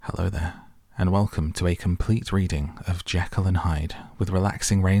and welcome to a complete reading of Jekyll and Hyde, with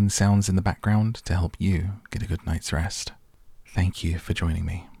relaxing rain sounds in the background to help you get a good night's rest. Thank you for joining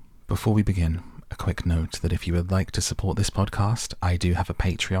me. Before we begin, a quick note that if you would like to support this podcast, I do have a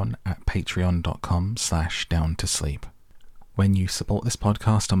Patreon at patreon.com/downtosleep. When you support this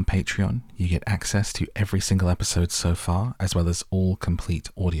podcast on Patreon, you get access to every single episode so far, as well as all complete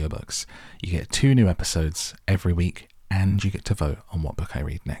audiobooks. You get 2 new episodes every week, and you get to vote on what book I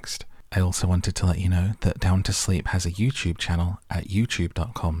read next. I also wanted to let you know that Down to Sleep has a YouTube channel at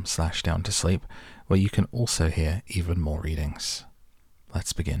youtube.com/downtosleep, where you can also hear even more readings.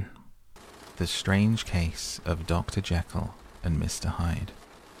 Let's begin. The Strange Case of Dr. Jekyll and Mr. Hyde.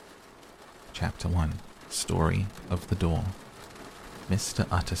 Chapter 1. Story of the Door. Mr.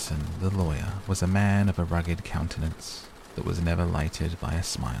 Utterson, the lawyer, was a man of a rugged countenance that was never lighted by a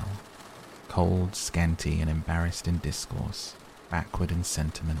smile. Cold, scanty, and embarrassed in discourse, backward in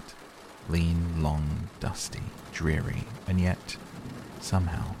sentiment, lean, long, dusty, dreary, and yet,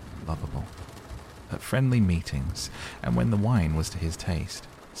 somehow, lovable. At friendly meetings, and when the wine was to his taste,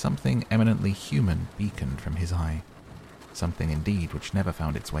 something eminently human beaconed from his eye. Something, indeed, which never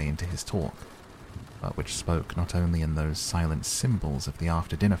found its way into his talk, but which spoke not only in those silent symbols of the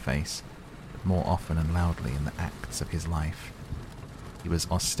after-dinner face, but more often and loudly in the acts of his life. He was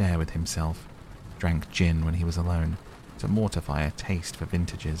austere with himself, drank gin when he was alone, to mortify a taste for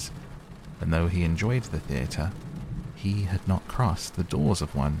vintages, and though he enjoyed the theatre, he had not crossed the doors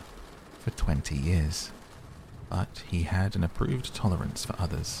of one for 20 years. But he had an approved tolerance for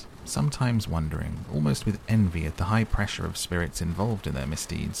others, sometimes wondering, almost with envy, at the high pressure of spirits involved in their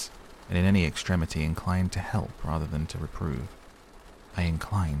misdeeds, and in any extremity inclined to help rather than to reprove. "I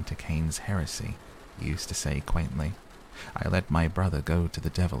incline to Cain's heresy," he used to say quaintly. "I let my brother go to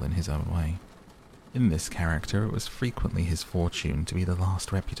the devil in his own way." In this character, it was frequently his fortune to be the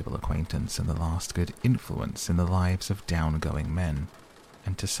last reputable acquaintance and the last good influence in the lives of down-going men,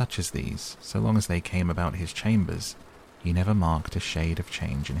 and to such as these, so long as they came about his chambers, he never marked a shade of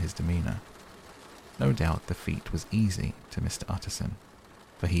change in his demeanour. No doubt the feat was easy to Mr. Utterson,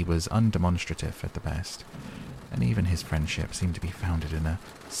 for he was undemonstrative at the best, and even his friendship seemed to be founded in a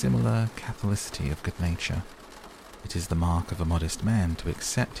similar catholicity of good nature. It is the mark of a modest man to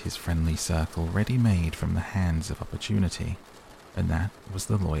accept his friendly circle ready-made from the hands of opportunity, and that was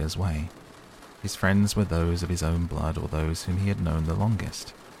the lawyer's way. His friends were those of his own blood or those whom he had known the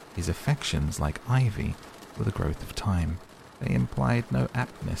longest. His affections, like ivy, were the growth of time. They implied no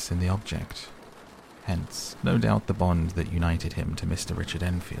aptness in the object. Hence, no doubt the bond that united him to Mr. Richard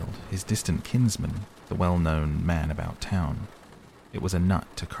Enfield, his distant kinsman, the well-known man about town. It was a nut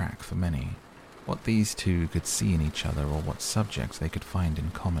to crack for many. What these two could see in each other, or what subjects they could find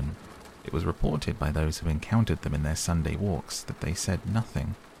in common. It was reported by those who encountered them in their Sunday walks that they said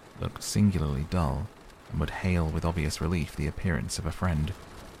nothing, looked singularly dull, and would hail with obvious relief the appearance of a friend.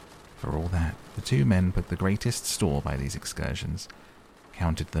 For all that, the two men put the greatest store by these excursions,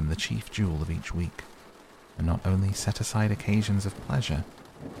 counted them the chief jewel of each week, and not only set aside occasions of pleasure,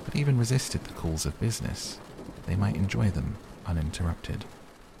 but even resisted the calls of business. They might enjoy them uninterrupted.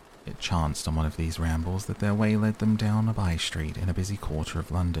 It chanced on one of these rambles that their way led them down a by-street in a busy quarter of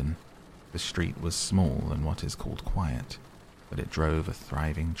London. The street was small and what is called quiet, but it drove a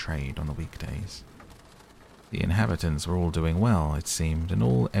thriving trade on the weekdays. The inhabitants were all doing well, it seemed, and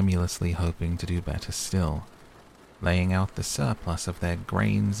all emulously hoping to do better still, laying out the surplus of their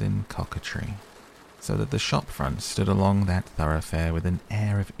grains in coquetry, so that the shop fronts stood along that thoroughfare with an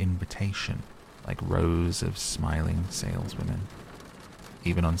air of invitation, like rows of smiling saleswomen.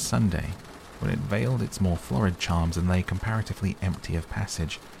 Even on Sunday, when it veiled its more florid charms and lay comparatively empty of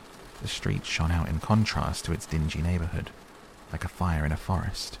passage, the street shone out in contrast to its dingy neighbourhood, like a fire in a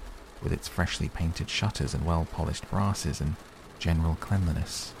forest, with its freshly painted shutters and well-polished brasses and general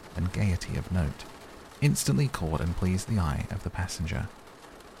cleanliness and gaiety of note, instantly caught and pleased the eye of the passenger.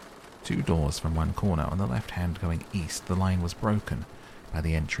 2 doors from one corner on the left hand going east, the line was broken by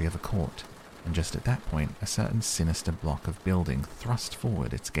the entry of a court, and just at that point a certain sinister block of building thrust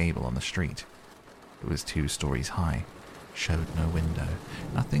forward its gable on the street. It was 2 stories high, showed no window,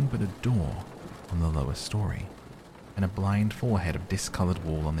 nothing but a door on the lower story, and a blind forehead of discoloured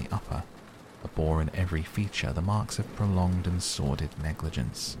wall on the upper, that bore in every feature the marks of prolonged and sordid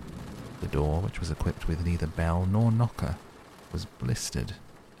negligence. The door, which was equipped with neither bell nor knocker, was blistered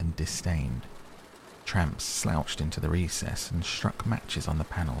and disdained. Tramps slouched into the recess and struck matches on the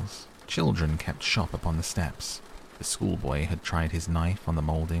panels. Children kept shop upon the steps. The schoolboy had tried his knife on the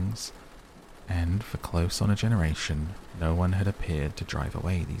mouldings, and for close on a generation, no one had appeared to drive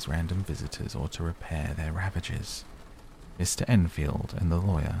away these random visitors or to repair their ravages. Mr. Enfield and the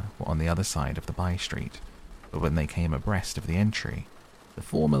lawyer were on the other side of the by-street, but when they came abreast of the entry, the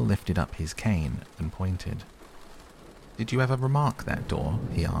former lifted up his cane and pointed. "Did you ever remark that door?"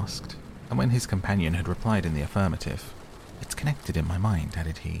 he asked, and when his companion had replied in the affirmative, "It's connected in my mind,"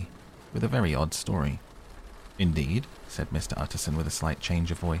 added he, with a very odd story. "Indeed?" said Mr. Utterson with a slight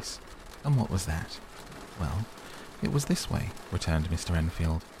change of voice. "And what was that?" "Well, it was this way," returned Mr.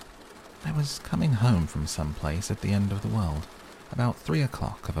 Enfield. "I was coming home from some place at the end of the world, about 3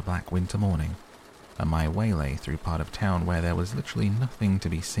 o'clock of a black winter morning, and my way lay through part of town where there was literally nothing to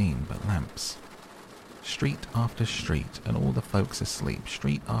be seen but lamps. Street after street, and all the folks asleep,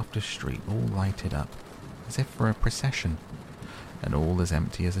 street after street, all lighted up, as if for a procession, and all as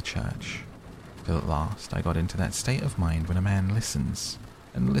empty as a church, till at last I got into that state of mind when a man listens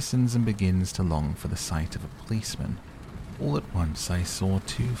and begins to long for the sight of a policeman. All at once I saw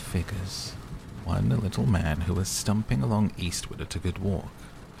 2 figures, one a little man who was stumping along eastward at a good walk,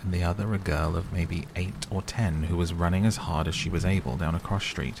 and the other a girl of maybe 8 or 10 who was running as hard as she was able down a cross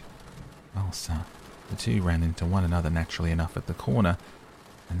street. Well, sir, the 2 ran into one another naturally enough at the corner,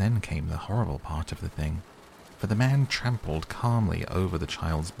 and then came the horrible part of the thing, for the man trampled calmly over the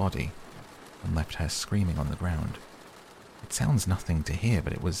child's body and left her screaming on the ground. It sounds nothing to hear,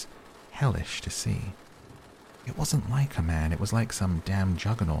 but it was hellish to see. It wasn't like a man, it was like some damn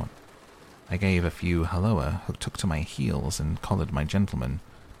juggernaut. I gave a few halloa, took to my heels and collared my gentleman,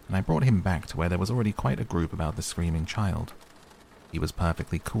 and I brought him back to where there was already quite a group about the screaming child. He was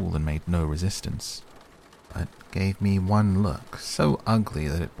perfectly cool and made no resistance, but gave me one look so ugly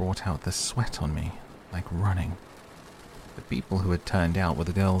that it brought out the sweat on me, like running. The people who had turned out were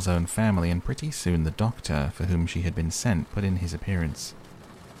the girl's own family, and pretty soon the doctor, for whom she had been sent, put in his appearance.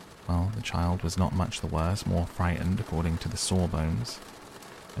 Well, the child was not much the worse, more frightened according to the sawbones,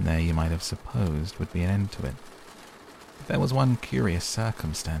 and there you might have supposed would be an end to it. But there was one curious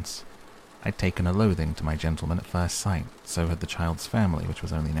circumstance. I'd taken a loathing to my gentleman at first sight, so had the child's family, which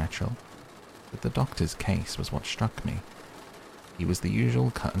was only natural. But the doctor's case was what struck me. He was the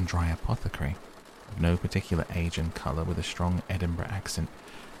usual cut-and-dry apothecary, of no particular age and colour, with a strong Edinburgh accent,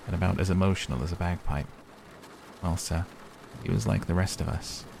 and about as emotional as a bagpipe. Well, sir, he was like the rest of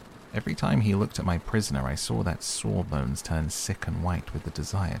us. Every time he looked at my prisoner, I saw that Sawbones turn sick and white with the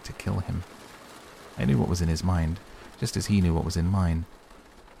desire to kill him. I knew what was in his mind, just as he knew what was in mine,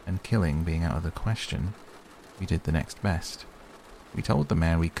 and killing being out of the question, we did the next best. We told the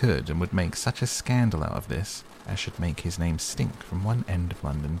man we could and would make such a scandal out of this as should make his name stink from one end of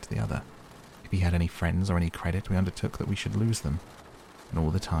London to the other. If he had any friends or any credit, we undertook that we should lose them, and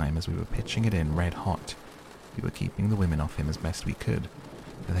all the time as we were pitching it in red hot, we were keeping the women off him as best we could,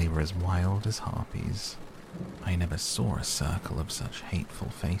 for they were as wild as harpies. I never saw a circle of such hateful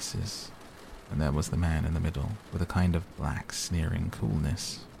faces. And there was the man in the middle, with a kind of black, sneering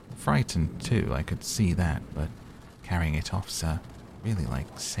coolness. Frightened, too, I could see that, but carrying it off, sir, really like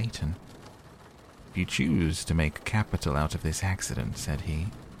Satan. "If you choose to make capital out of this accident," said he,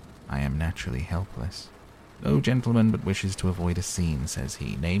 "I am naturally helpless. No gentleman but wishes to avoid a scene," says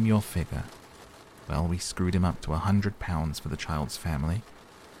he. "Name your figure." Well, we screwed him up to £100 for the child's family.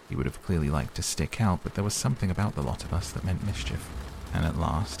 He would have clearly liked to stick out, but there was something about the lot of us that meant mischief, and at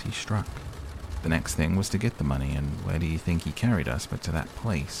last he struck. The next thing was to get the money, and where do you think he carried us but to that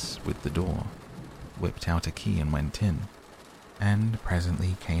place with the door? Whipped out a key and went in, and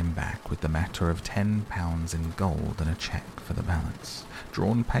presently came back with the matter of £10 in gold and a cheque for the balance,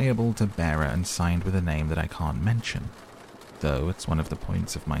 drawn payable to bearer and signed with a name that I can't mention, though it's one of the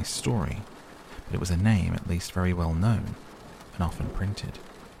points of my story, but it was a name at least very well known, and often printed.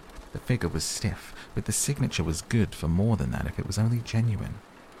 The figure was stiff, but the signature was good for more than that if it was only genuine.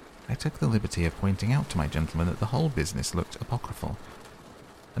 I took the liberty of pointing out to my gentleman that the whole business looked apocryphal,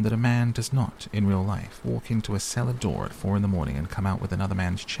 and that a man does not, in real life, walk into a cellar door at 4 a.m. and come out with another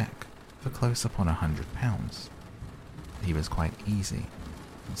man's cheque for close upon £100. He was quite easy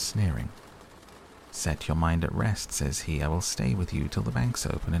and sneering. "Set your mind at rest," says he. "I will stay with you till the bank's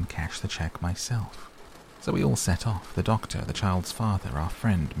open and cash the cheque myself." So we all set off, the doctor, the child's father, our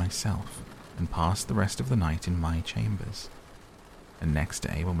friend, myself, and passed the rest of the night in my chambers. And next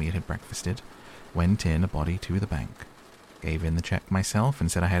day, when we had breakfasted, went in a body to the bank, gave in the cheque myself,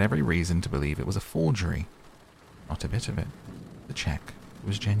 and said I had every reason to believe it was a forgery. Not a bit of it. The cheque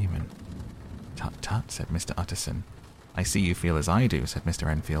was genuine. "Tut, tut," said Mr. Utterson. "I see you feel as I do," said Mr.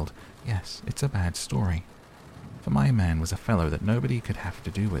 Enfield. "Yes, it's a bad story. For my man was a fellow that nobody could have to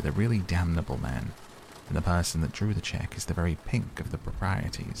do with, a really damnable man. And the person that drew the cheque is the very pink of the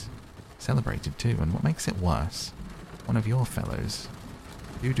proprieties. Celebrated too, and what makes it worse, one of your fellows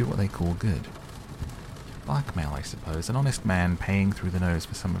who do what they call good. Blackmail, I suppose. An honest man paying through the nose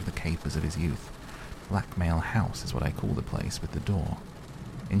for some of the capers of his youth. Blackmail House is what I call the place with the door.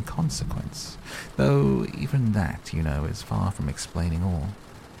 In consequence, though even that, is far from explaining all,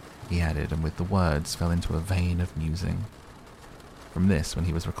 he added, and with the words fell into a vein of musing. From this, when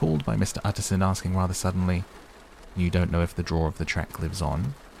he was recalled by Mr. Utterson asking rather suddenly, "You don't know if the drawer of the Trek lives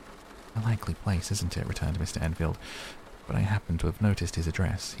on?" "A likely place, isn't it?" returned Mr. Enfield. "But I happen to have noticed his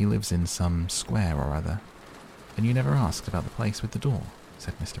address. He lives in some square or other." "And you never asked about the place with the door?"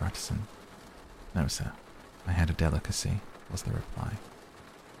 said Mr. Utterson. "No, sir. I had a delicacy," was the reply.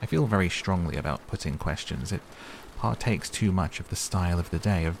 I feel very strongly about putting questions. It partakes too much of the style of the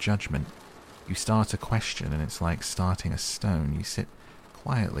day, of judgment. You start a question and it's like starting a stone. You sit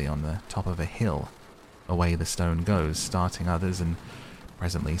quietly on the top of a hill. Away the stone goes, starting others, and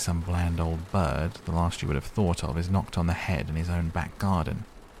presently some bland old bird, the last you would have thought of, is knocked on the head in his own back garden,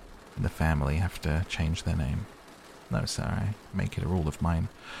 and the family have to change their name. No, sir, I make it a rule of mine.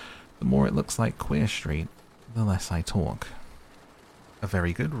 The more it looks like Queer Street, the less I talk. "A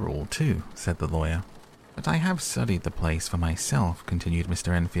very good rule, too," said the lawyer. "But I have studied the place for myself," continued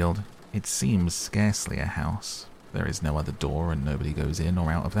Mr. Enfield. "It seems scarcely a house. There is no other door, and nobody goes in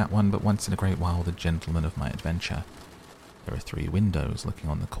or out of that one but once in a great while the gentleman of my adventure. There are 3 windows looking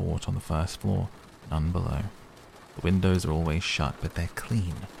on the court on the first floor, none below. The windows are always shut, but they're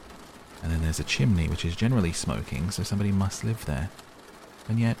clean. And then there's a chimney which is generally smoking, so somebody must live there.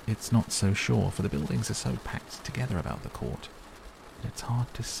 And yet it's not so sure, for the buildings are so packed together about the court, that it's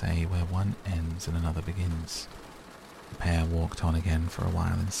hard to say where one ends and another begins." The pair walked on again for a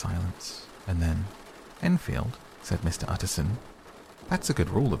while in silence, and then, "Enfield," said Mr. Utterson, "that's a good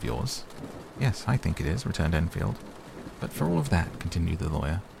rule of yours." "Yes, I think it is," returned Enfield. "But for all of that," continued the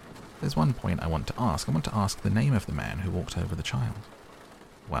lawyer, "there's one point I want to ask. I want to ask the name of the man who walked over the child."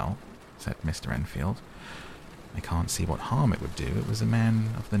 "Well," said Mr. Enfield, "I can't see what harm it would do. It was a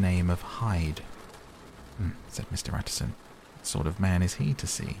man of the name of Hyde." Said Mr. Utterson. "What sort of man is he to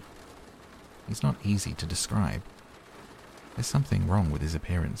see?" "He's not easy to describe. There's something wrong with his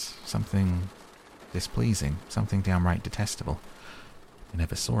appearance, something displeasing, something downright detestable. I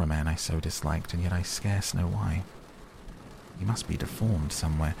never saw a man I so disliked, and yet I scarce know why. He must be deformed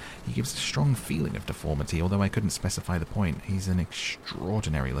somewhere. He gives a strong feeling of deformity, although I couldn't specify the point. He's an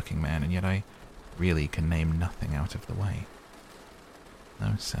extraordinary-looking man, and yet I really can name nothing out of the way.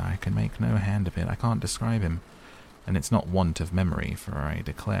 No, sir, I can make no hand of it. I can't describe him, and it's not want of memory, for I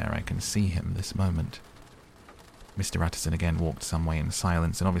declare I can see him this moment." Mr. Utterson again walked some way in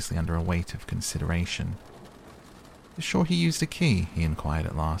silence, and obviously under a weight of consideration. "You're sure he used a key?" he inquired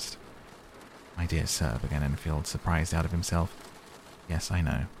at last. "My dear sir," began Enfield, surprised out of himself. "Yes, I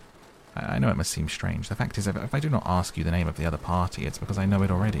know. I know it must seem strange. The fact is, if I do not ask you the name of the other party, it's because I know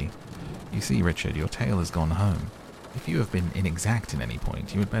it already. You see, Richard, your tale has gone home. If you have been inexact in any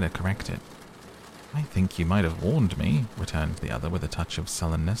point, you had better correct it." "I think you might have warned me," returned the other with a touch of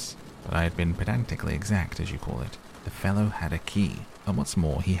sullenness, "but I had been pedantically exact, as you call it. The fellow had a key, and what's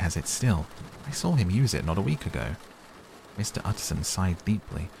more, he has it still. I saw him use it not a week ago." Mr. Utterson sighed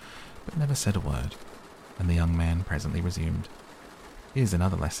deeply, but never said a word, and the young man presently resumed. "Here's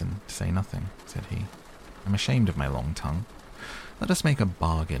another lesson, to say nothing," said he. "I'm ashamed of my long tongue. Let us make a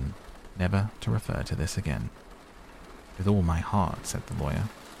bargain, never to refer to this again." "With all my heart," said the lawyer.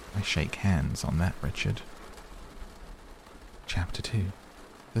 "I shake hands on that, Richard." Chapter 2.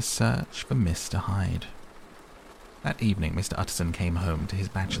 The Search for Mr. Hyde. That evening Mr. Utterson came home to his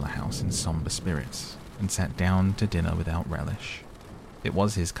bachelor house in sombre spirits, and sat down to dinner without relish. It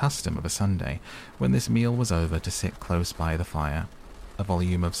was his custom of a Sunday, when this meal was over, to sit close by the fire, a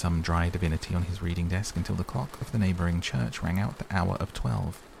volume of some dry divinity on his reading desk, until the clock of the neighbouring church rang out the hour of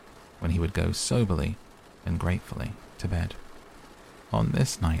 12, when he would go soberly and gratefully to bed. On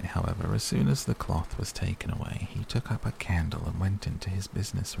this night, however, as soon as the cloth was taken away, he took up a candle and went into his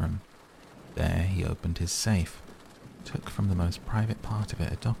business room. There he opened his safe, took from the most private part of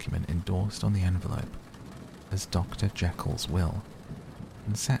it a document endorsed on the envelope as Dr. Jekyll's will,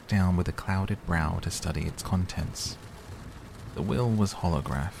 and sat down with a clouded brow to study its contents. The will was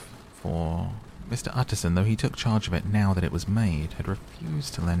holograph, for Mr. Utterson, though he took charge of it now that it was made, had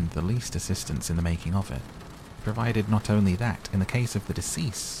refused to lend the least assistance in the making of it, provided not only that, in the case of the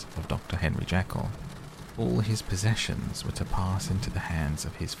decease of Dr. Henry Jekyll, all his possessions were to pass into the hands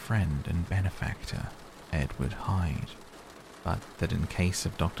of his friend and benefactor, Edward Hyde, but that in case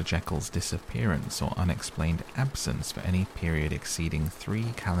of Dr. Jekyll's disappearance or unexplained absence for any period exceeding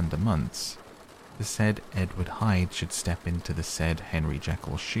 3 calendar months, the said Edward Hyde should step into the said Henry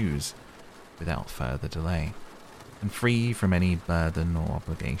Jekyll's shoes without further delay. and free from any burden or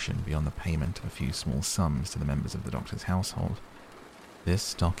obligation beyond the payment of a few small sums to the members of the doctor's household.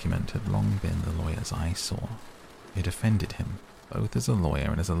 This document had long been the lawyer's eyesore. It offended him, both as a lawyer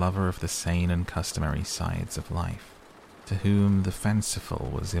and as a lover of the sane and customary sides of life, to whom the fanciful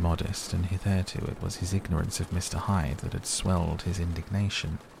was immodest, and hitherto it was his ignorance of Mr. Hyde that had swelled his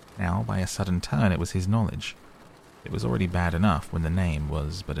indignation. Now, by a sudden turn, it was his knowledge. It was already bad enough when the name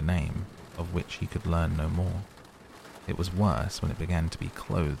was but a name, of which he could learn no more. It was worse when it began to be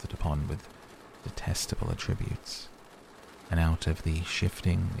clothed upon with detestable attributes. And out of the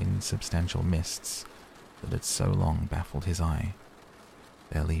shifting, insubstantial mists that had so long baffled his eye,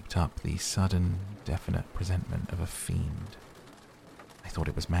 there leaped up the sudden, definite presentment of a fiend. "I thought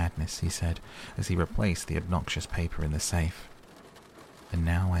it was madness," he said, as he replaced the obnoxious paper in the safe. "And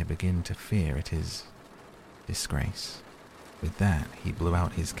now I begin to fear it is disgrace." With that, he blew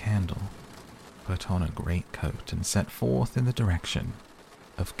out his candle, put on a great coat, and set forth in the direction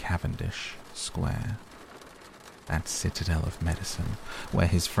of Cavendish Square, that citadel of medicine, where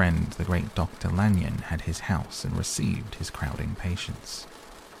his friend, the great Dr. Lanyon, had his house and received his crowding patients.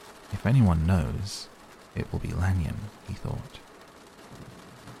 If anyone knows, it will be Lanyon, he thought.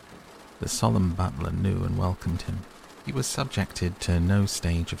 The solemn butler knew and welcomed him. He was subjected to no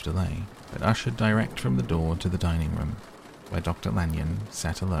stage of delay, but ushered direct from the door to the dining room, where Dr. Lanyon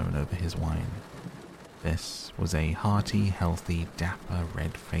sat alone over his wine. This was a hearty, healthy, dapper,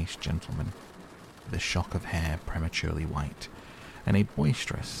 red-faced gentleman, with a shock of hair prematurely white, and a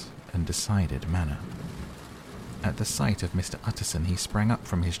boisterous and decided manner. At the sight of Mr. Utterson, he sprang up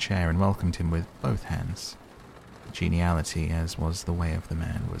from his chair and welcomed him with both hands. Geniality, as was the way of the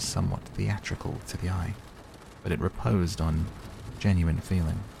man, was somewhat theatrical to the eye, but it reposed on genuine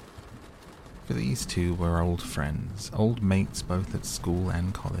feeling. For these two were old friends, old mates both at school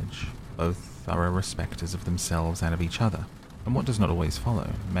and college, both thorough respecters of themselves and of each other, and what does not always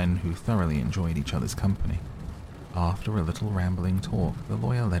follow, men who thoroughly enjoyed each other's company. After a little rambling talk, the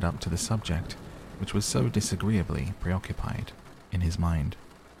lawyer led up to the subject, which was so disagreeably preoccupied in his mind.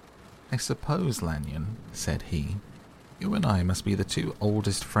 "I suppose, Lanyon," said he, "you and I must be the two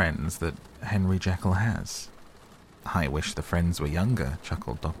oldest friends that Henry Jekyll has." "I wish the friends were younger,"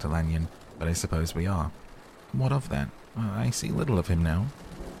 chuckled Dr. Lanyon, "but I suppose we are." "What of that? I see little of him now."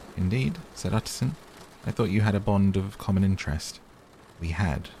 "Indeed," said Utterson. "I thought you had a bond of common interest." "We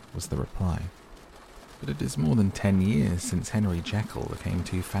had," was the reply. "But it is more than 10 years since Henry Jekyll became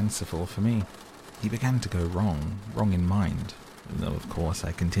too fanciful for me. He began to go wrong in mind, though of course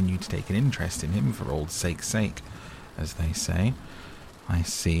I continued to take an interest in him for old sake's sake, as they say. I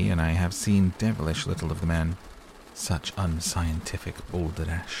see, and I have seen devilish little of the man. Such unscientific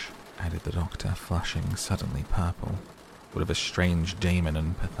balderdash," added the doctor, flushing suddenly purple, "would have estranged Damon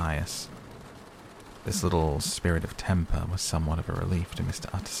and Pythias." This little spirit of temper was somewhat of a relief to Mr.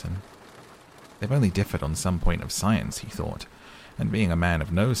 Utterson. They've only differed on some point of science, he thought, and being a man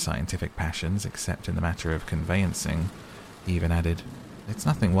of no scientific passions except in the matter of conveyancing, he even added, "It's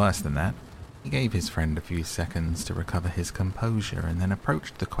nothing worse than that." He gave his friend a few seconds to recover his composure and then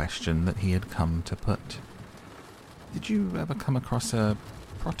approached the question that he had come to put. "Did you ever come across a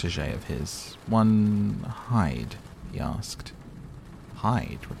protégé of his, one Hyde?" he asked.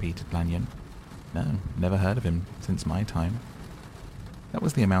 "Hyde?" repeated Lanyon. "No, never heard of him since my time." That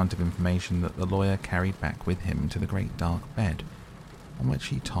was the amount of information that the lawyer carried back with him to the great dark bed, on which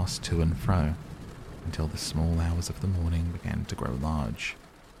he tossed to and fro, until the small hours of the morning began to grow large.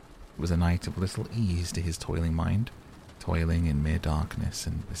 It was a night of little ease to his toiling mind, toiling in mere darkness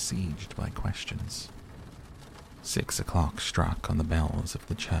and besieged by questions. 6 o'clock struck on the bells of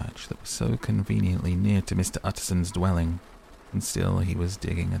the church that was so conveniently near to Mr. Utterson's dwelling, and still he was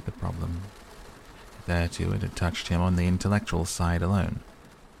digging at the problem. Thereto it had touched him on the intellectual side alone,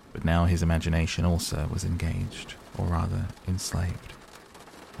 but now his imagination also was engaged, or rather enslaved,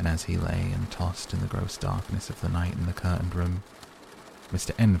 and as he lay and tossed in the gross darkness of the night in the curtained room,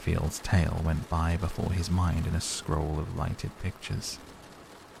 Mr. Enfield's tale went by before his mind in a scroll of lighted pictures.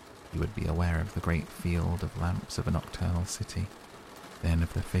 He would be aware of the great field of lamps of a nocturnal city, then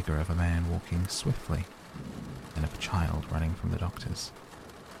of the figure of a man walking swiftly, then of a child running from the doctor's.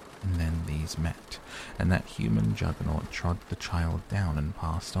 And then these met, and that human juggernaut trod the child down and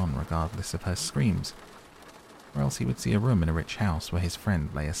passed on regardless of her screams. Or else he would see a room in a rich house where his friend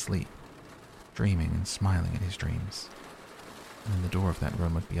lay asleep, dreaming and smiling at his dreams. And then the door of that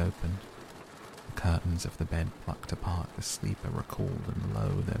room would be opened, the curtains of the bed plucked apart, the sleeper recalled, and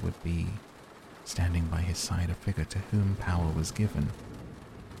lo, there would be, standing by his side, a figure to whom power was given.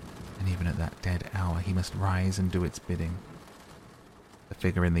 And even at that dead hour he must rise and do its bidding. The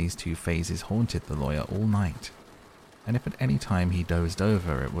figure in these two phases haunted the lawyer all night, and if at any time he dozed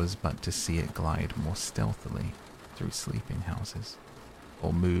over, it was but to see it glide more stealthily through sleeping houses,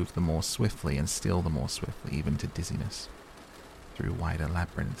 or move the more swiftly and still the more swiftly, even to dizziness, through wider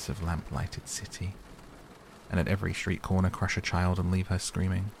labyrinths of lamp-lighted city, and at every street corner crush a child and leave her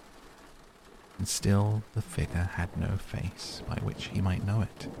screaming. And still the figure had no face by which he might know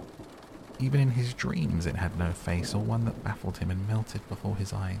it. Even in his dreams it had no face, or one that baffled him and melted before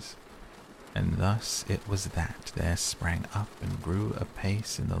his eyes. And thus it was that there sprang up and grew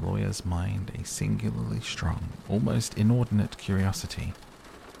apace in the lawyer's mind a singularly strong, almost inordinate curiosity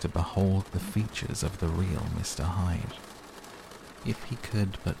to behold the features of the real Mr. Hyde. If he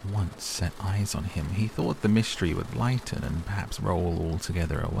could but once set eyes on him, he thought the mystery would lighten and perhaps roll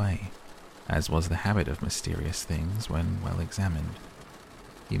altogether away, as was the habit of mysterious things when well examined.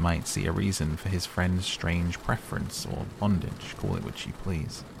 He might see a reason for his friend's strange preference or bondage, call it which you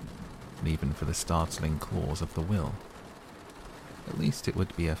please, and even for the startling clause of the will. At least it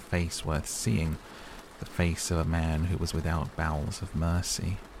would be a face worth seeing, the face of a man who was without bowels of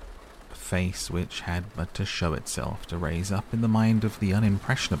mercy, a face which had but to show itself to raise up in the mind of the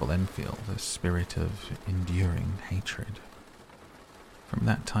unimpressionable Enfield a spirit of enduring hatred. From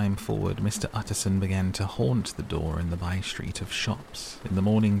that time forward, Mr. Utterson began to haunt the door in the by-street of shops, in the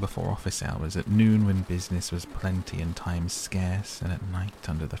morning before office hours, at noon when business was plenty and time scarce, and at night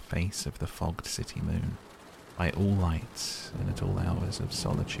under the face of the fogged city moon, by all lights and at all hours of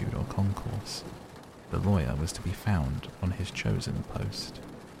solitude or concourse. The lawyer was to be found on his chosen post.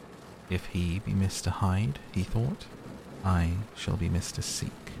 If he be Mr. Hyde, he thought, I shall be Mr.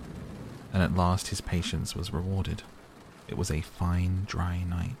 Seek. And at last his patience was rewarded. It was a fine, dry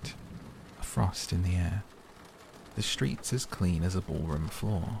night, a frost in the air, the streets as clean as a ballroom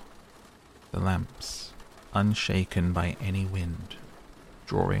floor, the lamps, unshaken by any wind,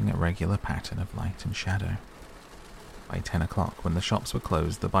 drawing a regular pattern of light and shadow. By 10 o'clock, when the shops were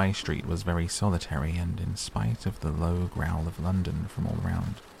closed, the by-street was very solitary and, in spite of the low growl of London from all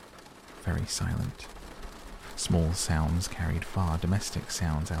round, very silent. Small sounds carried far, domestic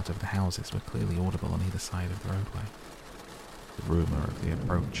sounds out of the houses were clearly audible on either side of the roadway. The rumour of the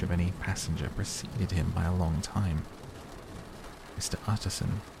approach of any passenger preceded him by a long time. Mr.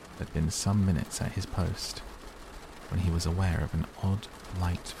 Utterson had been some minutes at his post when he was aware of an odd,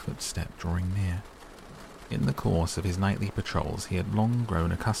 light footstep drawing near. In the course of his nightly patrols, he had long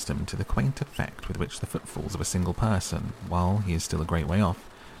grown accustomed to the quaint effect with which the footfalls of a single person, while he is still a great way off,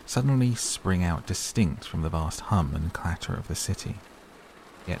 suddenly spring out distinct from the vast hum and clatter of the city.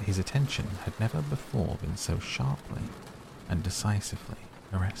 Yet his attention had never before been so sharply and decisively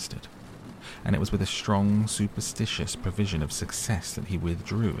arrested, and it was with a strong, superstitious prevision of success that he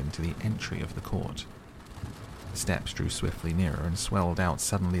withdrew into the entry of the court. The steps drew swiftly nearer and swelled out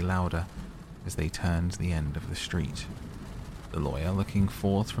suddenly louder as they turned the end of the street. The lawyer, looking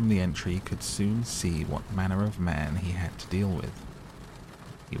forth from the entry, could soon see what manner of man he had to deal with.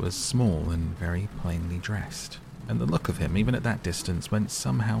 He was small and very plainly dressed, and the look of him, even at that distance, went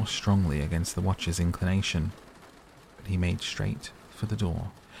somehow strongly against the watcher's inclination. But he made straight for the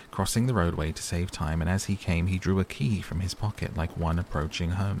door, crossing the roadway to save time, and as he came he drew a key from his pocket like one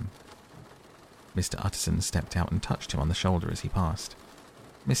approaching home. Mr. Utterson stepped out and touched him on the shoulder as he passed.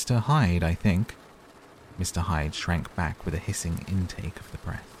 "Mr. Hyde, I think." Mr. Hyde shrank back with a hissing intake of the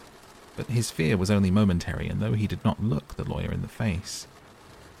breath. But his fear was only momentary, and though he did not look the lawyer in the face,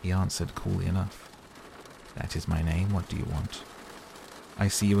 he answered coolly enough, "That is my name. What do you want?" "I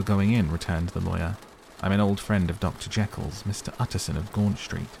see you are going in," returned the lawyer. "I'm an old friend of Dr. Jekyll's, Mr. Utterson of Gaunt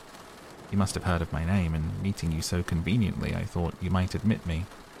Street. You must have heard of my name, and meeting you so conveniently, I thought you might admit me."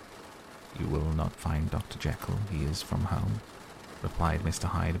 "You will not find Dr. Jekyll. He is from home," replied Mr.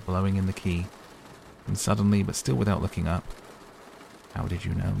 Hyde, blowing in the key. And suddenly, but still without looking up, "How did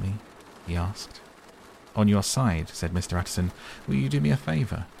you know me?" he asked. "On your side," said Mr. Utterson. "Will you do me a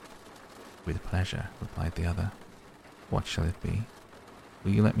favour?" "With pleasure," replied the other. "What shall it be?"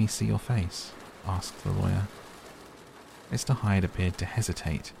 "Will you let me see your face?" asked the lawyer. Mr. Hyde appeared to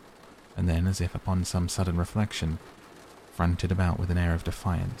hesitate, and then, as if upon some sudden reflection, fronted about with an air of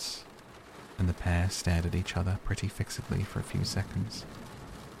defiance, and the pair stared at each other pretty fixedly for a few seconds.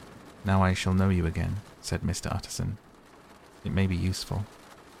 "Now I shall know you again," said Mr. Utterson. "It may be useful."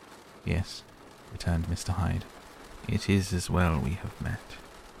 "Yes," returned Mr. Hyde. "It is as well we have met.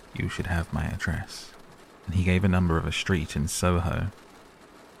 You should have my address." And he gave a number of a street in Soho.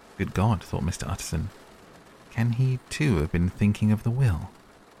 Good God, thought Mr. Utterson. Can he, too, have been thinking of the will?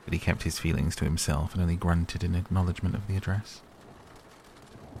 But he kept his feelings to himself and only grunted in acknowledgement of the address.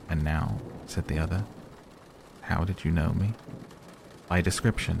 "And now," said the other, "how did you know me?" "By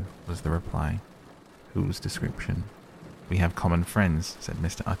description," was the reply. "Whose description?" "We have common friends," said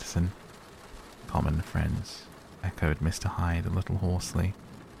Mr. Utterson. "Common friends," echoed Mr. Hyde a little hoarsely.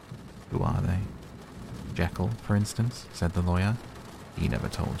 "Who are they?" "Jekyll, for instance," said the lawyer. "He never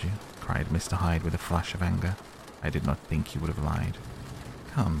told you," cried Mr. Hyde with a flush of anger. "I did not think he would have lied."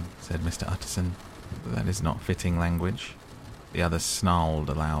 "Come," said Mr. Utterson, "that is not fitting language." The other snarled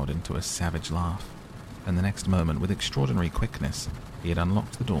aloud into a savage laugh, and the next moment, with extraordinary quickness, he had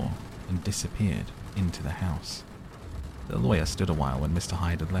unlocked the door and disappeared into the house. The lawyer stood a while when Mr.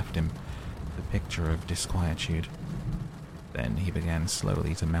 Hyde had left him, the picture of disquietude. Then he began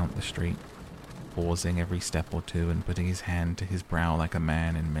slowly to mount the street, pausing every step or two and putting his hand to his brow like a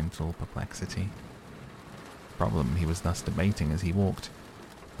man in mental perplexity. The problem he was thus debating as he walked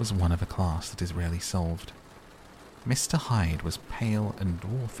was one of a class that is rarely solved. Mr. Hyde was pale and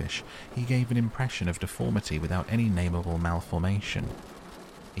dwarfish. He gave an impression of deformity without any nameable malformation.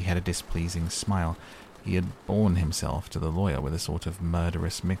 He had a displeasing smile. He had borne himself to the lawyer with a sort of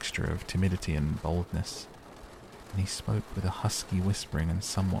murderous mixture of timidity and boldness, and he spoke with a husky whispering and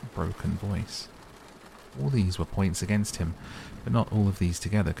somewhat broken voice. All these were points against him, but not all of these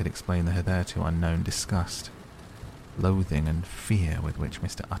together could explain the hitherto unknown disgust, loathing and fear with which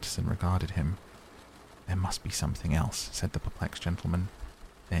Mr. Utterson regarded him. "There must be something else," said the perplexed gentleman.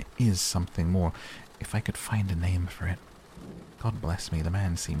 "There is something more, if I could find a name for it. God bless me, the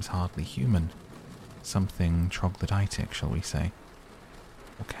man seems hardly human. Something troglodytic, shall we say?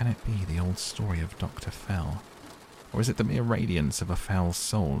 Or can it be the old story of Dr. Fell? Or is it the mere radiance of a foul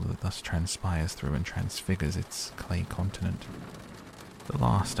soul that thus transpires through and transfigures its clay continent? The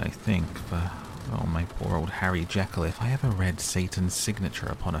last, I think, for, oh, my poor old Harry Jekyll, if I ever read Satan's signature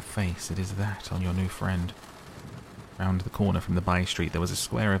upon a face, it is that on your new friend." Round the corner from the by-street there was a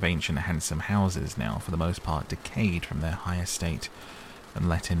square of ancient handsome houses, now for the most part decayed from their high estate, and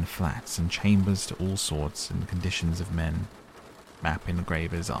let in flats and chambers to all sorts and conditions of men. Map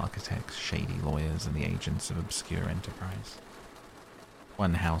engravers, architects, shady lawyers, and the agents of obscure enterprise.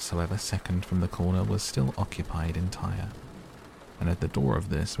 One house, however, second from the corner, was still occupied entire, and at the door of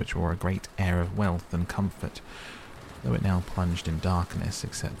this, which wore a great air of wealth and comfort, though it now plunged in darkness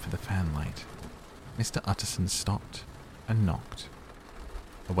except for the fanlight, Mr. Utterson stopped and knocked.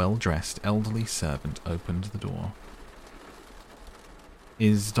 A well-dressed elderly servant opened the door.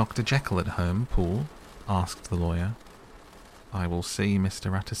 "Is Dr. Jekyll at home, Poole?" asked the lawyer. "I will see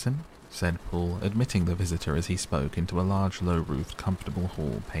Mr. Utterson," said Poole, admitting the visitor as he spoke into a large low-roofed comfortable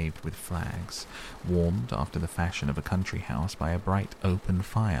hall paved with flags, warmed after the fashion of a country house by a bright open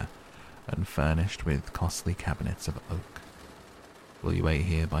fire, and furnished with costly cabinets of oak. "Will you wait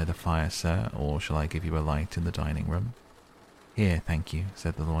here by the fire, sir, or shall I give you a light in the dining room?" "Here, thank you,"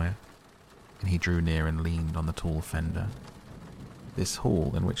 said the lawyer, and he drew near and leaned on the tall fender. This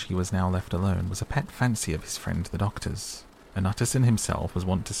hall, in which he was now left alone, was a pet fancy of his friend the doctor's, and Utterson himself was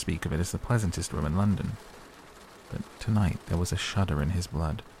wont to speak of it as the pleasantest room in London. But tonight there was a shudder in his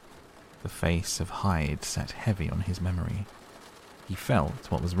blood. The face of Hyde sat heavy on his memory. He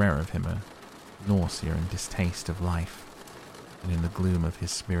felt, what was rare of him, a nausea and distaste of life, and in the gloom of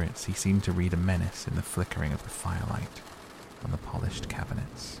his spirits he seemed to read a menace in the flickering of the firelight on the polished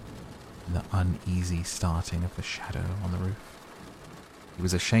cabinets, and the uneasy starting of the shadow on the roof. He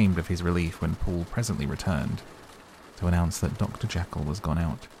was ashamed of his relief when Poole presently returned to announce that Dr. Jekyll was gone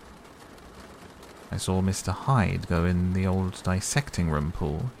out. "I saw Mr. Hyde go in the old dissecting room,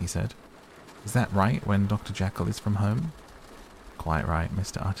 Poole," he said. "Is that right when Dr. Jekyll is from home?" "Quite right,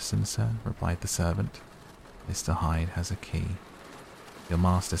 Mr. Utterson, sir," replied the servant. "Mr. Hyde has a key." "Your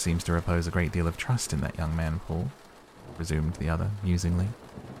master seems to repose a great deal of trust in that young man, Poole," resumed the other, musingly.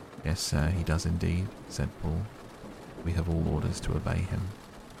 "Yes, sir, he does indeed," said Poole. "We have all orders to obey him."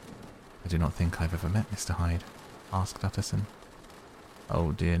 "I do not think I've ever met Mr. Hyde," asked Utterson.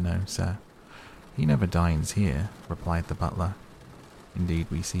 "Oh dear, no, sir. He never dines here," replied the butler. "Indeed,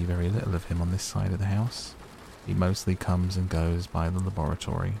 we see very little of him on this side of the house. He mostly comes and goes by the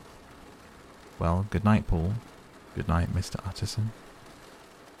laboratory." "Well, good night, Poole." "Good night, Mr. Utterson."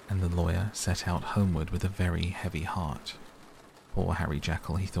 And the lawyer set out homeward with a very heavy heart. Poor Harry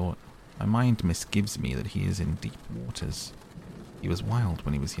Jekyll, he thought. My mind misgives me that he is in deep waters. He was wild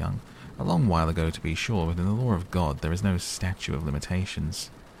when he was young, a long while ago to be sure, but in the law of God there is no statute of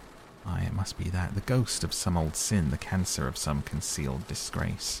limitations. Aye, it must be that, the ghost of some old sin, the cancer of some concealed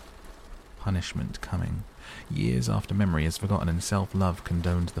disgrace. Punishment coming, years after memory has forgotten and self-love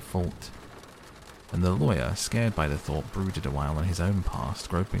condoned the fault. And the lawyer, scared by the thought, brooded a while on his own past,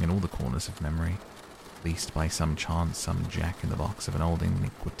 groping in all the corners of memory, lest by some chance some jack-in-the-box of an old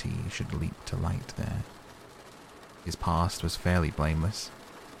iniquity should leap to light there. His past was fairly blameless.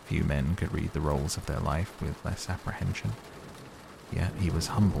 Few men could read the roles of their life with less apprehension. Yet he was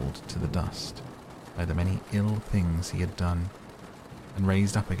humbled to the dust by the many ill things he had done, and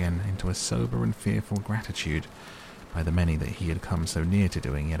raised up again into a sober and fearful gratitude by the many that he had come so near to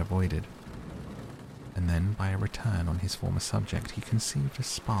doing yet avoided. And then, by a return on his former subject, he conceived a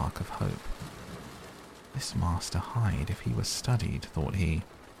spark of hope. This Master Hyde, if he was studied, thought he,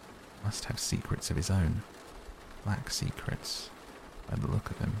 must have secrets of his own. Black secrets, by the look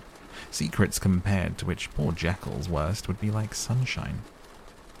of him. Secrets compared to which poor Jekyll's worst would be like sunshine.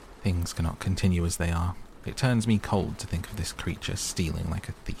 Things cannot continue as they are. It turns me cold to think of this creature stealing like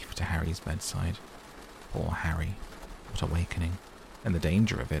a thief to Harry's bedside. Poor Harry, what awakening, and the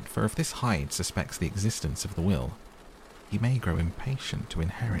danger of it, for if this Hyde suspects the existence of the will, he may grow impatient to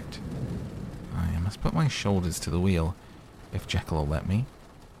inherit. I must put my shoulders to the wheel, if Jekyll will let me.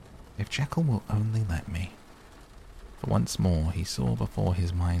 If Jekyll will only let me. For once more he saw before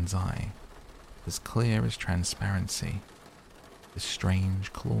his mind's eye, as clear as transparency, the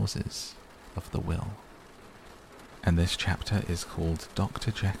strange clauses of the will. And this chapter is called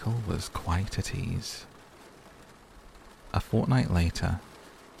Dr. Jekyll Was Quite at Ease. A fortnight later,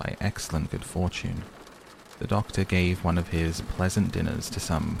 by excellent good fortune, the doctor gave one of his pleasant dinners to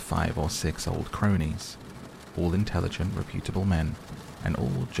some 5 or 6 old cronies, all intelligent, reputable men, and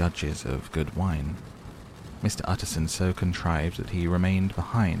all judges of good wine. Mr. Utterson so contrived that he remained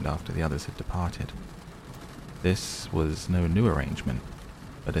behind after the others had departed. This was no new arrangement,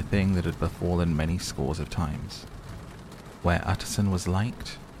 but a thing that had befallen many scores of times. Where Utterson was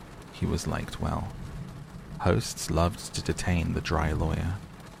liked, he was liked well. Hosts loved to detain the dry lawyer.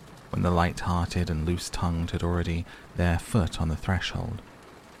 When the light-hearted and loose-tongued had already their foot on the threshold,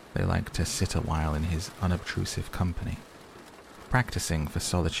 they liked to sit a while in his unobtrusive company, practicing for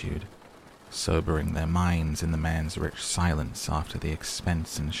solitude, sobering their minds in the man's rich silence after the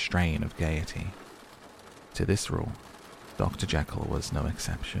expense and strain of gaiety. To this rule, Dr. Jekyll was no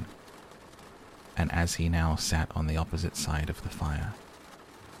exception. And as he now sat on the opposite side of the fire,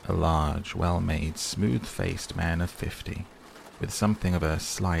 a large, well-made, smooth-faced man of 50, with something of a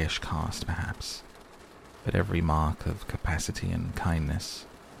slyish cast perhaps, but every mark of capacity and kindness,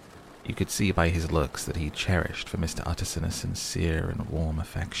 you could see by his looks that he cherished for Mr. Utterson a sincere and warm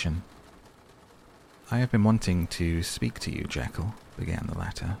affection. "I have been wanting to speak to you, Jekyll," began the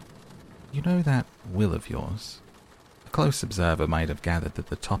latter. "You know that will of yours?" A close observer might have gathered that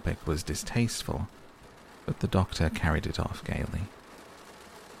the topic was distasteful, but the doctor carried it off gaily.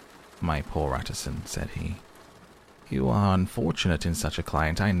 "My poor Utterson," said he, "you are unfortunate in such a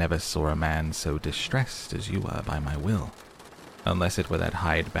client. I never saw a man so distressed as you were by my will, unless it were that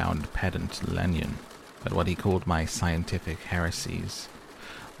hide-bound pedant Lanyon, at what he called my scientific heresies.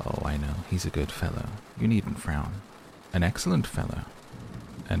 Oh, I know, he's a good fellow. You needn't frown. An excellent fellow.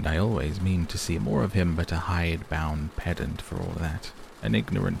 And I always mean to see more of him, but a hide-bound pedant for all that. An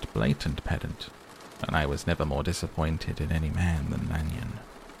ignorant, blatant pedant. And I was never more disappointed in any man than Lanyon."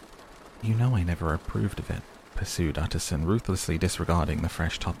 "You know I never approved of it," pursued Utterson, ruthlessly disregarding the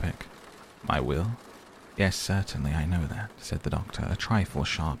fresh topic. "My will? Yes, certainly, I know that," said the doctor, a trifle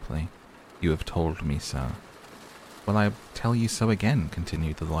sharply. "You have told me so." "Well, I tell you so again,"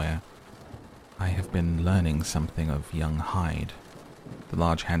 continued the lawyer. "I have been learning something of young Hyde." The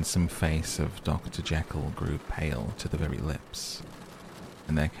large handsome face of Dr. Jekyll grew pale to the very lips,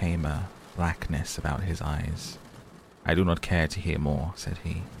 and there came a blackness about his eyes. "I do not care to hear more," said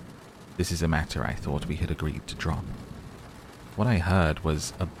he. "This is a matter I thought we had agreed to drop." "What I heard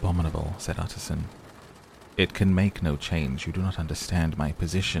was abominable," said Utterson. "It can make no change. You do not understand my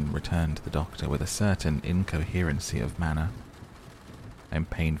position," returned the doctor with a certain incoherency of manner. "I am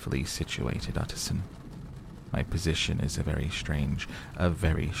painfully situated, Utterson. My position is a very strange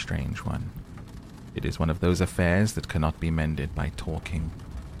one. It is one of those affairs that cannot be mended by talking."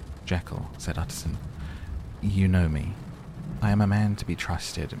 "Jekyll," said Utterson, "you know me. I am a man to be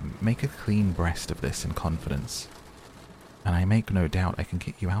trusted. Make a clean breast of this in confidence, and I make no doubt I can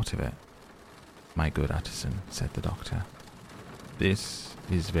get you out of it." "My good Utterson," said the doctor, "this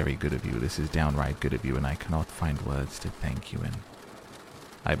is very good of you. This is downright good of you, and I cannot find words to thank you in.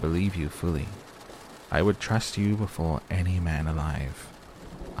 I believe you fully. I would trust you before any man alive.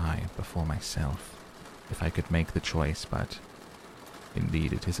 I, before myself, if I could make the choice, but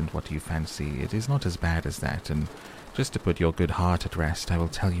indeed it isn't what you fancy. It is not as bad as that, and just to put your good heart at rest, I will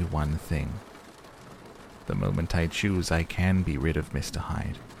tell you one thing. The moment I choose, I can be rid of Mr.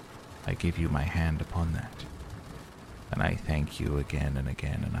 Hyde. I give you my hand upon that. And I thank you again and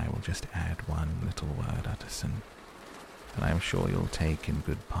again, and I will just add one little word, Utterson, and I am sure you'll take in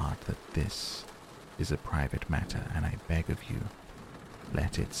good part that this is a private matter, and I beg of you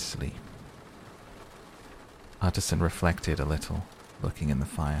Let it sleep. Utterson reflected a little, looking in the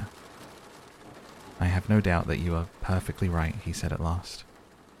fire. I have no doubt that you are perfectly right, he said at last,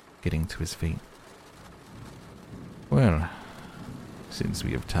 getting to his feet. Well, since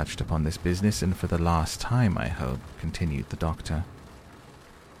we have touched upon this business, and for the last time, I hope, continued the doctor,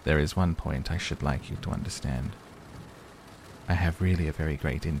 there is one point I should like you to understand. I have really a very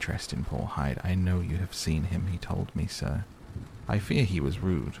great interest in poor Hyde. I know you have seen him, he told me, sir. I fear he was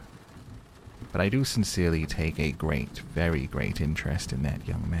rude. But I do sincerely take a great, very great interest in that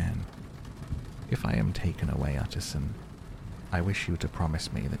young man. If I am taken away, Utterson, I wish you to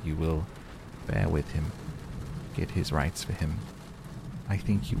promise me that you will bear with him, get his rights for him. I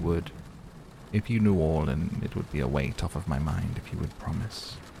think you would, if you knew all, and it would be a weight off of my mind if you would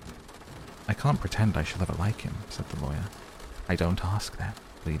promise. I can't pretend I shall ever like him, said the lawyer. I don't ask that,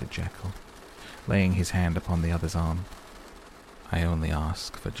 pleaded Jekyll, laying his hand upon the other's arm. I only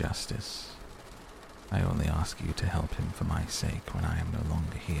ask for justice. I only ask you to help him for my sake when I am no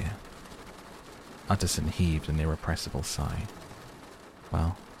longer here. Utterson heaved an irrepressible sigh.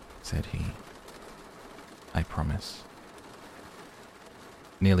 Well, said he, I promise.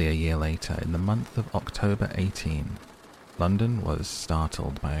 Nearly a year later, in the month of October 18, London was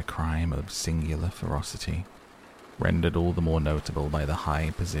startled by a crime of singular ferocity, rendered all the more notable by the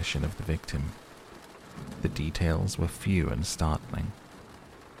high position of the victim. The details were few and startling.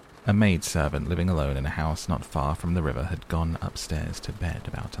 A maidservant living alone in a house not far from the river had gone upstairs to bed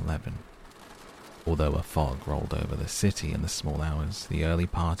about 11. Although a fog rolled over the city in the small hours, the early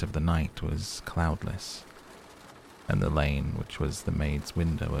part of the night was cloudless, and the lane, which was the maid's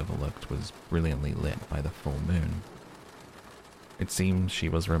window overlooked, was brilliantly lit by the full moon. It seemed she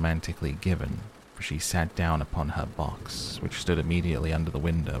was romantically given, for she sat down upon her box, which stood immediately under the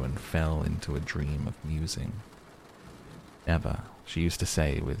window, and fell into a dream of musing. Never, she used to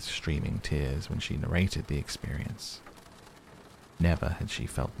say with streaming tears when she narrated the experience, never had she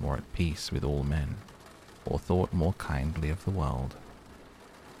felt more at peace with all men, or thought more kindly of the world.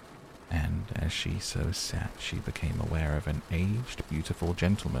 And as she so sat, she became aware of an aged, beautiful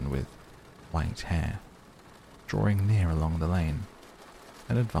gentleman with white hair, drawing near along the lane,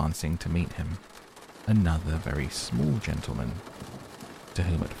 and advancing to meet him, another very small gentleman, to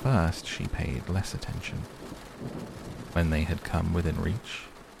whom at first she paid less attention. When they had come within reach,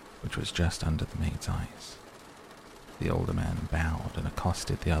 which was just under the maid's eyes, the older man bowed and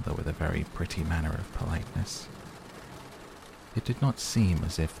accosted the other with a very pretty manner of politeness. It did not seem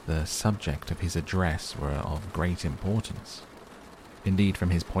as if the subject of his address were of great importance. Indeed, from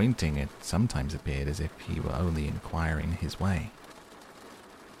his pointing, it sometimes appeared as if he were only inquiring his way.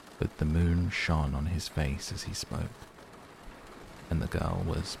 But the moon shone on his face as he spoke, and the girl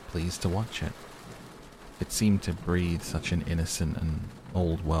was pleased to watch it. It seemed to breathe such an innocent and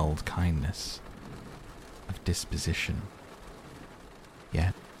old-world kindness of disposition,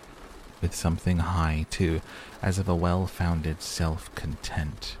 yet with something high, too, as of a well-founded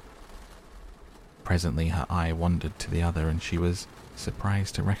self-content. Presently her eye wandered to the other, and she was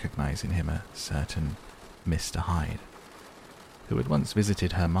surprised to recognize in him a certain Mr. Hyde, who had once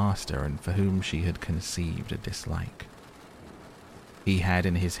visited her master and for whom she had conceived a dislike. He had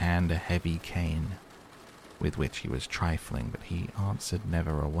in his hand a heavy cane, with which he was trifling, but he answered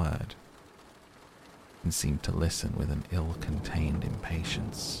never a word, and seemed to listen with an ill-contained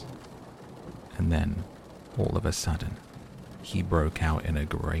impatience. And then, all of a sudden, he broke out in a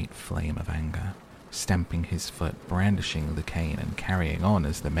great flame of anger, stamping his foot, brandishing the cane, and carrying on,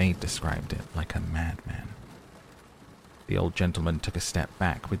 as the maid described it, like a madman. The old gentleman took a step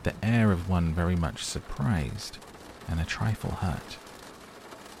back with the air of one very much surprised and a trifle hurt.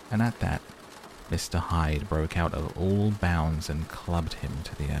 And at that, Mr. Hyde broke out of all bounds and clubbed him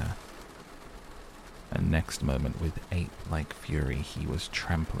to the earth. And next moment, with ape-like fury, he was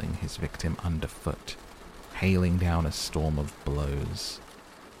trampling his victim underfoot, hailing down a storm of blows,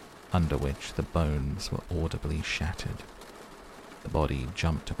 under which the bones were audibly shattered. The body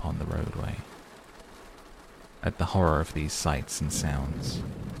jumped upon the roadway. At the horror of these sights and sounds,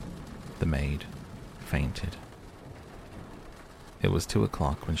 the maid fainted. It was 2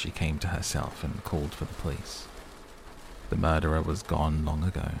 o'clock when she came to herself and called for the police. The murderer was gone long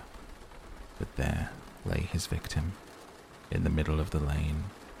ago, but there lay his victim, in the middle of the lane,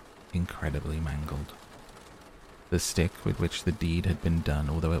 incredibly mangled. The stick with which the deed had been done,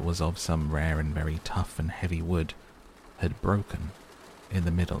 although it was of some rare and very tough and heavy wood, had broken in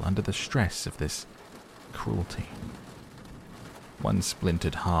the middle under the stress of this cruelty. One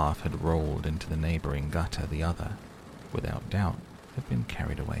splintered half had rolled into the neighboring gutter, the other, without doubt, had been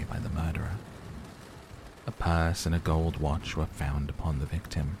carried away by the murderer. A purse and a gold watch were found upon the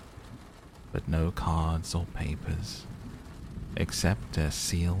victim, but no cards or papers, except a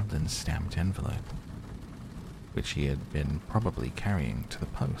sealed and stamped envelope, which he had been probably carrying to the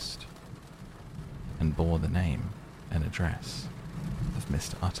post, and bore the name and address of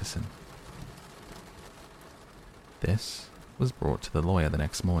Mr. Utterson. This was brought to the lawyer the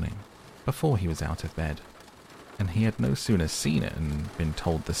next morning, before he was out of bed, and he had no sooner seen it and been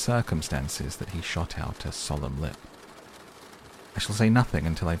told the circumstances that he shot out a solemn lip. "I shall say nothing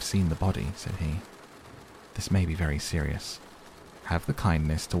until I've seen the body," said he. "This may be very serious. Have the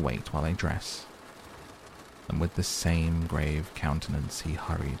kindness to wait while I dress." And with the same grave countenance he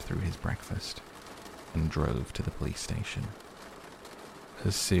hurried through his breakfast and drove to the police station.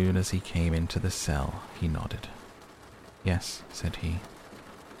 As soon as he came into the cell, he nodded. "Yes," said he,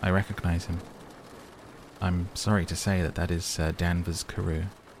 "I recognize him. I'm sorry to say that is Sir Danvers Carew."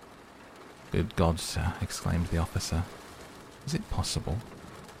 "Good God, sir," exclaimed the officer. "Is it possible?"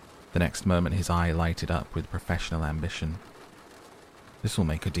 The next moment his eye lighted up with professional ambition. "This will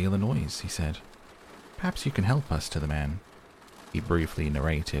make a deal of noise," he said. "Perhaps you can help us to the man." He briefly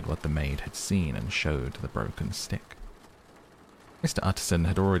narrated what the maid had seen and showed the broken stick. Mr. Utterson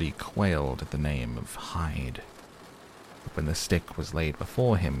had already quailed at the name of Hyde, but when the stick was laid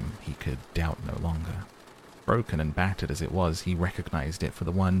before him, he could doubt no longer. Broken and battered as it was, he recognized it for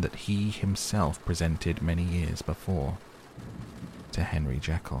the one that he himself presented many years before to Henry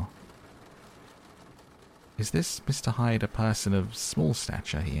Jekyll. "Is this Mr. Hyde a person of small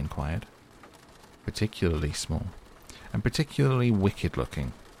stature?" he inquired. "Particularly small, and particularly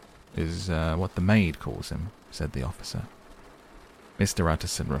wicked-looking, is what the maid calls him," said the officer. Mr.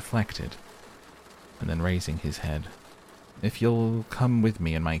 Utterson reflected, and then raising his head, "If you'll come with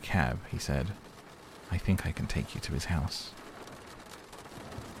me in my cab," he said, "I think I can take you to his house."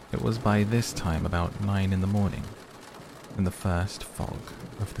 It was by this time about 9 in the morning, in the first fog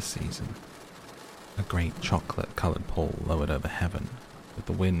of the season. A great chocolate-coloured pall lowered over heaven, but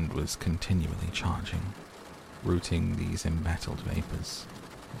the wind was continually charging, rooting these embattled vapours,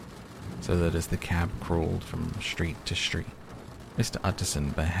 so that as the cab crawled from street to street, Mr.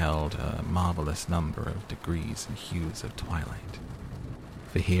 Utterson beheld a marvellous number of degrees and hues of twilight.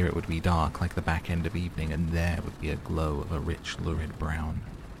 For here it would be dark like the back end of evening, and there would be a glow of a rich lurid brown,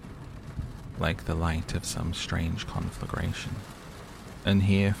 like the light of some strange conflagration. And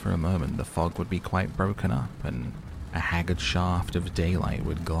here for a moment the fog would be quite broken up, and a haggard shaft of daylight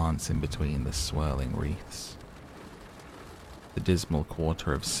would glance in between the swirling wreaths. The dismal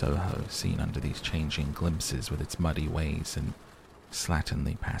quarter of Soho seen under these changing glimpses, with its muddy ways and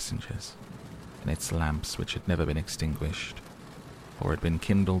slatternly passengers, and its lamps which had never been extinguished, or had been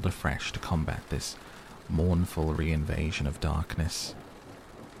kindled afresh to combat this mournful reinvasion of darkness,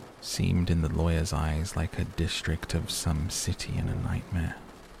 seemed in the lawyer's eyes like a district of some city in a nightmare.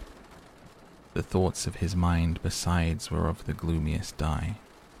 The thoughts of his mind besides were of the gloomiest dye,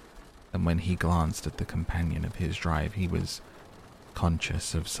 and when he glanced at the companion of his drive, he was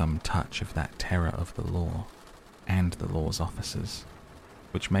conscious of some touch of that terror of the law and the law's officers,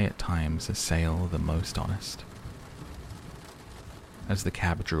 which may at times assail the most honest. As the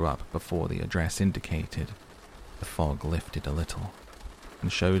cab drew up before the address indicated, the fog lifted a little,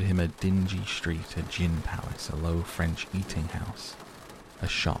 and showed him a dingy street, a gin palace, a low French eating house, a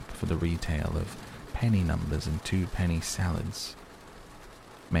shop for the retail of penny numbers and 2-penny salads,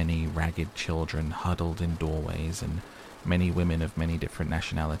 many ragged children huddled in doorways, and many women of many different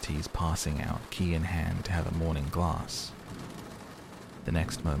nationalities passing out, key in hand, to have a morning glass. The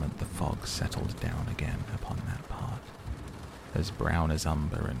next moment the fog settled down again upon that part, as brown as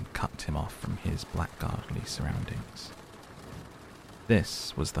umber, and cut him off from his blackguardly surroundings.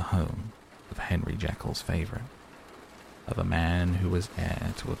 This was the home of Henry Jekyll's favourite, of a man who was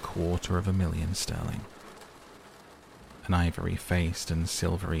heir to £250,000 sterling. An ivory-faced and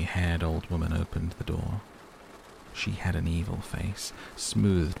silvery-haired old woman opened the door. She had an evil face,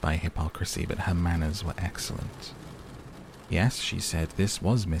 smoothed by hypocrisy, but her manners were excellent. Yes, she said, this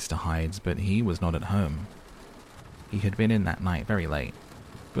was Mr. Hyde's, but he was not at home. He had been in that night very late,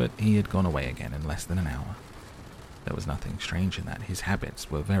 but he had gone away again in less than an hour. There was nothing strange in that. His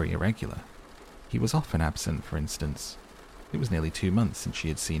habits were very irregular. He was often absent, for instance. It was nearly 2 months since she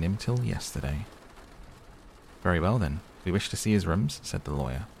had seen him, till yesterday. "Very well, then. We wish to see his rooms," said the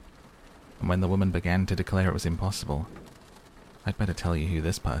lawyer. And when the woman began to declare it was impossible, "I'd better tell you who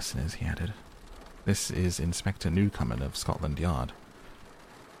this person is," he added. "This is Inspector Newcomen of Scotland Yard."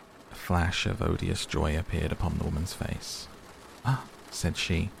 A flash of odious joy appeared upon the woman's face. "Ah," said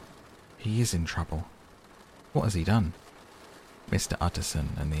she, "he is in trouble. What has he done?" Mr. Utterson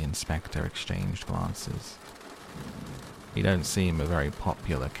and the inspector exchanged glances. "You don't seem a very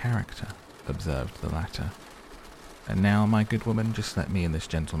popular character," observed the latter. "And now, my good woman, just let me and this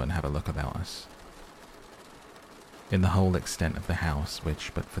gentleman have a look about us." In the whole extent of the house,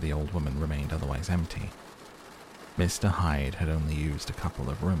 which but for the old woman remained otherwise empty, Mr. Hyde had only used a couple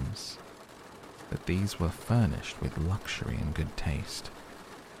of rooms, but these were furnished with luxury and good taste.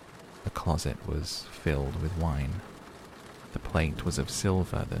 The closet was filled with wine. The plate was of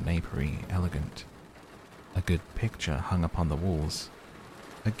silver, the napery elegant. A good picture hung upon the walls,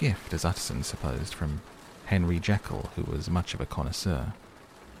 a gift, as Utterson supposed, from Henry Jekyll, who was much of a connoisseur.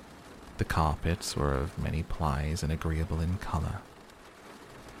 The carpets were of many plies and agreeable in colour.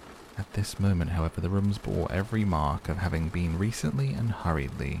 At this moment, however, the rooms bore every mark of having been recently and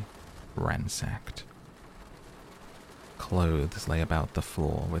hurriedly ransacked. Clothes lay about the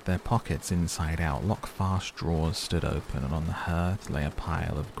floor, with their pockets inside out. Lock-fast drawers stood open, and on the hearth lay a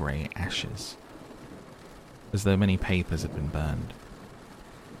pile of grey ashes, as though many papers had been burned.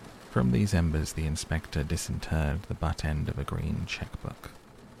 From these embers the inspector disinterred the butt end of a green cheque-book,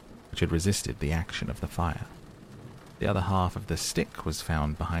 which had resisted the action of the fire. The other half of the stick was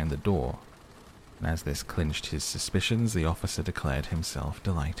found behind the door, and as this clinched his suspicions, the officer declared himself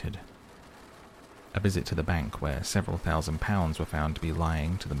delighted. A visit to the bank, where several £1,000s were found to be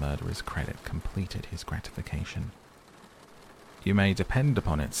lying to the murderer's credit, completed his gratification. "You may depend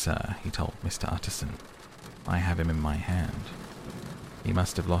upon it, sir," he told Mr. Utterson. "I have him in my hand. He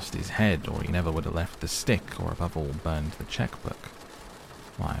must have lost his head, or he never would have left the stick, or above all burned the cheque-book.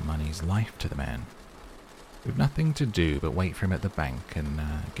 Why, money's life to the man. We've nothing to do but wait for him at the bank and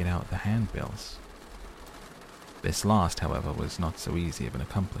get out the handbills." This last, however, was not so easy of an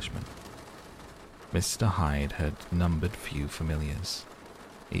accomplishment. Mr. Hyde had numbered few familiars.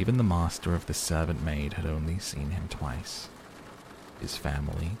 Even the master of the servant maid had only seen him twice. His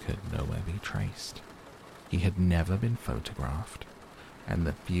family could nowhere be traced. He had never been photographed, and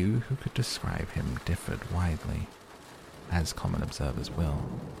the few who could describe him differed widely, as common observers will.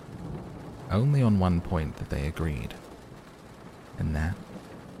 Only on one point that they agreed, and that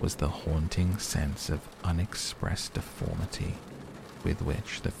was the haunting sense of unexpressed deformity with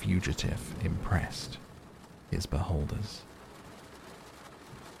which the fugitive impressed his beholders.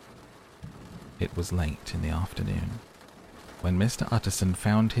 It was late in the afternoon when Mr. Utterson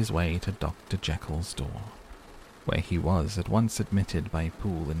found his way to Dr. Jekyll's door, where he was at once admitted by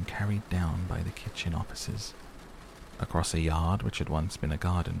Poole and carried down by the kitchen officers, across a yard which had once been a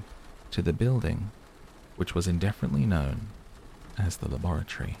garden, to the building which was indifferently known as the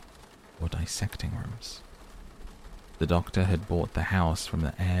laboratory or dissecting rooms. The doctor had bought the house from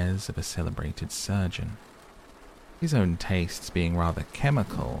the heirs of a celebrated surgeon, his own tastes being rather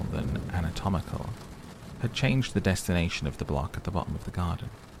chemical than anatomical, had changed the destination of the block at the bottom of the garden.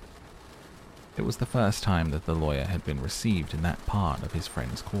 It was the first time that the lawyer had been received in that part of his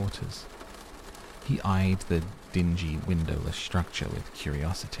friend's quarters. He eyed the dingy, windowless structure with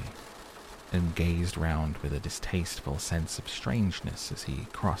curiosity, and gazed round with a distasteful sense of strangeness as he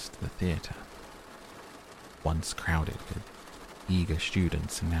crossed the theatre, once crowded with eager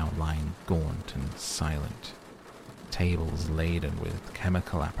students and now lying gaunt and silent, tables laden with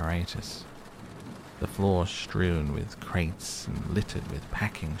chemical apparatus, the floor strewn with crates and littered with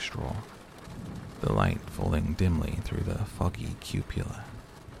packing straw, the light falling dimly through the foggy cupola.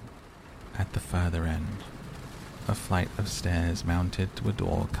 At the further end, a flight of stairs mounted to a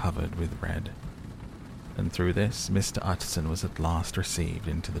door covered with red, and through this Mr. Utterson was at last received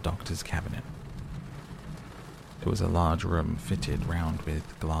into the doctor's cabinet. It was a large room fitted round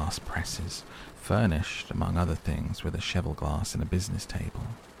with glass presses, furnished, among other things, with a cheval glass and a business table,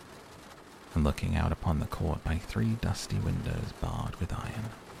 and looking out upon the court by 3 dusty windows barred with iron.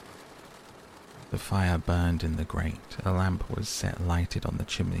 The fire burned in the grate, a lamp was set lighted on the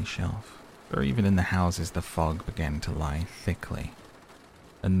chimney shelf, for even in the houses the fog began to lie thickly,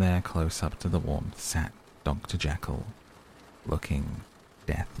 and there close up to the warmth sat Dr. Jekyll, looking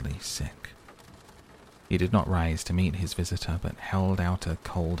deathly sick. He did not rise to meet his visitor, but held out a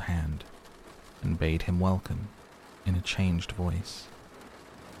cold hand and bade him welcome in a changed voice.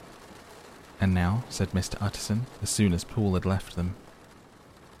 "And now," said Mr. Utterson, as soon as Poole had left them,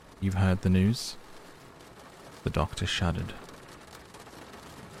 "you've heard the news?" The doctor shuddered.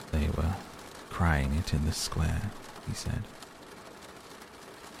 "They were crying it in the square," he said.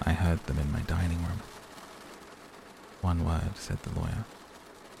 "I heard them in my dining room." "One word," said the lawyer.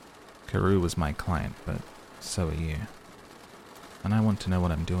 "Carew was my client, but so are you, and I want to know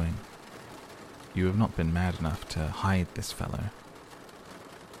what I'm doing. You have not been mad enough to hide this fellow."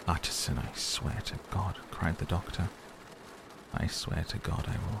 "Utterson, I swear to God," cried the doctor. I swear to God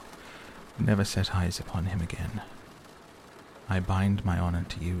I will never set eyes upon him again. I bind my honor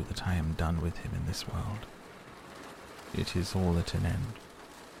to you that I am done with him in this world. It is all at an end.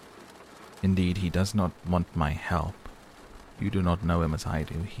 Indeed, he does not want my help. You do not know him as I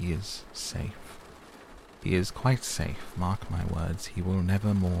do. He is safe. He is quite safe. Mark my words, he will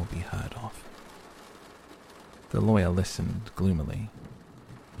never more be heard of." The lawyer listened gloomily.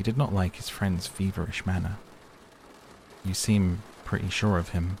 He did not like his friend's feverish manner. "You seem pretty sure of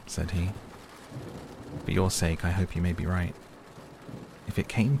him," said he. "For your sake, I hope you may be right. If it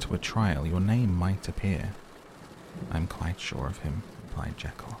came to a trial, your name might appear." "I'm quite sure of him," replied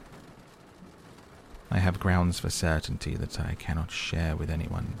Jekyll. "I have grounds for certainty that I cannot share with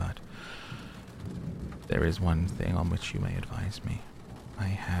anyone, but there is one thing on which you may advise me. I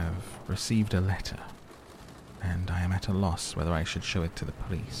have received a letter, and I am at a loss whether I should show it to the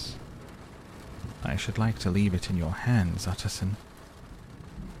police. I should like to leave it in your hands, Utterson.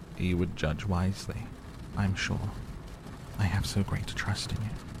 You would judge wisely, I'm sure. I have so great a trust in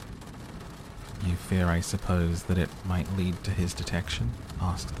you." "You fear, I suppose, that it might lead to his detection?"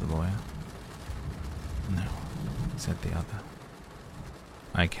 asked the lawyer. "No," said the other.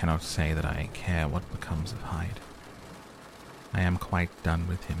 "I cannot say that I care what becomes of Hyde. I am quite done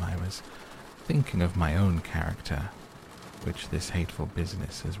with him. I was thinking of my own character, which this hateful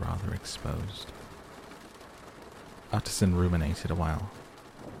business has rather exposed." Utterson ruminated a while.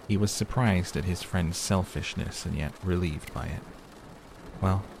 He was surprised at his friend's selfishness and yet relieved by it.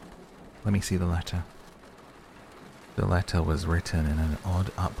 "Well, let me see the letter." The letter was written in an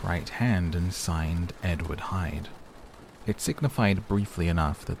odd upright hand and signed Edward Hyde. It signified briefly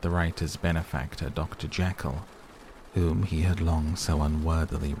enough that the writer's benefactor, Dr. Jekyll, whom he had long so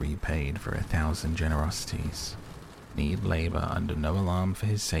unworthily repaid for 1,000 generosities, need labour under no alarm for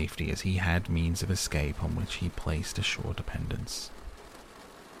his safety, as he had means of escape on which he placed a sure dependence.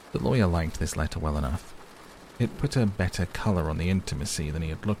 The lawyer liked this letter well enough. It put a better colour on the intimacy than he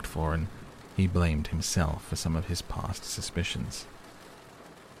had looked for, and he blamed himself for some of his past suspicions.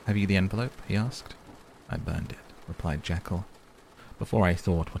 "Have you the envelope?" he asked. "I burned it," replied Jekyll, "before I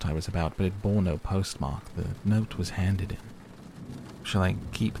thought what I was about, but it bore no postmark. The note was handed in." "Shall I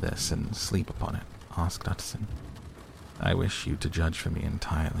keep this and sleep upon it?" asked Utterson. "I wish you to judge for me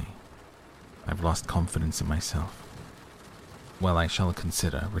entirely. I've lost confidence in myself." "Well, I shall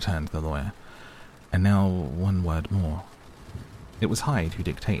consider," returned the lawyer. "And now one word more. It was Hyde who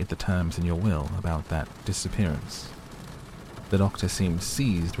dictated the terms in your will about that disappearance." The doctor seemed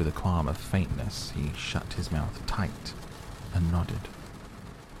seized with a qualm of faintness. He shut his mouth tight and nodded.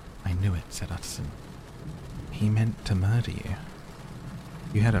 "I knew it," said Utterson. "He meant to murder you.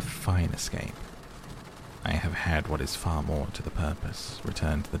 You had a fine escape." "I have had what is far more to the purpose,"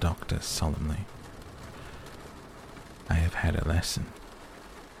 returned the doctor solemnly. "I have had a lesson.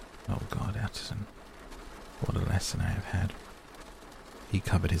 Oh God, Utterson, what a lesson I have had." He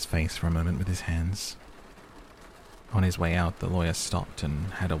covered his face for a moment with his hands. On his way out, the lawyer stopped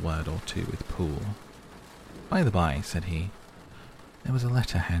and had a word or two with Poole. "By the by," said he, "there was a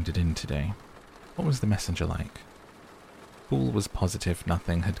letter handed in today. What was the messenger like?" Poole was positive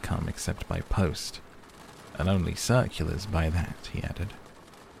nothing had come except by post, and only circulars by that, he added.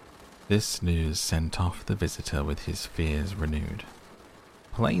 This news sent off the visitor with his fears renewed.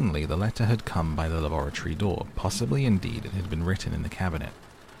 Plainly, the letter had come by the laboratory door. Possibly, indeed, it had been written in the cabinet.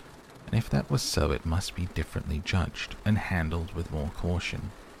 And if that was so, it must be differently judged and handled with more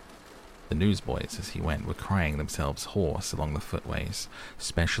caution. The newsboys, as he went, were crying themselves hoarse along the footways.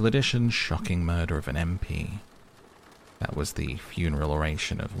 "Special edition, shocking murder of an MP." That was the funeral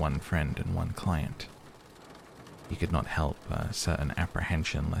oration of one friend and one client. He could not help a certain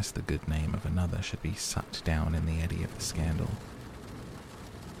apprehension lest the good name of another should be sucked down in the eddy of the scandal.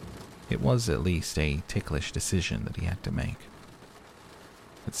 It was at least a ticklish decision that he had to make.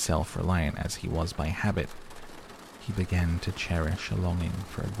 But self-reliant as he was by habit, he began to cherish a longing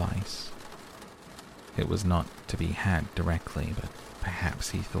for advice. It was not to be had directly, but perhaps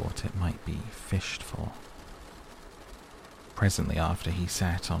he thought it might be fished for. Presently after, he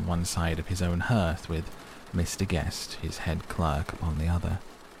sat on one side of his own hearth with Mr. Guest, his head clerk, upon the other.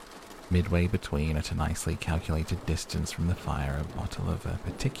 Midway between, at a nicely calculated distance from the fire, a bottle of a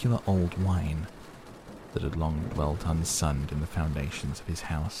particular old wine that had long dwelt unsunned in the foundations of his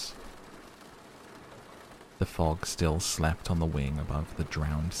house. The fog still slept on the wing above the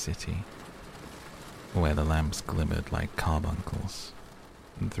drowned city, where the lamps glimmered like carbuncles,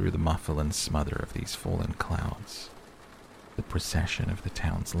 and through the muffle and smother of these fallen clouds, the procession of the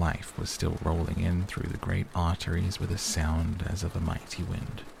town's life was still rolling in through the great arteries with a sound as of a mighty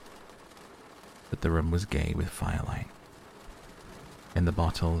wind. But the room was gay with firelight. In the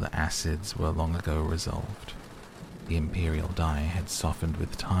bottle, the acids were long ago resolved. The imperial dye had softened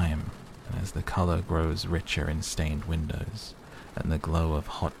with time, and as the color grows richer in stained windows, and the glow of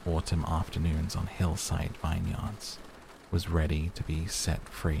hot autumn afternoons on hillside vineyards was ready to be set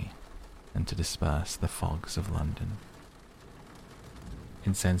free and to disperse the fogs of London.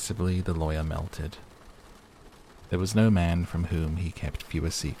 Insensibly, the lawyer melted. There was no man from whom he kept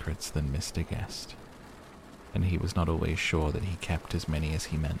fewer secrets than Mr. Guest, and he was not always sure that he kept as many as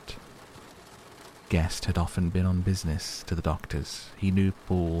he meant. Guest had often been on business to the doctors. He knew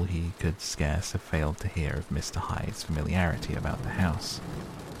all he could scarce have failed to hear of Mr. Hyde's familiarity about the house.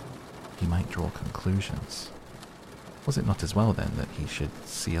 He might draw conclusions. Was it not as well, then, that he should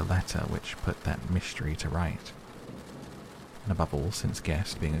see a letter which put that mystery to right? And above all, since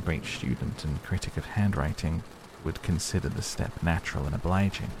Guest, being a great student and critic of handwriting, would consider the step natural and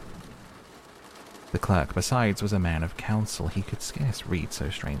obliging. The clerk, besides, was a man of counsel. He could scarce read so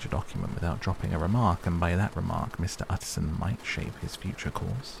strange a document without dropping a remark, and by that remark Mr. Utterson might shape his future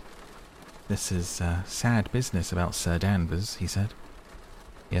course. "This is sad business about Sir Danvers," he said.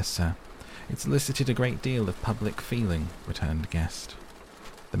 "Yes, sir. It's elicited a great deal of public feeling," returned Guest.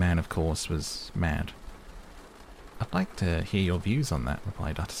 The man, of course, was mad. "I'd like to hear your views on that,"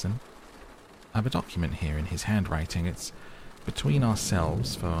 replied Utterson. "I've a document here in his handwriting. It's between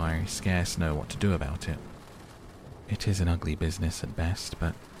ourselves, for I scarce know what to do about it. It is an ugly business at best,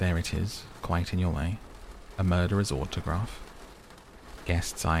 but there it is, quite in your way. A murderer's autograph."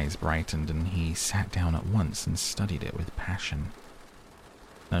 Guest's eyes brightened, and he sat down at once and studied it with passion.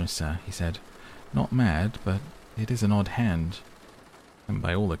 "No, sir," he said. "Not mad, but it is an odd hand. And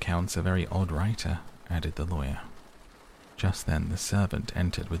by all accounts a very odd writer," added the lawyer. Just then the servant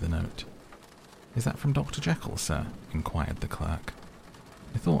entered with a note. "Is that from Dr. Jekyll, sir?" inquired the clerk.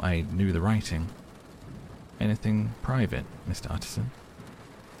 "I thought I knew the writing." "Anything private, Mr. Utterson?"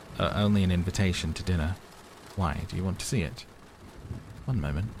 Only an invitation to dinner." "Why, do you want to see it?" "One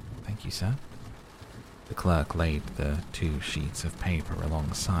moment. Thank you, sir." The clerk laid the 2 sheets of paper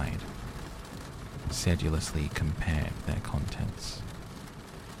alongside, sedulously compared their contents.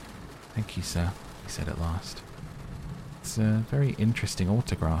 "Thank you, sir," he said at last. "It's a very interesting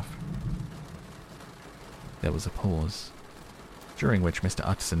autograph." There was a pause, during which Mr.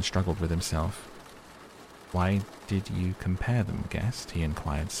 Utterson struggled with himself. "Why did you compare them, Guest?" he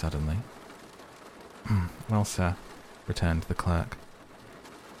inquired suddenly. "Well, sir," returned the clerk,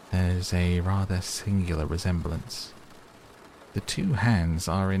 "there's a rather singular resemblance. The 2 hands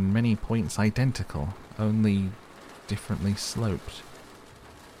are in many points identical, only differently sloped."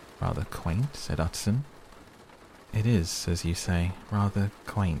 "Rather quaint," said Utterson. "It is, as you say, rather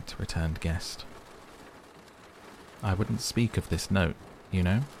quaint," returned Guest. "I wouldn't speak of this note, you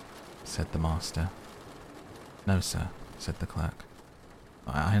know," said the master. "No, sir," said the clerk.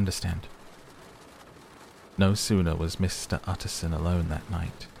 I understand." No sooner was Mr. Utterson alone that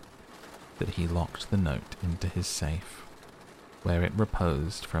night that he locked the note into his safe, where it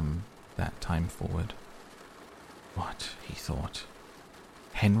reposed from that time forward. What, he thought,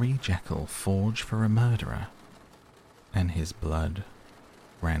 Henry Jekyll forged for a murderer? And his blood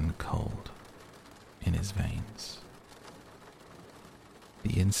ran cold in his veins.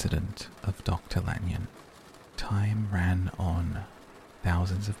 The incident of Dr. Lanyon. Time ran on.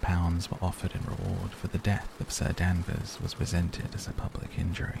 Thousands of pounds were offered in reward for the death of Sir Danvers was resented as a public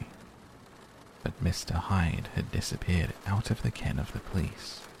injury. But Mr. Hyde had disappeared out of the ken of the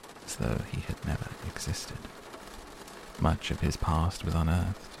police, as though he had never existed. Much of his past was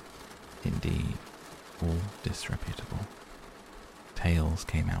unearthed, indeed, all disreputable. Tales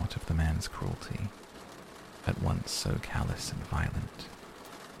came out of the man's cruelty, at once so callous and violent,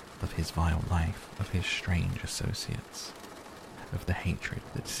 of his vile life, of his strange associates, of the hatred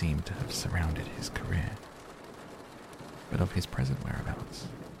that seemed to have surrounded his career. But of his present whereabouts,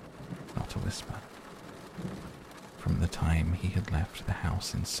 not a whisper. From the time he had left the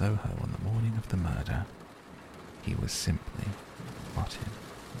house in Soho on the morning of the murder, he was simply blotted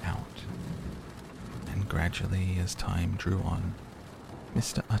out. And gradually, as time drew on,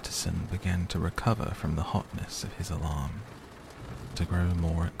 Mr. Utterson began to recover from the hotness of his alarm, to grow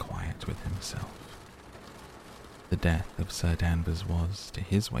more at quiet with himself. The death of Sir Danvers was, to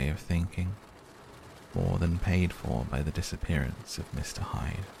his way of thinking, more than paid for by the disappearance of Mr.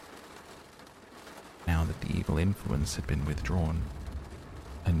 Hyde. Now that the evil influence had been withdrawn,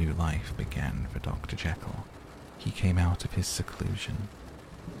 a new life began for Dr. Jekyll. He came out of his seclusion,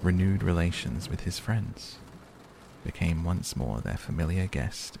 renewed relations with his friends, became once more their familiar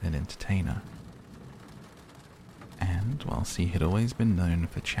guest and entertainer. And whilst he had always been known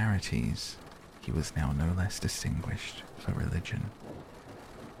for charities, he was now no less distinguished for religion.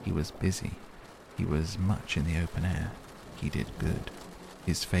 He was busy. He was much in the open air. He did good.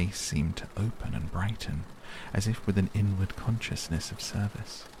 His face seemed to open and brighten, as if with an inward consciousness of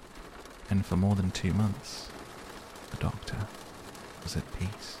service. And for more than 2 months, the doctor was at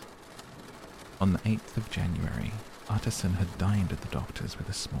peace. On the 8th of January, Utterson had dined at the doctor's with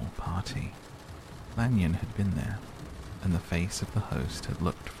a small party. Lanyon had been there, and the face of the host had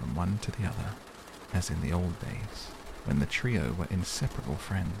looked from one to the other, as in the old days, when the trio were inseparable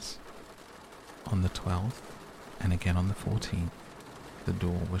friends. On the 12th, and again on the 14th, the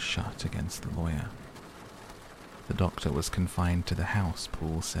door was shut against the lawyer. The doctor was confined to the house,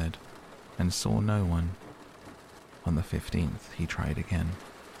 Poole said, and saw no one. On the 15th, he tried again,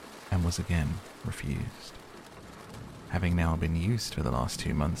 and was again refused. Having now been used for the last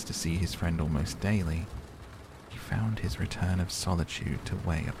 2 months to see his friend almost daily, he found his return of solitude to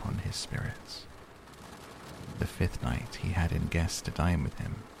weigh upon his spirits. The 5th night he had in guests to dine with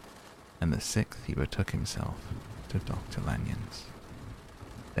him, and the 6th he betook himself to Dr. Lanyon's.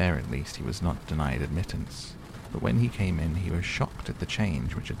 There at least he was not denied admittance, but when he came in he was shocked at the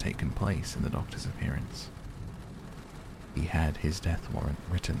change which had taken place in the doctor's appearance. He had his death warrant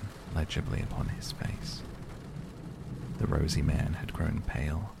written legibly upon his face. The rosy man had grown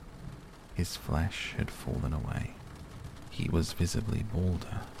pale. His flesh had fallen away. He was visibly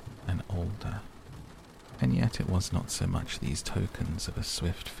balder and older. And yet it was not so much these tokens of a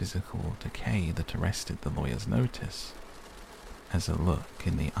swift physical decay that arrested the lawyer's notice, as a look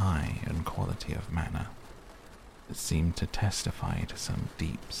in the eye and quality of manner that seemed to testify to some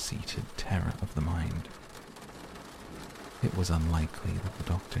deep-seated terror of the mind. It was unlikely that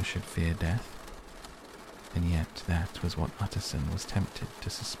the doctor should fear death, and yet that was what Utterson was tempted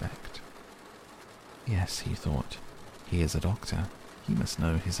to suspect. Yes, he thought, he is a doctor. He must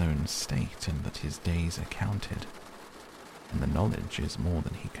know his own state and that his days are counted, and the knowledge is more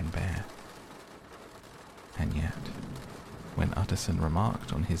than he can bear. And yet, when Utterson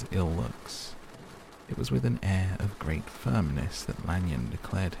remarked on his ill looks, it was with an air of great firmness that Lanyon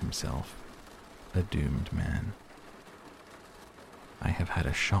declared himself a doomed man. "I have had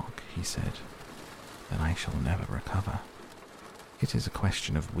a shock," he said, "that I shall never recover. It is a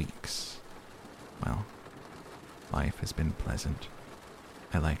question of weeks. Well, life has been pleasant.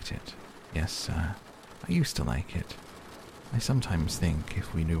 I liked it. Yes, sir, I used to like it. I sometimes think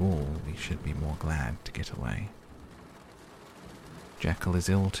if we knew all, we should be more glad to get away." "Jekyll is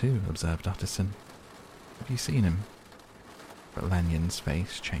ill too," observed Utterson. "Have you seen him?" But Lanyon's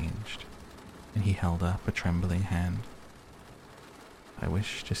face changed, and he held up a trembling hand. "I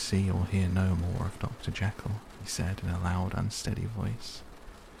wish to see or hear no more of Dr. Jekyll," he said in a loud, unsteady voice.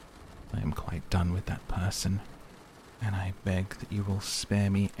 "I am quite done with that person, and I beg that you will spare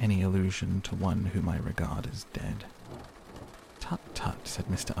me any allusion to one whom I regard as dead." "Tut, tut," said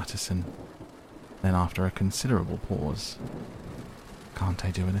Mr. Utterson. Then after a considerable pause, "Can't I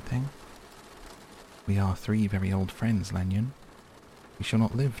do anything? We are 3 very old friends, Lanyon. We shall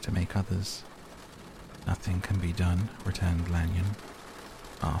not live to make others." "Nothing can be done," returned Lanyon.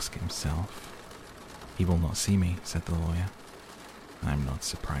 "Ask himself." "He will not see me," said the lawyer. "I'm not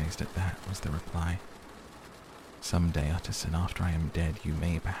surprised at that," was the reply. "Some day, Utterson, after I am dead, you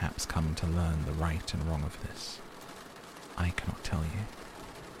may perhaps come to learn the right and wrong of this. I cannot tell you.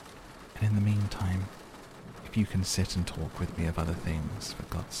 And in the meantime, if you can sit and talk with me of other things, for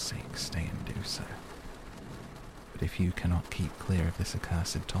God's sake, stay and do so. But if you cannot keep clear of this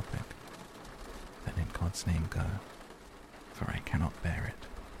accursed topic, then in God's name go, for I cannot bear it."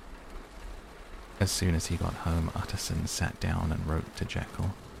 As soon as he got home, Utterson sat down and wrote to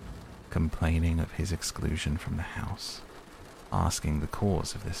Jekyll, complaining of his exclusion from the house, asking the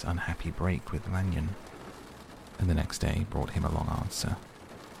cause of this unhappy break with Lanyon, and the next day brought him a long answer,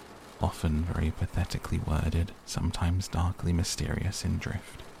 often very pathetically worded, sometimes darkly mysterious in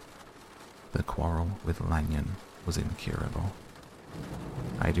drift. The quarrel with Lanyon was incurable.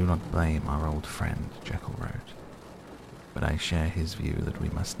 "I do not blame our old friend," Jekyll wrote, "but I share his view that we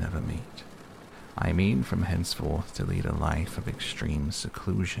must never meet. I mean from henceforth to lead a life of extreme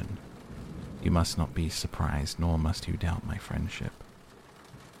seclusion. You must not be surprised, nor must you doubt my friendship.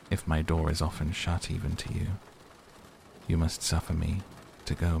 If my door is often shut even to you, you must suffer me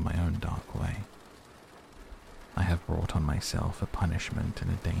to go my own dark way. I have brought on myself a punishment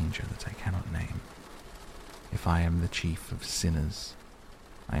and a danger that I cannot name. If I am the chief of sinners,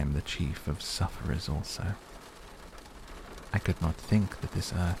 I am the chief of sufferers also. I could not think that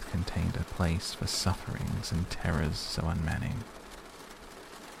this earth contained a place for sufferings and terrors so unmanning.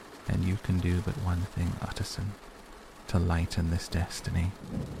 And you can do but one thing, Utterson, to lighten this destiny,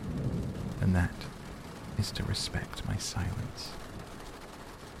 and that is to respect my silence.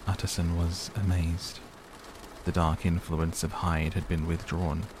 Utterson was amazed. The dark influence of Hyde had been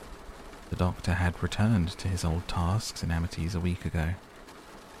withdrawn. The doctor had returned to his old tasks in Amity's a week ago.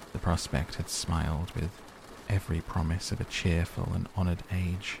 The prospect had smiled with every promise of a cheerful and honoured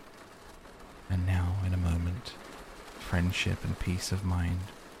age. And now, in a moment, friendship and peace of mind,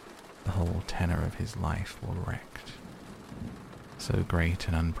 the whole tenor of his life were wrecked. So great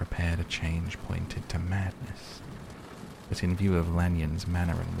and unprepared a change pointed to madness, but in view of Lanyon's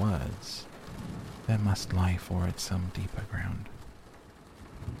manner and words, there must lie for it some deeper ground.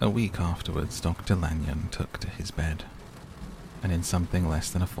 A week afterwards, Dr. Lanyon took to his bed, and in something less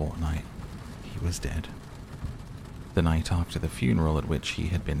than a fortnight, he was dead. The night after the funeral at which he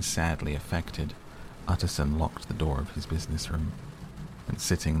had been sadly affected, Utterson locked the door of his business room, and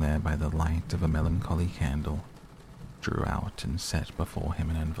sitting there by the light of a melancholy candle, drew out and set before him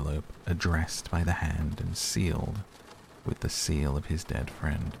an envelope addressed by the hand and sealed with the seal of his dead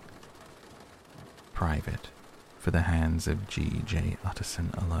friend. Private, for the hands of G.J. Utterson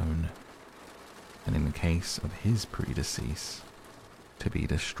alone, and in the case of his predecease, to be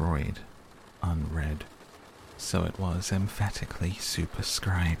destroyed, unread. So it was emphatically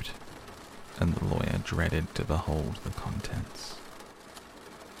superscribed, and the lawyer dreaded to behold the contents.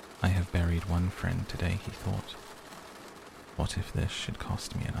 I have buried one friend today, he thought. What if this should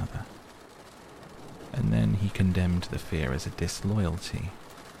cost me another? And then he condemned the fear as a disloyalty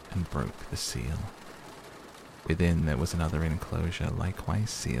and broke the seal. Within there was another enclosure likewise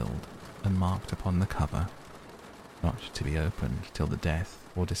sealed and marked upon the cover, not to be opened till the death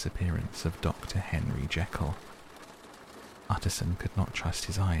or disappearance of Dr. Henry Jekyll. Utterson could not trust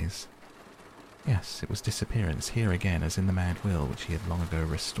his eyes. Yes, it was disappearance, here again as in the mad will which he had long ago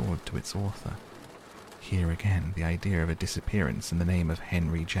restored to its author. Here again the idea of a disappearance and the name of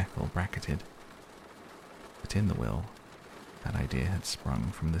Henry Jekyll bracketed. But in the will, that idea had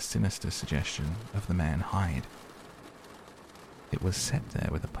sprung from the sinister suggestion of the man Hyde. It was set there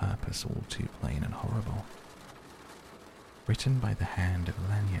with a purpose all too plain and horrible. Written by the hand of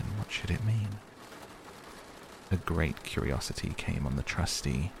Lanyon, what should it mean? A great curiosity came on the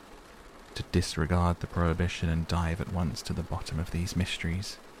trustee to disregard the prohibition and dive at once to the bottom of these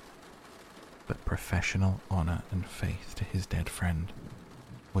mysteries. But professional honour and faith to his dead friend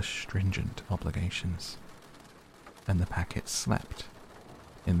were stringent obligations, and the packet slept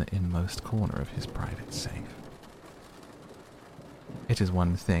in the inmost corner of his private safe. It is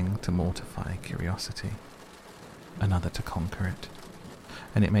one thing to mortify curiosity, another to conquer it,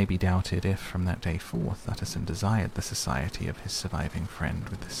 and it may be doubted if from that day forth Utterson desired the society of his surviving friend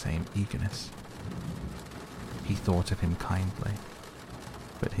with the same eagerness. He thought of him kindly,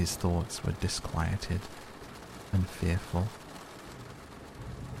 but his thoughts were disquieted and fearful.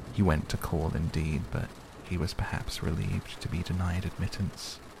 He went to call indeed, but he was perhaps relieved to be denied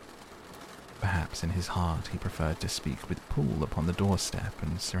admittance. Perhaps in his heart he preferred to speak with Poole upon the doorstep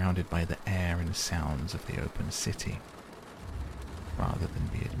and surrounded by the air and sounds of the open city, rather than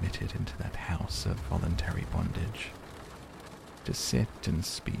be admitted into that house of voluntary bondage, to sit and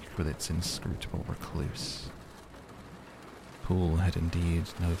speak with its inscrutable recluse. Poole had indeed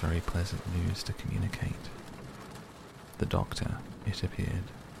no very pleasant news to communicate. The doctor, it appeared,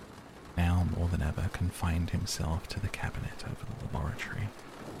 now more than ever confined himself to the cabinet over the laboratory,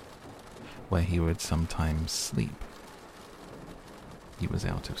 where he would sometimes sleep. He was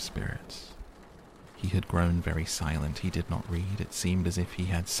out of spirits. He had grown very silent. He did not read. It seemed as if he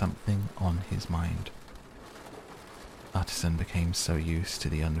had something on his mind. Utterson became so used to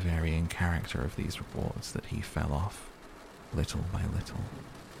the unvarying character of these reports that he fell off, little by little,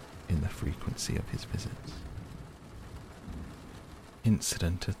 in the frequency of his visits.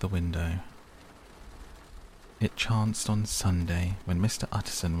 Incident at the window. It chanced on Sunday, when Mr.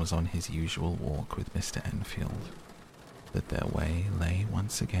 Utterson was on his usual walk with Mr. Enfield, that their way lay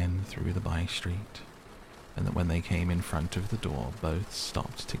once again through the by-street, and that when they came in front of the door, both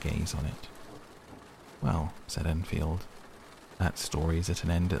stopped to gaze on it. "Well," said Enfield, "that story's at an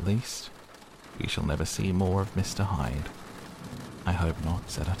end at least. We shall never see more of Mr. Hyde." "I hope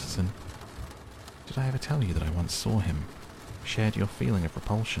not," said Utterson. "Did I ever tell you that I once saw him? Shared your feeling of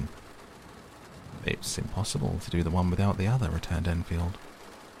repulsion?" "It's impossible to do the one without the other," returned Enfield.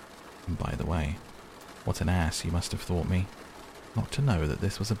 "By the way, what an ass you must have thought me, not to know that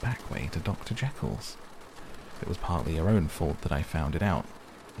this was a back way to Dr. Jekyll's. It was partly your own fault that I found it out,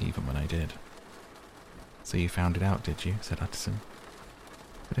 even when I did." "So you found it out, did you?" said Utterson.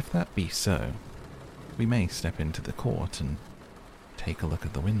 "But if that be so, we may step into the court and take a look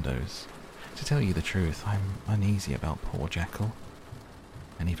at the windows. To tell you the truth, I'm uneasy about poor Jekyll.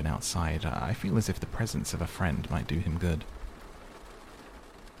 And even outside, I feel as if the presence of a friend might do him good."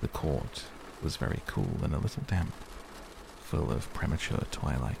 The court was very cool and a little damp, full of premature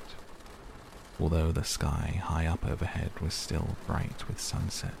twilight, although the sky high up overhead was still bright with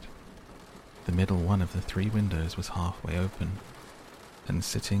sunset. The middle one of the 3 windows was halfway open, and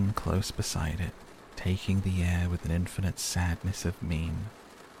sitting close beside it, taking the air with an infinite sadness of mien,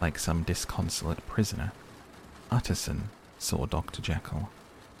 like some disconsolate prisoner, Utterson saw Dr. Jekyll.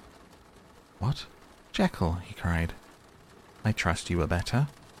 "What? Jekyll," he cried. "I trust you are better."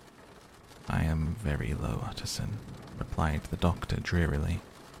 "I am very low, Utterson," replied the doctor drearily.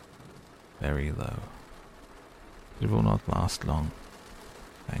 "Very low. It will not last long,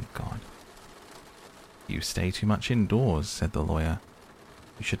 thank God." "You stay too much indoors," said the lawyer.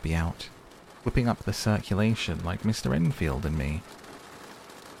 "You should be out, whipping up the circulation like Mr. Enfield and me."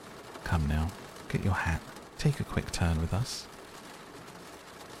 "Come now, get your hat. Take a quick turn with us."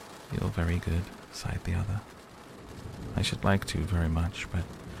 "You're very good," sighed the other. "I should like to very much, but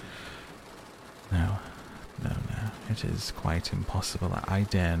no, it is quite impossible. I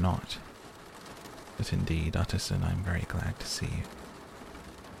dare not. But indeed, Utterson, I'm very glad to see you.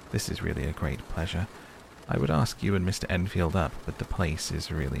 This is really a great pleasure. I would ask you and Mr. Enfield up, but the place is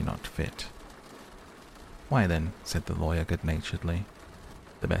really not fit." "Why then," said the lawyer good-naturedly,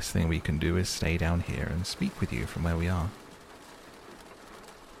 "the best thing we can do is stay down here and speak with you from where we are."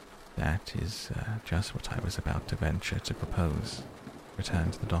 "That is just what I was about to venture to propose,"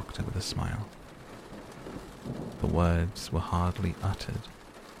 returned the doctor with a smile. The words were hardly uttered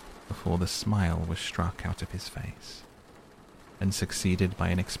before the smile was struck out of his face, and succeeded by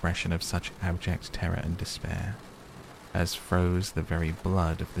an expression of such abject terror and despair as froze the very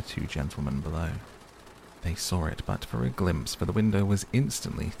blood of the 2 gentlemen below. They saw it but for a glimpse, for the window was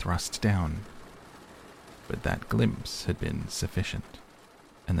instantly thrust down. But that glimpse had been sufficient,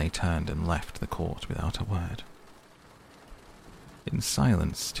 and they turned and left the court without a word. In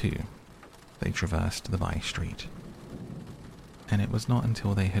silence, too, they traversed the by-street, and it was not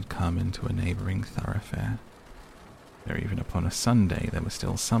until they had come into a neighbouring thoroughfare, where even upon a Sunday there were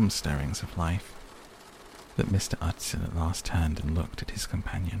still some stirrings of life, that Mr. Utterson at last turned and looked at his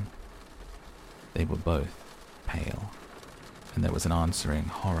companion. They were both pale, and there was an answering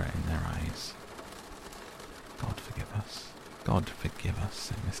horror in their eyes. "God forgive us, God forgive us,"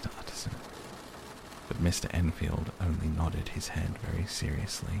 said Mr. Utterson. But Mr. Enfield only nodded his head very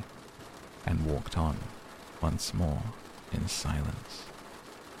seriously, and walked on once more in silence.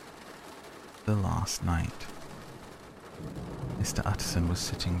 The last night. Mr. Utterson was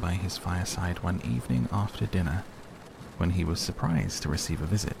sitting by his fireside one evening after dinner, when he was surprised to receive a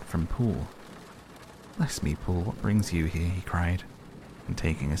visit from Poole. "Bless me, Poole, what brings you here?" he cried, and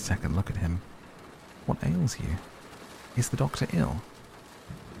taking a second look at him. "What ails you? Is the doctor ill?"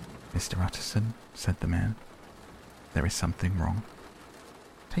 "Mr. Utterson," said the man, "there is something wrong."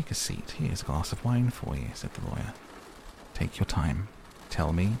 "Take a seat. Here's a glass of wine for you," said the lawyer. "Take your time.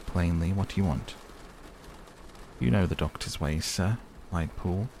 Tell me plainly what you want." "You know the doctor's ways, sir," replied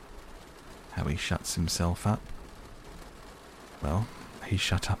Poole. "How he shuts himself up." "Well, he's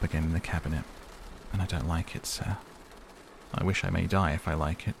shut up again in the cabinet, and I don't like it, sir. I wish I may die if I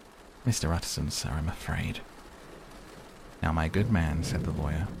like it. Mr. Utterson, sir, I'm afraid." "Now, my good man," said the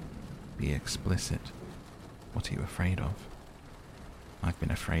lawyer, "be explicit. What are you afraid of?" "I've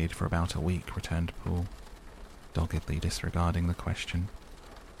been afraid for about a week," returned Poole, doggedly disregarding the question.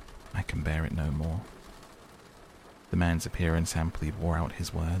 "I can bear it no more." The man's appearance amply bore out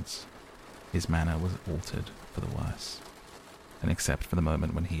his words. His manner was altered for the worse, and except for the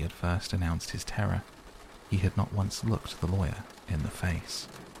moment when he had first announced his terror, he had not once looked the lawyer in the face.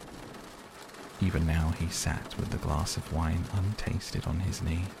 Even now he sat with the glass of wine untasted on his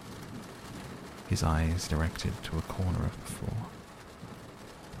knee, his eyes directed to a corner of the floor.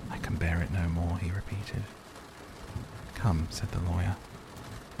 "I can bear it no more," he repeated. "Come," said the lawyer.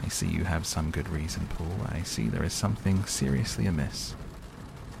 "I see you have some good reason, Poole. I see there is something seriously amiss.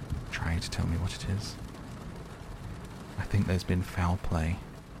 Try to tell me what it is." "I think there's been foul play,"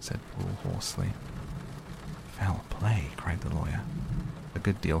 said Poole hoarsely. "Foul play?" cried the lawyer, a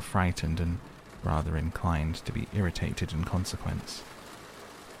good deal frightened and rather inclined to be irritated in consequence.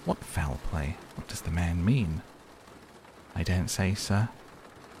 "What foul play? What does the man mean?" "I daren't say, sir.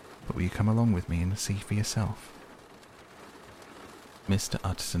 But will you come along with me and see for yourself?" Mr.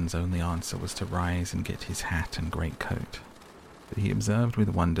 Utterson's only answer was to rise and get his hat and greatcoat, but he observed with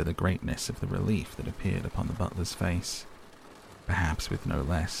wonder the greatness of the relief that appeared upon the butler's face. Perhaps with no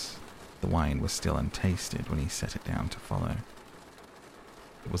less, the wine was still untasted when he set it down to follow.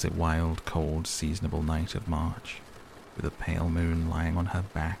 It was a wild, cold, seasonable night of March, with a pale moon lying on her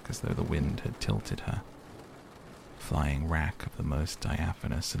back as though the wind had tilted her. flying wrack of the most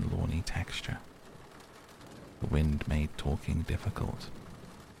diaphanous and lawny texture. The wind made talking difficult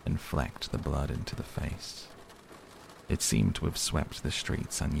and flecked the blood into the face. It seemed to have swept the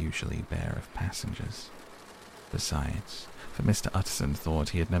streets unusually bare of passengers. Besides, for Mr. Utterson thought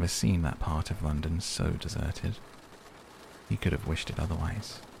he had never seen that part of London so deserted. He could have wished it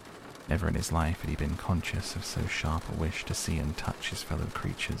otherwise. Never in his life had he been conscious of so sharp a wish to see and touch his fellow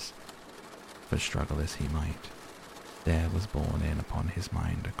creatures. For struggle as he might, there was borne in upon his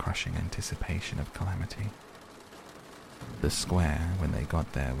mind a crushing anticipation of calamity. The square, when they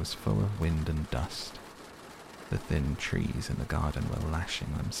got there, was full of wind and dust. The thin trees in the garden were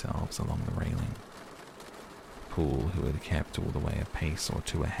lashing themselves along the railing. Poole, who had kept all the way a pace or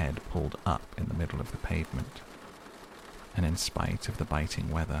two ahead, pulled up in the middle of the pavement, and in spite of the biting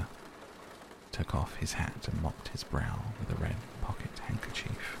weather, took off his hat and mopped his brow with a red pocket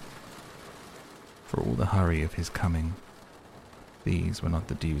handkerchief. For all the hurry of his coming, these were not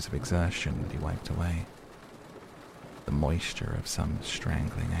the dews of exertion that he wiped away, the moisture of some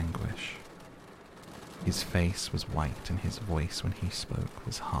strangling anguish. His face was white, and his voice when he spoke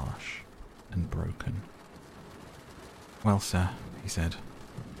was harsh and broken. "Well, sir," he said,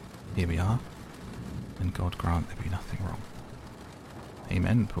 "here we are, and God grant there be nothing wrong."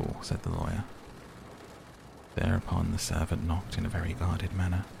 "Amen, Poole," said the lawyer. Thereupon the servant knocked in a very guarded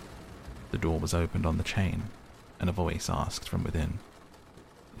manner. The door was opened on the chain, and a voice asked from within,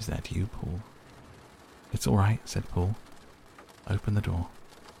 "Is that you, Poole?" "It's all right," said Poole. "Open the door."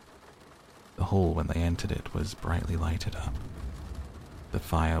 The hall, when they entered it, was brightly lighted up. The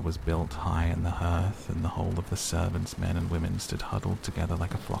fire was built high in the hearth, and the whole of the servants, men and women, stood huddled together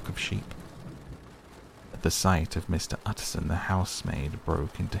like a flock of sheep. At the sight of Mr. Utterson, the housemaid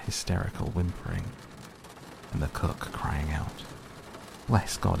broke into hysterical whimpering, and the cook crying out,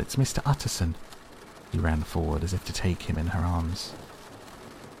 "Bless God, it's Mr. Utterson!" He ran forward as if to take him in her arms.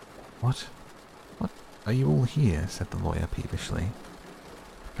 What, are you all here?" said the lawyer peevishly.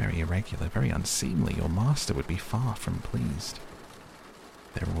 "Very irregular, very unseemly. Your master would be far from pleased."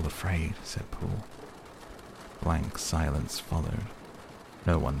 "They're all afraid," said Poole. Blank silence followed,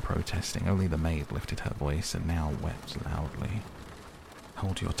 no one protesting. Only the maid lifted her voice and now wept loudly.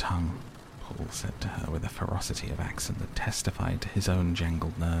 "Hold your tongue," Poole said to her with a ferocity of accent that testified to his own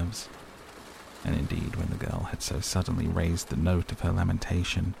jangled nerves. And indeed, when the girl had so suddenly raised the note of her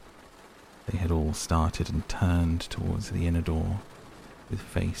lamentation, they had all started and turned towards the inner door with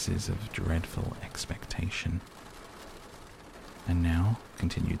faces of dreadful expectation. "And now,"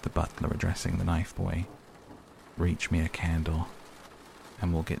 continued the butler, addressing the knife boy, "reach me a candle,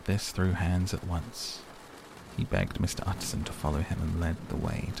 and we'll get this through hands at once." He begged Mr. Utterson to follow him and led the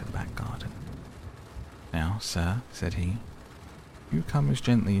way to the back garden. "Now, sir," said he, "you come as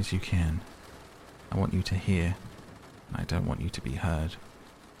gently as you can. I want you to hear, and I don't want you to be heard.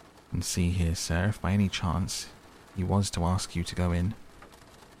 And see here, sir, if by any chance he was to ask you to go in,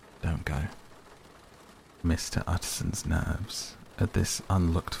 don't go." Mr. Utterson's nerves, at this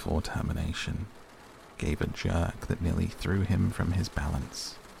unlooked-for termination, gave a jerk that nearly threw him from his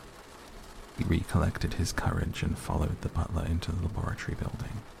balance. He recollected his courage and followed the butler into the laboratory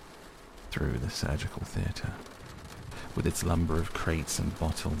building, through the surgical theatre, with its lumber of crates and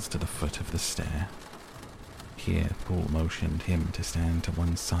bottles to the foot of the stair. Here Poole motioned him to stand to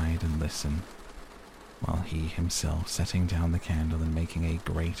one side and listen, while he himself, setting down the candle and making a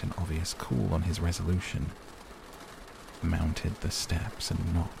great and obvious call on his resolution, mounted the steps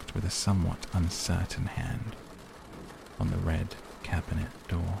and knocked with a somewhat uncertain hand on the red cabinet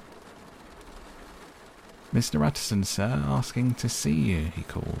door. "Mr. Utterson, sir, asking to see you," he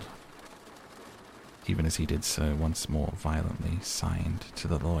called. Even as he did so, once more violently signed to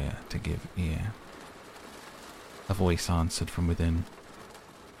the lawyer to give ear. A voice answered from within.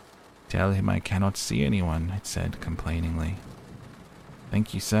 "Tell him I cannot see anyone," it said complainingly.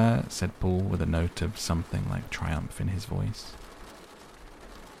 "Thank you, sir," said Poole, with a note of something like triumph in his voice.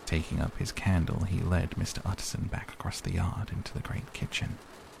 Taking up his candle, he led Mr. Utterson back across the yard into the great kitchen,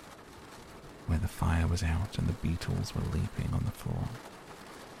 where the fire was out and the beetles were leaping on the floor.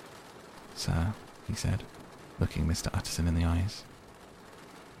 "Sir," he said, looking Mr. Utterson in the eyes,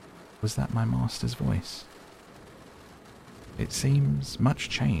 "was that my master's voice?" "It seems much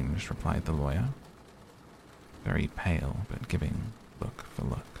changed," replied the lawyer, very pale, but giving look for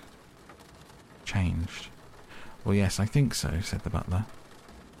look. "Changed? Well, yes, I think so," said the butler.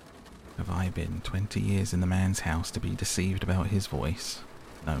 "Have I been 20 years in the man's house to be deceived about his voice?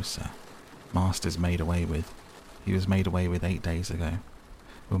 No, sir. Master's made away with. He was made away with 8 days ago,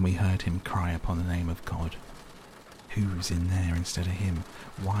 when we heard him cry upon the name of God. Who's in there instead of him?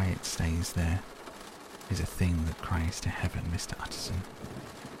 Why it stays there? is a thing that cries to heaven, Mr. Utterson.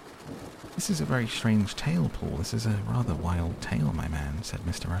 This is a very strange tale, Paul. This is a rather wild tale, my man, said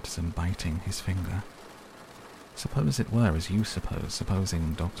Mr. Utterson, biting his finger. Suppose it were as you suppose,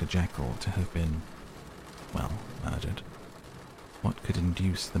 supposing Dr. Jekyll to have been, well, murdered. What could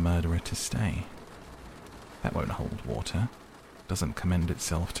induce the murderer to stay? That won't hold water. Doesn't commend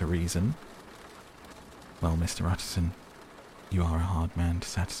itself to reason. Well, Mr. Utterson, you are a hard man to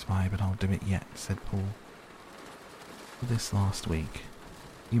satisfy, but I'll do it yet, said Paul. For this last week,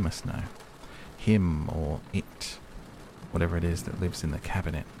 you must know, him or it, whatever it is that lives in the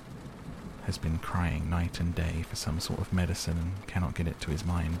cabinet, has been crying night and day for some sort of medicine and cannot get it to his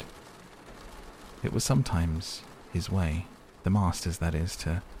mind. It was sometimes his way, the master's that is,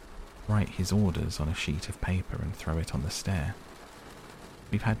 to write his orders on a sheet of paper and throw it on the stair.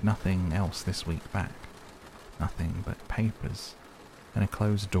 We've had nothing else this week back. Nothing but papers, and a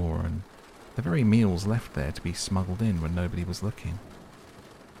closed door, and the very meals left there to be smuggled in when nobody was looking.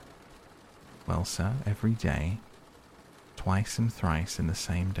 Well, sir, every day, twice and thrice in the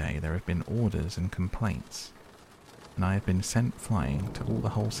same day, there have been orders and complaints, and I have been sent flying to all the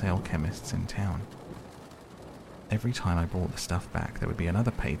wholesale chemists in town. Every time I brought the stuff back, there would be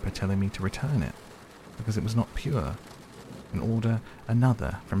another paper telling me to return it, because it was not pure, and order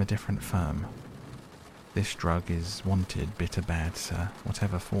another from a different firm. This drug is wanted bitter bad, sir,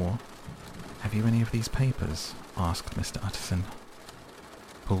 whatever for. Have you any of these papers? Asked Mr. Utterson.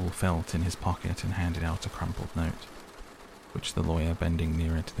 Poole felt in his pocket and handed out a crumpled note, which the lawyer, bending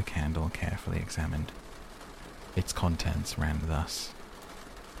nearer to the candle, carefully examined. Its contents ran thus.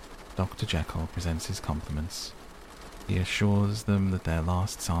 Dr. Jekyll presents his compliments. He assures them that their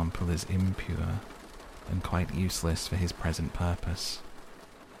last sample is impure and quite useless for his present purpose.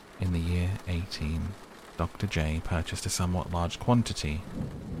 In the year 18, Dr. J purchased a somewhat large quantity.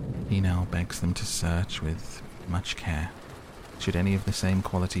 He now begs them to search with much care. Should any of the same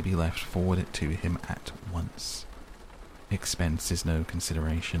quality be left, forward it to him at once. Expense is no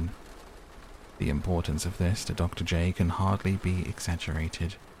consideration. The importance of this to Dr. J can hardly be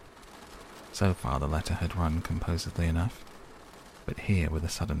exaggerated. So far the letter had run composedly enough, but here, with a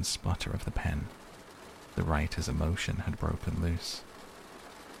sudden splutter of the pen, the writer's emotion had broken loose.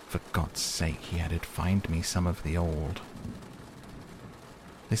 For God's sake, he added, find me some of the old.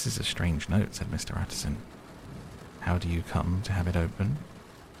 This is a strange note, said Mr. Utterson. How do you come to have it open?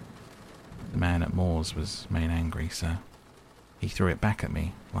 The man at Moore's was main angry, sir. He threw it back at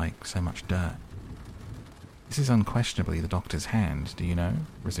me, like so much dirt. This is unquestionably the doctor's hand, do you know?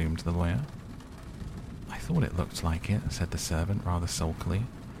 Resumed the lawyer. I thought it looked like it, said the servant rather sulkily,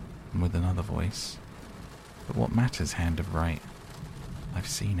 and with another voice. But what matters hand of right? I've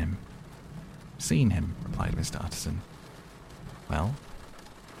seen him. Seen him, replied Mr. Utterson. Well,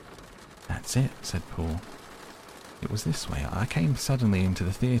 that's it, said Poole. It was this way. I came suddenly into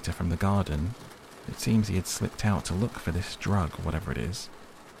the theatre from the garden. It seems he had slipped out to look for this drug, or whatever it is.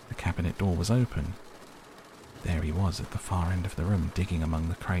 The cabinet door was open. There he was at the far end of the room, digging among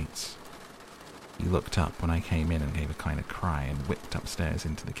the crates. He looked up when I came in and gave a kind of cry and whipped upstairs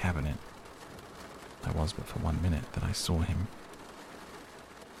into the cabinet. I was but for 1 minute that I saw him.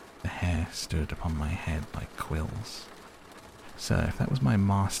 The hair stood upon my head like quills. Sir, if that was my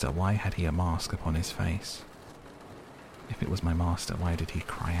master, why had he a mask upon his face? If it was my master, why did he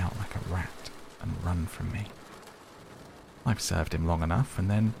cry out like a rat and run from me? I've served him long enough, and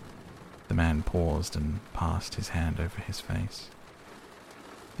then... The man paused and passed his hand over his face.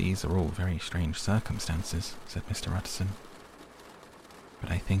 These are all very strange circumstances, said Mr. Utterson. But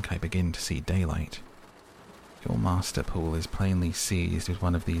I think I begin to see daylight. Your master, Poole, is plainly seized with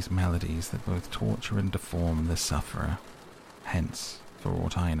one of these maladies that both torture and deform the sufferer. Hence, for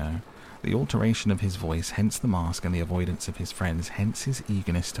aught I know, the alteration of his voice, hence the mask and the avoidance of his friends, hence his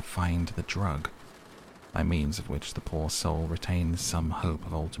eagerness to find the drug, by means of which the poor soul retains some hope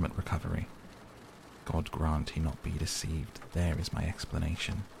of ultimate recovery. God grant he not be deceived. There is my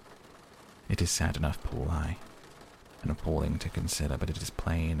explanation. It is sad enough, Poole, aye, and appalling to consider, but it is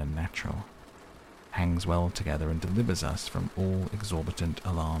plain and natural, hangs well together, and delivers us from all exorbitant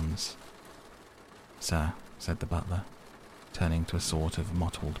alarms. Sir, said the butler, turning to a sort of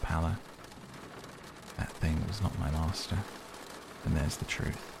mottled pallor, that thing was not my master, and there's the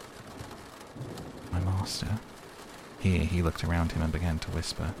truth. My master, here he looked around him and began to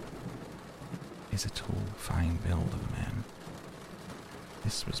whisper, is a tall, fine build of a man.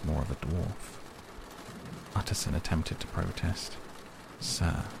 This was more of a dwarf. Utterson attempted to protest.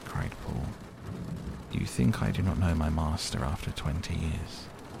 Sir, cried Poole, you think I do not know my master after 20 years?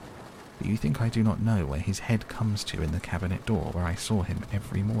 Do you think I do not know where his head comes to in the cabinet door, where I saw him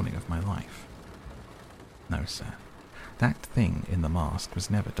every morning of my life? No, sir. That thing in the mask was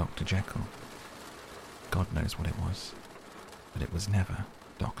never Dr. Jekyll. God knows what it was, but it was never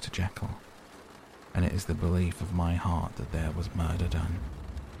Dr. Jekyll. And it is the belief of my heart that there was murder done.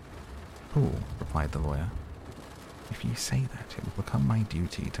 Poole, replied the lawyer, if you say that, it will become my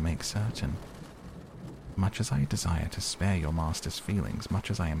duty to make certain. Much as I desire to spare your master's feelings, much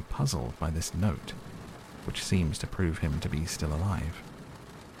as I am puzzled by this note, which seems to prove him to be still alive,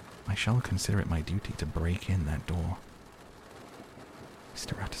 I shall consider it my duty to break in that door.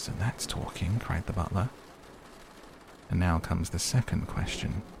 Mr. Utterson, that's talking, cried the butler. And now comes the second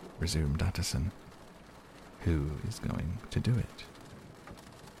question, resumed Utterson. Who is going to do it?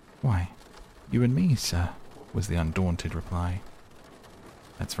 Why, you and me, sir, was the undaunted reply.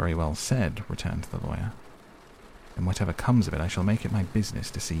 That's very well said, returned the lawyer. And whatever comes of it, I shall make it my business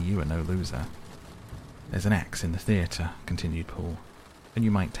to see you are no loser. There's an axe in the theatre, continued Poole, and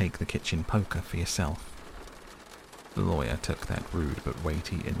you might take the kitchen poker for yourself. The lawyer took that rude but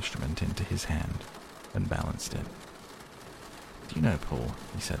weighty instrument into his hand and balanced it. Do you know, Poole,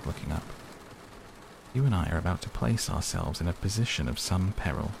 he said, looking up, you and I are about to place ourselves in a position of some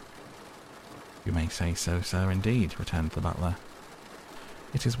peril. You may say so, sir, indeed, returned the butler.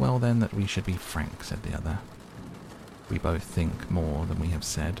 It is well, then, that we should be frank, said the other. We both think more than we have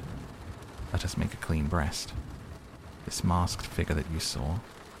said. Let us make a clean breast. This masked figure that you saw,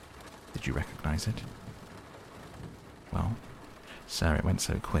 did you recognize it? Well, sir, it went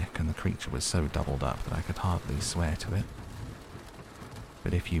so quick and the creature was so doubled up that I could hardly swear to it.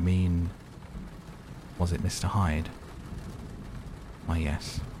 But if you mean, was it Mr. Hyde? Why,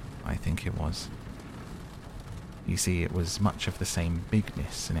 yes, I think it was. You see, it was much of the same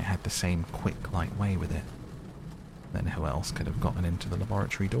bigness and it had the same quick, light way with it. Then who else could have gotten into the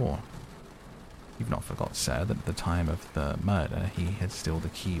laboratory door? You've not forgot, sir, that at the time of the murder he had still the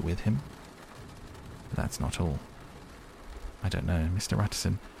key with him? But that's not all. I don't know, Mr.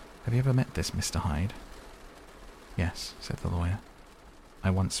 Utterson, have you ever met this Mr. Hyde? Yes, said the lawyer. I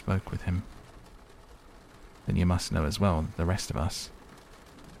once spoke with him. Then you must know as well as the rest of us.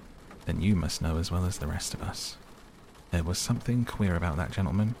 Then you must know as well as the rest of us. There was something queer about that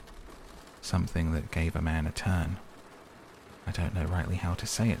gentleman. Something that gave a man a turn. I don't know rightly how to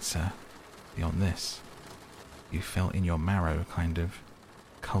say it, sir. Beyond this, you felt in your marrow kind of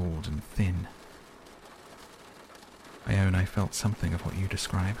cold and thin. I own I felt something of what you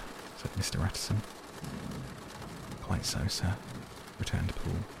describe, said Mr. Utterson. Quite so, sir, returned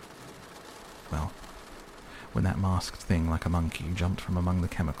Poole. Well, when that masked thing like a monkey jumped from among the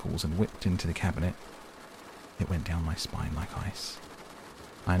chemicals and whipped into the cabinet, it went down my spine like ice.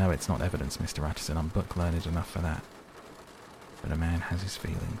 I know it's not evidence, Mr. Utterson, I'm book-learned enough for that. But a man has his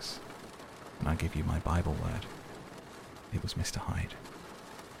feelings, and I give you my Bible word. It was Mr. Hyde.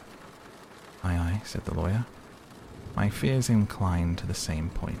 Aye, aye, said the lawyer. My fears incline to the same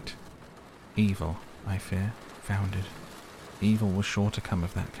point. Evil, I fear, founded. Evil was sure to come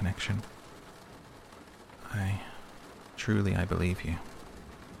of that connection. Truly I believe you.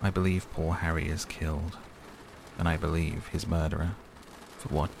 I believe poor Harry is killed, and I believe his murderer, for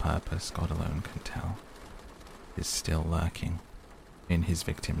what purpose God alone can tell, is still lurking in his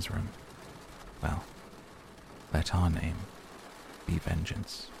victim's room. Well, let our name be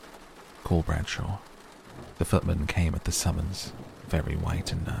vengeance. Call Bradshaw. The footman came at the summons, very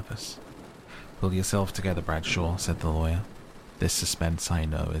white and nervous. Pull yourself together, Bradshaw, said the lawyer. This suspense, I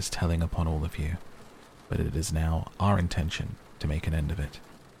know, is telling upon all of you, but it is now our intention to make an end of it.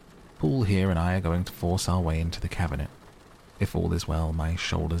 Poole here and I are going to force our way into the cabinet. If all is well, my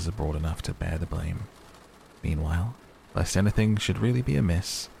shoulders are broad enough to bear the blame. Meanwhile, lest anything should really be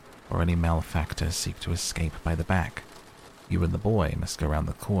amiss, or any malefactor seek to escape by the back, you and the boy must go round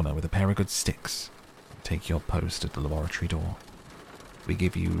the corner with a pair of good sticks and take your post at the laboratory door. We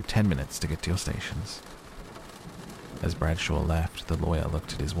give you 10 minutes to get to your stations. As Bradshaw left, the lawyer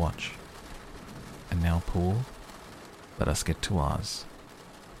looked at his watch. And now, Poole, let us get to ours.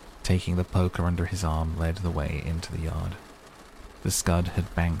 Taking the poker under his arm, led the way into the yard. The scud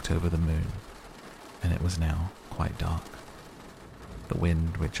had banked over the moon, and it was now quite dark. The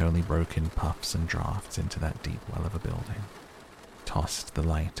wind, which only broke in puffs and draughts into that deep well of a building, tossed the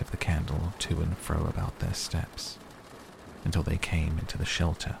light of the candle to and fro about their steps, until they came into the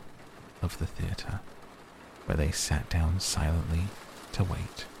shelter of the theatre, where they sat down silently to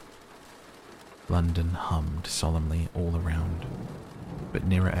wait. London hummed solemnly all around, but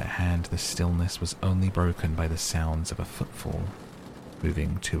nearer at hand the stillness was only broken by the sounds of a footfall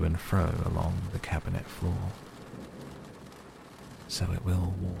moving to and fro along the cabinet floor. So it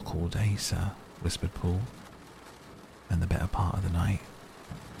will walk all day, sir, whispered Poole, and the better part of the night.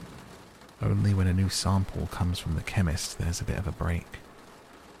 Only when a new sample comes from the chemist there's a bit of a break.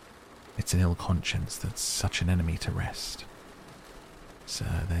 It's an ill conscience that's such an enemy to rest.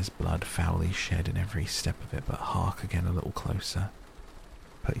 Sir, there's blood foully shed in every step of it, but hark again a little closer.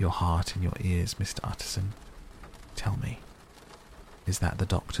 Put your heart in your ears, Mr. Utterson. Tell me, is that the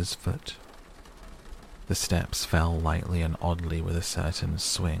doctor's foot? The steps fell lightly and oddly with a certain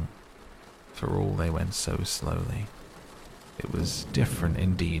swing, for all they went so slowly. It was different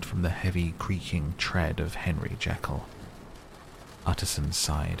indeed from the heavy creaking tread of Henry Jekyll. Utterson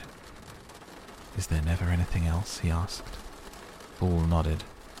sighed. Is there never anything else? He asked. Poole nodded.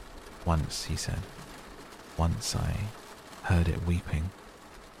 Once, he said. Once I heard it weeping.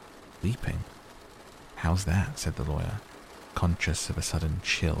 Weeping? How's that? Said the lawyer, conscious of a sudden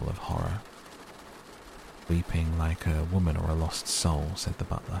chill of horror. Weeping like a woman or a lost soul, said the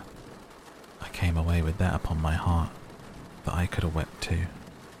butler. I came away with that upon my heart, that I could have wept too.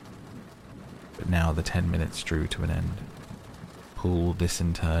 But now the 10 minutes drew to an end. Poole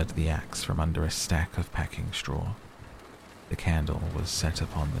disinterred the axe from under a stack of packing straw. The candle was set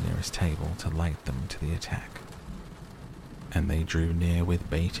upon the nearest table to light them to the attack. And they drew near with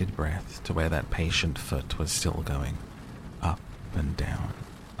bated breath to where that patient foot was still going, up and down,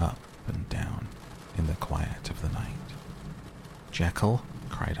 in the quiet of the night. Jekyll,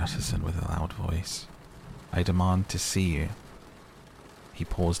 cried Utterson with a loud voice, I demand to see you. He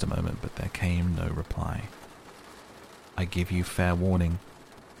paused a moment, but there came no reply. I give you fair warning.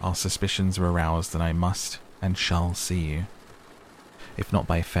 Our suspicions are aroused, and I must and shall see you. If not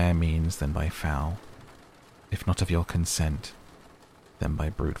by fair means, then by foul. If not of your consent, then by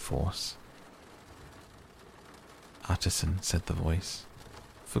brute force. Utterson, said the voice,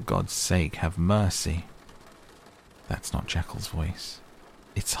 for God's sake, have mercy. That's not Jekyll's voice.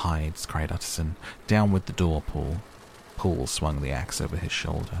 It's Hyde's, cried Utterson. Down with the door, Poole. Poole swung the axe over his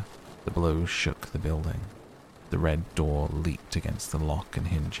shoulder. The blow shook the building. The red door leaped against the lock and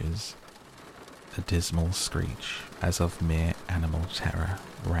hinges. A dismal screech, as of mere animal terror,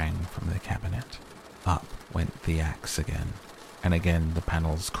 rang from the cabinet. Up went the axe again, and again the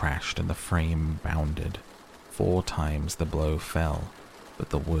panels crashed and the frame bounded. 4 times the blow fell, but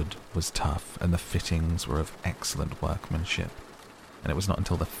the wood was tough and the fittings were of excellent workmanship, and it was not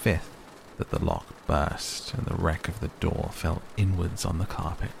until the 5th that the lock burst and the wreck of the door fell inwards on the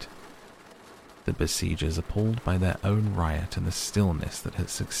carpet. The besiegers, appalled by their own riot and the stillness that had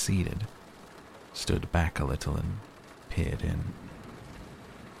succeeded, stood back a little and peered in.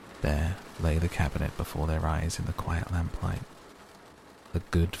 There lay the cabinet before their eyes in the quiet lamplight, a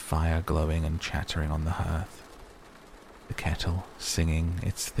good fire glowing and chattering on the hearth, the kettle singing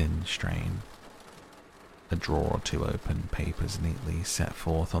its thin strain, a drawer or 2 open, papers neatly set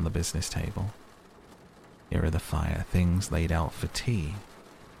forth on the business table. Nearer the fire, things laid out for tea.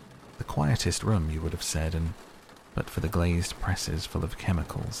 The quietest room, you would have said, and but for the glazed presses full of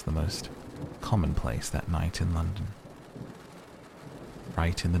chemicals, the most commonplace that night in London.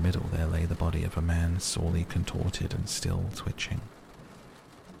 Right in the middle there lay the body of a man sorely contorted and still twitching.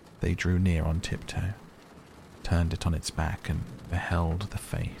 They drew near on tiptoe, turned it on its back, and beheld the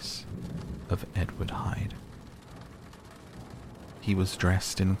face of Edward Hyde. He was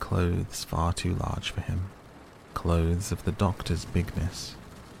dressed in clothes far too large for him, clothes of the doctor's bigness.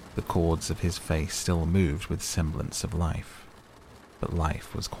 The chords of his face still moved with semblance of life, but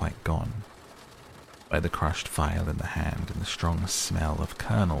life was quite gone. By the crushed phial in the hand and the strong smell of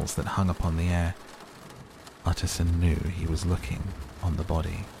kernels that hung upon the air, Utterson knew he was looking on the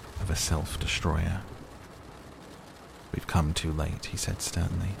body of a self-destroyer. We've come too late, he said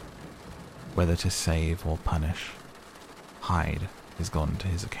sternly. Whether to save or punish, Hyde is gone to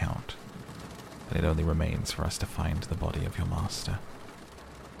his account, and it only remains for us to find the body of your master.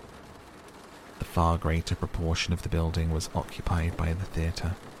 The far greater proportion of the building was occupied by the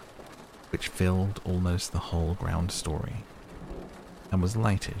theatre, which filled almost the whole ground story, and was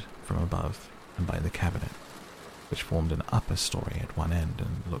lighted from above and by the cabinet, which formed an upper story at one end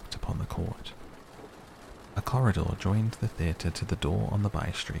and looked upon the court. A corridor joined the theatre to the door on the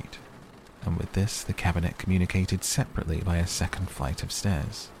by-street, and with this the cabinet communicated separately by a second flight of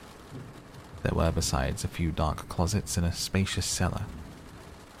stairs. There were besides a few dark closets and a spacious cellar.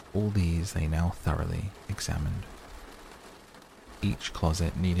 All these they now thoroughly examined. Each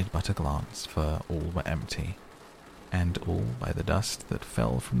closet needed but a glance, for all were empty, and all, by the dust that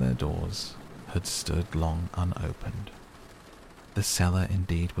fell from their doors, had stood long unopened. The cellar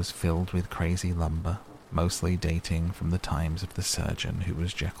indeed was filled with crazy lumber, mostly dating from the times of the surgeon who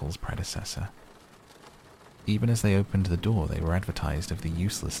was Jekyll's predecessor. Even as they opened the door, they were advertised of the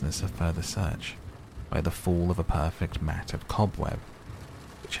uselessness of further search by the fall of a perfect mat of cobweb,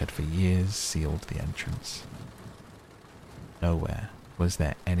 which had for years sealed the entrance. Nowhere was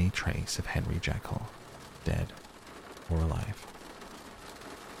there any trace of Henry Jekyll, dead or alive.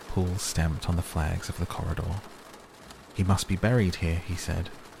 Poole stamped on the flags of the corridor. "He must be buried here," he said.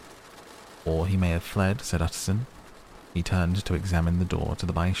 "Or he may have fled," said Utterson. He turned to examine the door to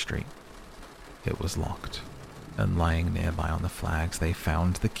the by-street. It was locked, and lying nearby on the flags they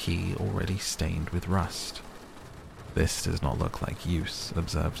found the key already stained with rust. "This does not look like use,"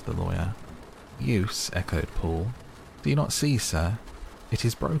 observed the lawyer. "Use?" echoed Poole. "Do you not see, sir? It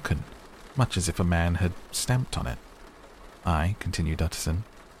is broken, much as if a man had stamped on it." "Aye," continued Utterson,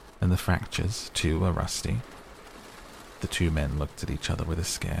 "and the fractures, too, are rusty." The two men looked at each other with a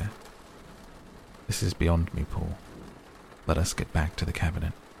scare. "This is beyond me, Poole. Let us get back to the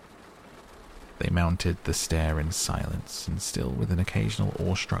cabinet." They mounted the stair in silence, and still with an occasional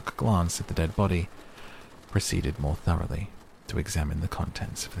awestruck glance at the dead body, proceeded more thoroughly to examine the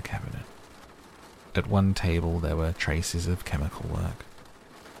contents of the cabinet. At one table there were traces of chemical work,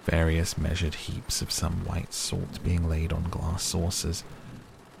 various measured heaps of some white salt being laid on glass saucers,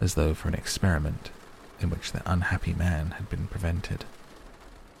 as though for an experiment in which the unhappy man had been prevented.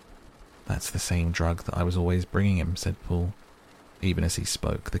 "That's the same drug that I was always bringing him," said Poole. Even as he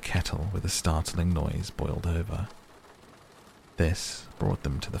spoke, the kettle, with a startling noise, boiled over. This brought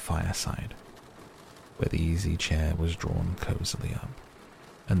them to the fireside, where the easy chair was drawn cosily up,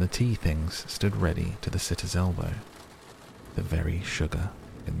 and the tea things stood ready to the sitter's elbow, the very sugar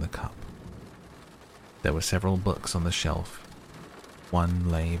in the cup. There were several books on the shelf. One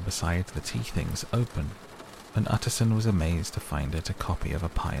lay beside the tea things open, and Utterson was amazed to find it a copy of a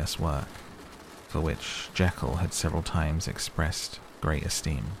pious work, for which Jekyll had several times expressed great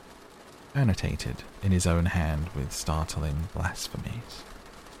esteem, annotated in his own hand with startling blasphemies.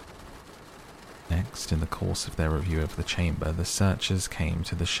 Next, in the course of their review of the chamber, the searchers came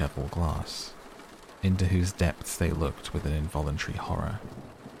to the cheval glass, into whose depths they looked with an involuntary horror.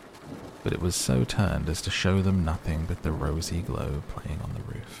 But it was so turned as to show them nothing but the rosy glow playing on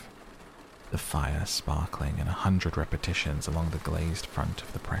the roof, the fire sparkling in 100 repetitions along the glazed front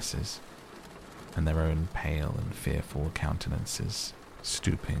of the presses, and their own pale and fearful countenances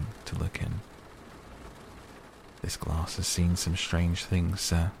stooping to look in. "This glass has seen some strange things,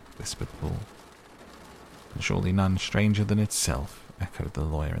 sir," whispered Poole. "And surely none stranger than itself," echoed the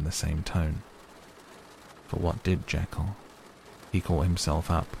lawyer in the same tone. For what did Jekyll? He caught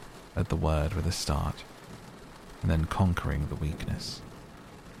himself up at the word with a start, and then conquering the weakness.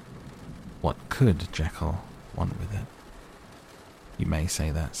 What could Jekyll want with it? "You may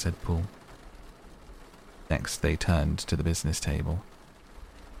say that," said Poole. Next they turned to the business table.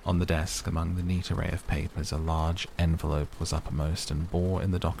 On the desk, among the neat array of papers, a large envelope was uppermost and bore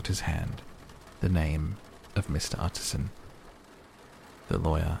in the doctor's hand the name of Mr. Utterson. The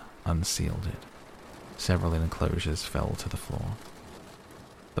lawyer unsealed it. Several enclosures fell to the floor.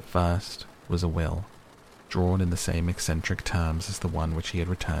 The first was a will, drawn in the same eccentric terms as the one which he had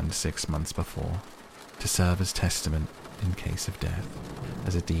returned 6 months before, to serve as testament in case of death,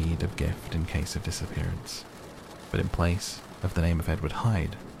 as a deed of gift in case of disappearance. But in place of the name of Edward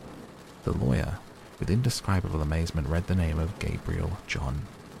Hyde, the lawyer, with indescribable amazement, read the name of Gabriel John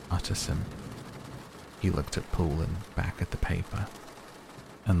Utterson. He looked at Poole and back at the paper,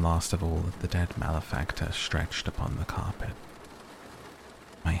 and last of all at the dead malefactor stretched upon the carpet.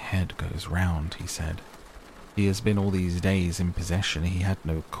 "My head goes round," he said. "He has been all these days in possession. He had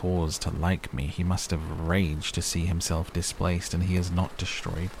no cause to like me. He must have raged to see himself displaced, and he has not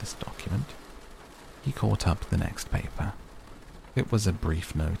destroyed this document." He caught up the next paper. It was a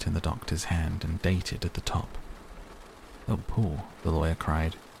brief note in the doctor's hand and dated at the top. "Oh, Poole," the lawyer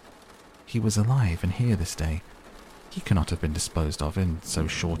cried. "He was alive and here this day. He cannot have been disposed of in so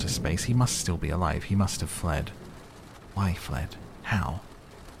short a space. He must still be alive. He must have fled. Why fled? How?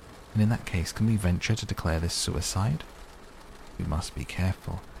 And in that case, can we venture to declare this suicide? We must be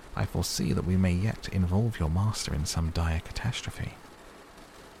careful. I foresee that we may yet involve your master in some dire catastrophe."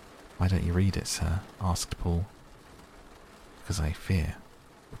 "Why don't you read it, sir?" asked Poole. "Because I fear,"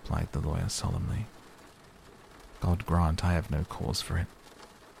 replied the lawyer solemnly. "God grant I have no cause for it."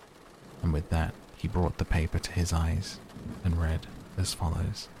 And with that, he brought the paper to his eyes and read as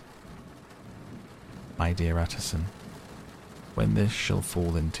follows. "My dear Utterson, when this shall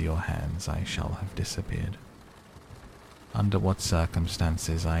fall into your hands, I shall have disappeared. Under what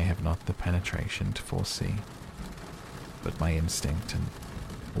circumstances I have not the penetration to foresee, but my instinct and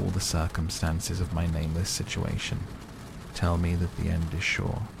all the circumstances of my nameless situation tell me that the end is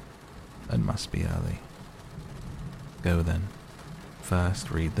sure and must be early. Go then.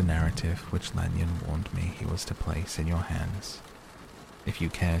 First read the narrative which Lanyon warned me he was to place in your hands. If you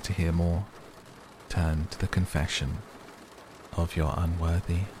care to hear more, turn to the confession of your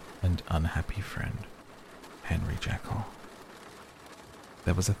unworthy and unhappy friend, Henry Jekyll.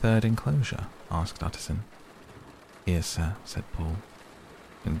 There was a third enclosure, asked Utterson. Here, sir, said Poole,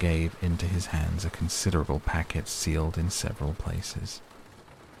 and gave into his hands a considerable packet sealed in several places.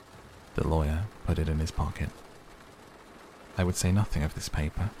 The lawyer put it in his pocket. I would say nothing of this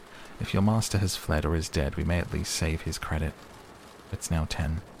paper. If your master has fled or is dead, we may at least save his credit. It's now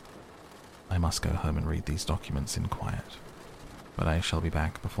 10. I must go home and read these documents in quiet, but I shall be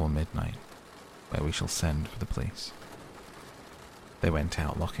back before midnight, where we shall send for the police. They went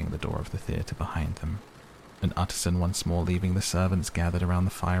out, locking the door of the theatre behind them, and Utterson, once more leaving the servants gathered around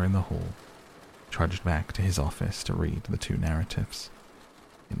the fire in the hall, trudged back to his office to read the 2 narratives,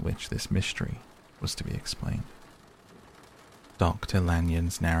 in which this mystery was to be explained. Dr.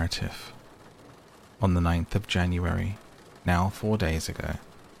 Lanyon's narrative. On the 9th of January, now 4 days ago,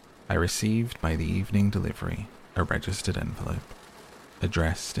 I received by the evening delivery a registered envelope,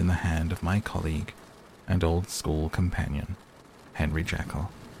 addressed in the hand of my colleague and old school companion, Henry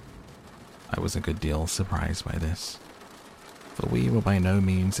Jekyll. I was a good deal surprised by this, for we were by no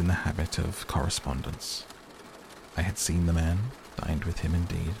means in the habit of correspondence. I had seen the man, dined with him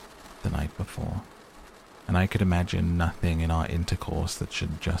indeed, the night before, and I could imagine nothing in our intercourse that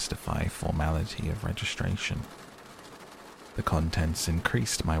should justify formality of registration. The contents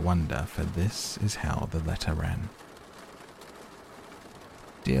increased my wonder, for this is how the letter ran.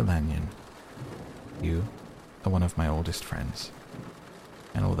 Dear Lanyon, you are one of my oldest friends,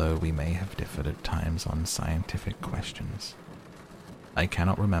 and although we may have differed at times on scientific questions, I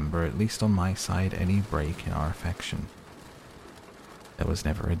cannot remember, at least on my side, any break in our affection. There was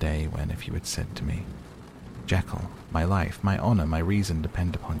never a day when, if you had said to me, Jekyll, my life, my honor, my reason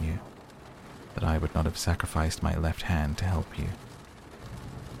depend upon you, that I would not have sacrificed my left hand to help you.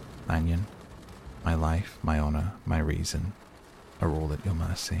 Lanyon, my life, my honor, my reason are all at your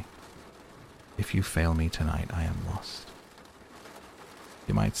mercy. If you fail me tonight, I am lost.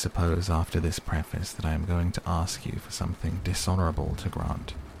 You might suppose after this preface that I am going to ask you for something dishonorable to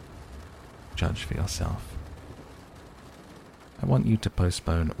grant. Judge for yourself. I want you to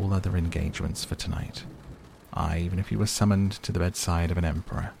postpone all other engagements for tonight. Even if you were summoned to the bedside of an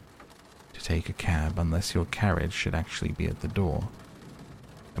emperor, to take a cab unless your carriage should actually be at the door,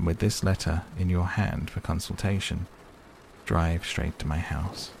 and with this letter in your hand for consultation, drive straight to my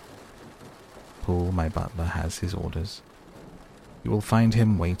house. Poole, my butler, has his orders. You will find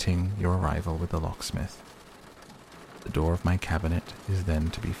him waiting your arrival with the locksmith. The door of my cabinet is then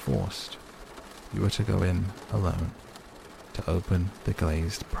to be forced. You are to go in alone, to open the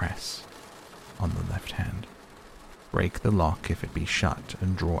glazed press on the left hand. Break the lock if it be shut,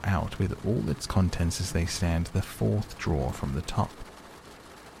 and draw out with all its contents as they stand the 4th drawer from the top.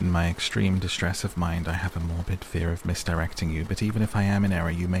 In my extreme distress of mind, I have a morbid fear of misdirecting you, but even if I am in error,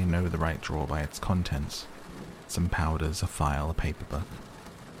 you may know the right drawer by its contents. Some powders, a file, a paper book.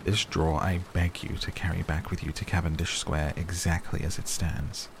 This drawer I beg you to carry back with you to Cavendish Square exactly as it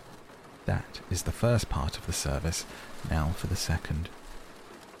stands. That is the first part of the service. Now for the second.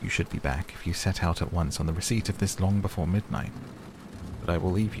 You should be back if you set out at once on the receipt of this long before midnight, but I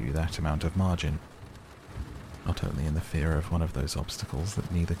will leave you that amount of margin, not only in the fear of one of those obstacles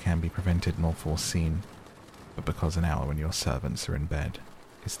that neither can be prevented nor foreseen, but because an hour when your servants are in bed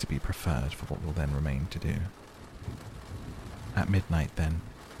is to be preferred for what will then remain to do. At midnight, then,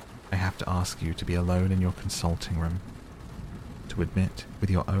 I have to ask you to be alone in your consulting room, to admit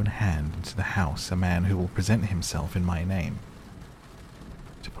with your own hand into the house a man who will present himself in my name,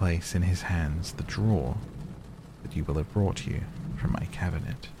 to place in his hands the drawer that you will have brought you from my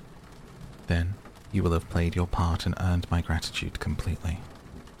cabinet. Then you will have played your part and earned my gratitude completely.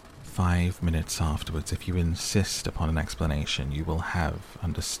 5 minutes afterwards, if you insist upon an explanation, you will have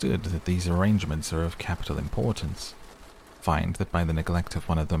understood that these arrangements are of capital importance. Find that by the neglect of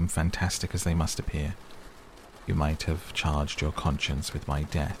one of them, fantastic as they must appear, you might have charged your conscience with my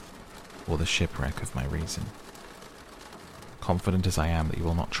death or the shipwreck of my reason. Confident as I am that you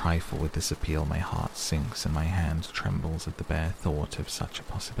will not trifle with this appeal, my heart sinks and my hand trembles at the bare thought of such a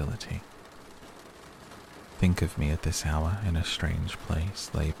possibility. Think of me at this hour in a strange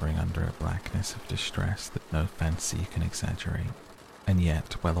place, labouring under a blackness of distress that no fancy can exaggerate, and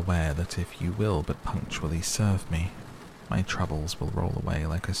yet well aware that if you will but punctually serve me, my troubles will roll away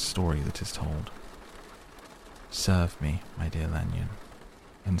like a story that is told. Serve me, my dear Lanyon,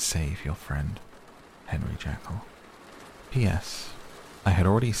 and save your friend, Henry Jekyll. P.S. I had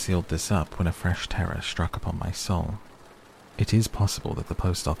already sealed this up when a fresh terror struck upon my soul. It is possible that the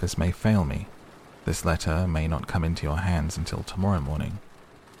post office may fail me, This letter may not come into your hands until tomorrow morning.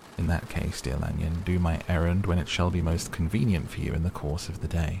 In that case, dear Lanyon, do my errand when it shall be most convenient for you in the course of the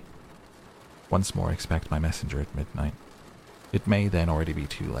day. Once more expect my messenger at midnight. It may then already be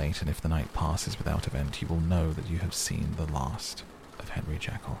too late, and if the night passes without event, you will know that you have seen the last of Henry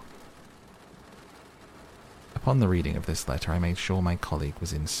Jekyll. Upon the reading of this letter, I made sure my colleague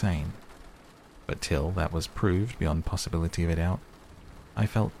was insane, but till that was proved beyond possibility of a doubt, I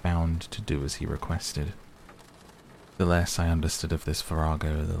felt bound to do as he requested. The less I understood of this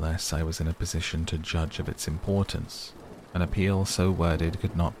farrago, the less I was in a position to judge of its importance. An appeal so worded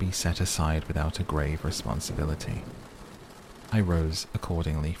could not be set aside without a grave responsibility. I rose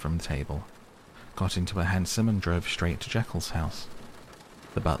accordingly from the table, got into a hansom and drove straight to Jekyll's house.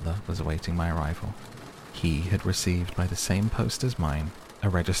 The butler was awaiting my arrival. He had received by the same post as mine a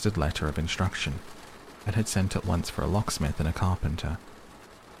registered letter of instruction, and had sent at once for a locksmith and a carpenter.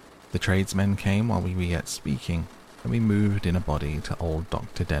 The tradesmen came while we were yet speaking, and we moved in a body to old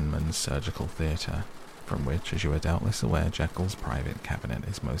Dr. Denman's surgical theatre, from which, as you are doubtless aware, Jekyll's private cabinet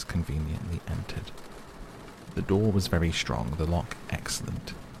is most conveniently entered. The door was very strong, the lock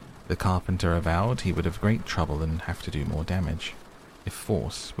excellent. The carpenter avowed he would have great trouble and have to do more damage, if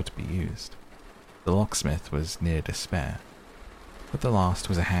force were to be used. The locksmith was near despair, but the last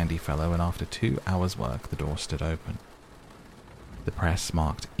was a handy fellow, and after 2 hours' work the door stood open. The press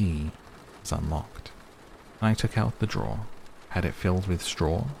marked E was unlocked, and I took out the drawer, had it filled with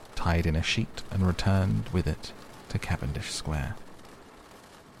straw, tied in a sheet, and returned with it to Cavendish Square.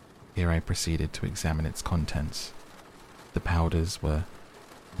 Here I proceeded to examine its contents. The powders were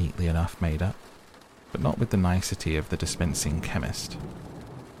neatly enough made up, but not with the nicety of the dispensing chemist,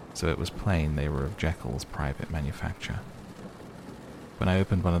 so it was plain they were of Jekyll's private manufacture. When I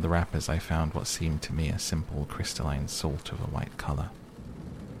opened one of the wrappers, I found what seemed to me a simple crystalline salt of a white colour.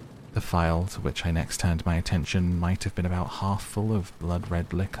 The phial to which I next turned my attention might have been about half full of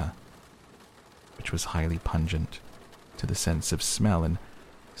blood-red liquor, which was highly pungent to the sense of smell and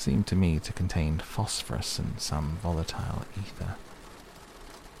seemed to me to contain phosphorus and some volatile ether.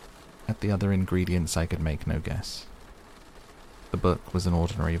 At the other ingredients I could make no guess. The book was an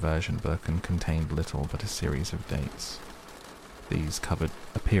ordinary version book and contained little but a series of dates. These covered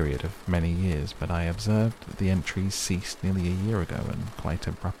a period of many years, but I observed that the entries ceased nearly a year ago and quite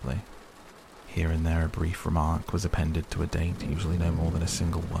abruptly. Here and there a brief remark was appended to a date, usually no more than a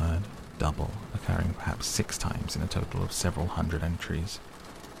single word, double, occurring perhaps 6 times in a total of several hundred entries,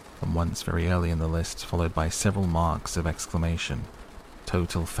 and once very early in the list, followed by several marks of exclamation.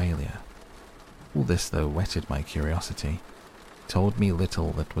 Total failure. All this, though whetted my curiosity, told me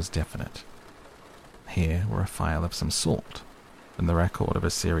little that was definite. Here were a phial of some salt, and the record of a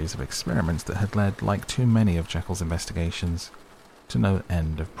series of experiments that had led, like too many of Jekyll's investigations, to no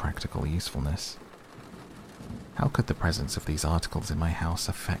end of practical usefulness. How could the presence of these articles in my house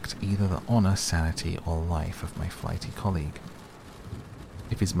affect either the honour, sanity, or life of my flighty colleague?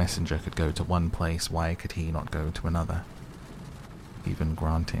 If his messenger could go to one place, why could he not go to another? Even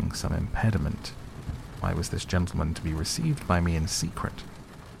granting some impediment, why was this gentleman to be received by me in secret?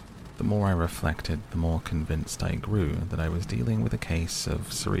 The more I reflected, the more convinced I grew that I was dealing with a case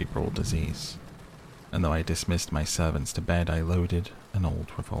of cerebral disease, and though I dismissed my servants to bed, I loaded an old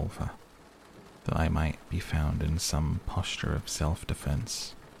revolver, that I might be found in some posture of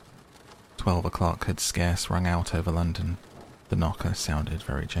self-defence. 12 o'clock had scarce rung out over London. The knocker sounded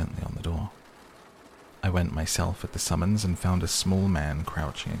very gently on the door. I went myself at the summons and found a small man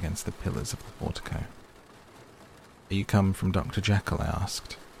crouching against the pillars of the portico. "Are you come from Dr. Jekyll?" I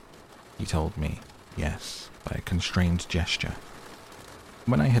asked. He told me, yes, by a constrained gesture.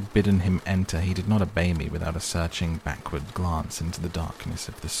 When I had bidden him enter, he did not obey me without a searching backward glance into the darkness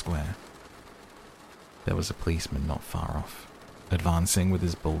of the square. There was a policeman not far off, advancing with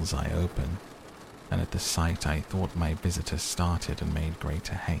his bull's-eye open, and at the sight I thought my visitor started and made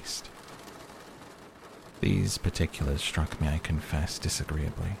greater haste. These particulars struck me, I confess,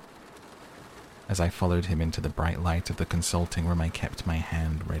 disagreeably. As I followed him into the bright light of the consulting room, I kept my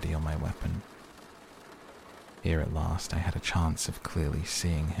hand ready on my weapon. Here at last I had a chance of clearly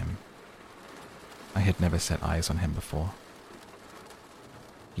seeing him. I had never set eyes on him before.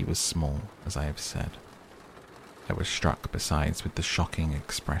 He was small, as I have said. I was struck besides with the shocking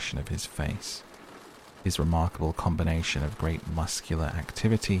expression of his face, his remarkable combination of great muscular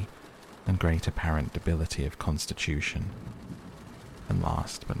activity and great apparent debility of constitution, and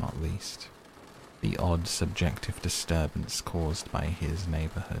last but not least, the odd subjective disturbance caused by his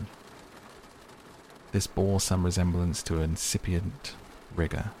neighbourhood. This bore some resemblance to an incipient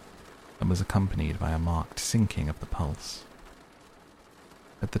rigour, and was accompanied by a marked sinking of the pulse.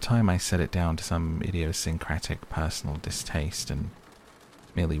 At the time I set it down to some idiosyncratic personal distaste and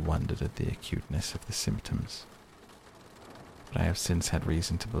merely wondered at the acuteness of the symptoms. But I have since had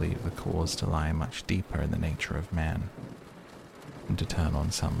reason to believe the cause to lie much deeper in the nature of man, and to turn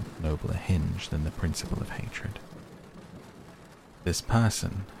on some nobler hinge than the principle of hatred. This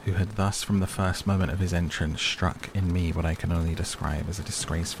person, who had thus from the first moment of his entrance struck in me what I can only describe as a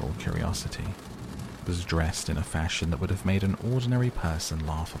disgraceful curiosity, was dressed in a fashion that would have made an ordinary person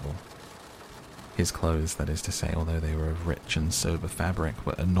laughable. His clothes, that is to say, although they were of rich and sober fabric,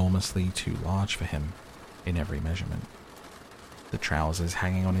 were enormously too large for him in every measurement. The trousers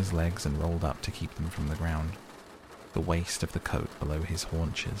hanging on his legs and rolled up to keep them from the ground, the waist of the coat below his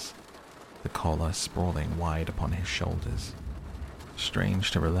haunches, the collar sprawling wide upon his shoulders.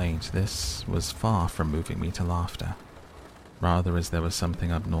 Strange to relate, this was far from moving me to laughter, rather as there was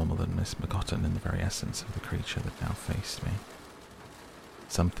something abnormal and misbegotten in the very essence of the creature that now faced me.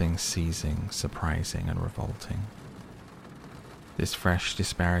 Something seizing, surprising, and revolting. This fresh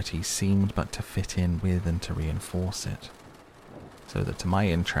disparity seemed but to fit in with and to reinforce it, so that to my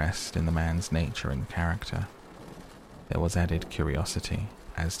interest in the man's nature and character, there was added curiosity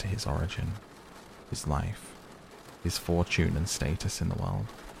as to his origin, his life, his fortune and status in the world.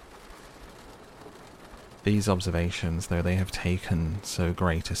 These observations, though they have taken so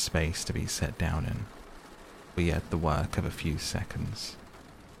great a space to be set down in, were yet the work of a few seconds.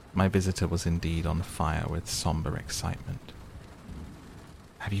 My visitor was indeed on fire with somber excitement.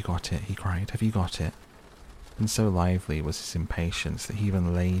 "Have you got it?" he cried. "Have you got it?" And so lively was his impatience that he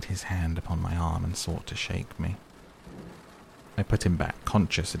even laid his hand upon my arm and sought to shake me. I put him back,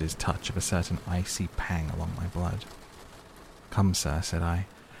 conscious at his touch of a certain icy pang along my blood. "Come, sir," said I.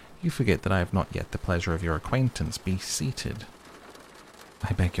 "You forget that I have not yet the pleasure of your acquaintance. Be seated."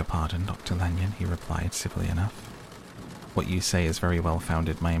 "I beg your pardon, Dr. Lanyon," he replied civilly enough. "What you say is very well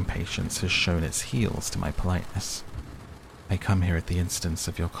founded. My impatience has shown its heels to my politeness. I come here at the instance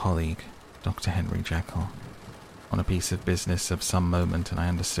of your colleague, Dr. Henry Jekyll, on a piece of business of some moment, and I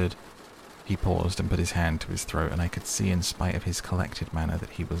understood—" He paused and put his hand to his throat, and I could see in spite of his collected manner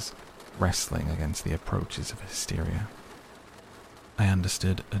that he was wrestling against the approaches of hysteria. I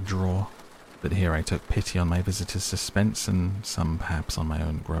understood a draw, but here I took pity on my visitor's suspense and some perhaps on my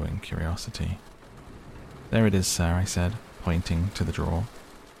own growing curiosity. "There it is, sir," I said, pointing to the drawer,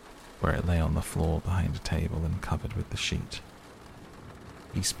 where it lay on the floor behind a table and covered with the sheet.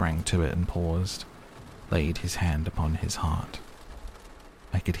 He sprang to it and paused, laid his hand upon his heart.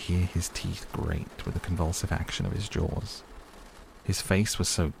 I could hear his teeth grate with the convulsive action of his jaws. His face was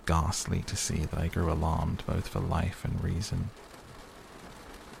so ghastly to see that I grew alarmed both for life and reason.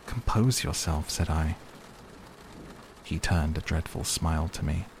 "Compose yourself," said I. He turned a dreadful smile to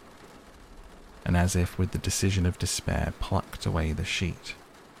me, and as if with the decision of despair plucked away the sheet.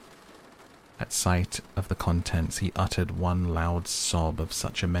 At sight of the contents he uttered one loud sob of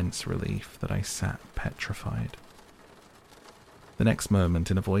such immense relief that I sat petrified. The next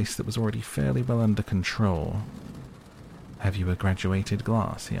moment, in a voice that was already fairly well under control, "Have you a graduated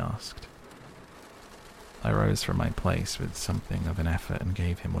glass?" he asked. I rose from my place with something of an effort and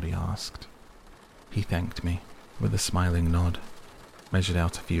gave him what he asked. He thanked me with a smiling nod, measured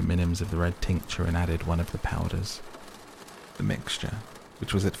out a few minims of the red tincture and added one of the powders. The mixture,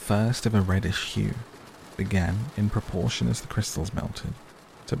 which was at first of a reddish hue, began, in proportion as the crystals melted,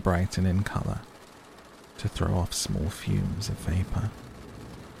 to brighten in colour, to throw off small fumes of vapour.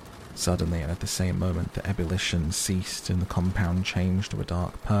 Suddenly, and at the same moment, the ebullition ceased and the compound changed to a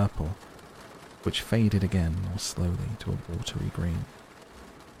dark purple, which faded again more slowly to a watery green.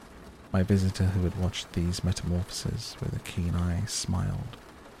 My visitor, who had watched these metamorphoses with a keen eye, smiled,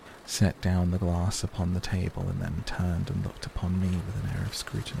 set down the glass upon the table, and then turned and looked upon me with an air of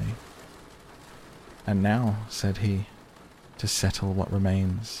scrutiny. "And now," said he, "to settle what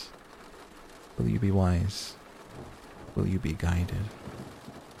remains. Will you be wise? Will you be guided?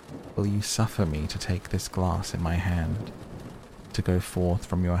 Will you suffer me to take this glass in my hand, to go forth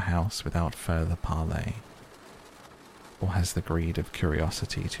from your house without further parley? Or has the greed of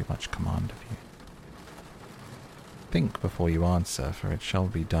curiosity too much command of you? Think before you answer, for it shall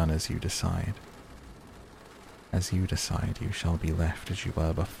be done as you decide. As you decide, you shall be left as you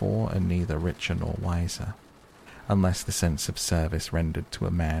were before, and neither richer nor wiser, unless the sense of service rendered to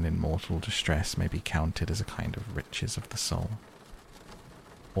a man in mortal distress may be counted as a kind of riches of the soul.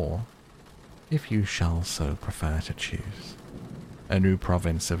 Or, if you shall so prefer to choose, a new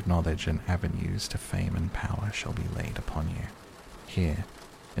province of knowledge and avenues to fame and power shall be laid upon you. Here,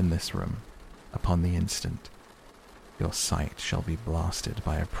 in this room, upon the instant, your sight shall be blasted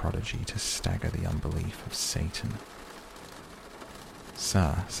by a prodigy to stagger the unbelief of Satan.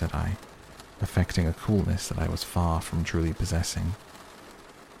 "Sir," said I, affecting a coolness that I was far from truly possessing,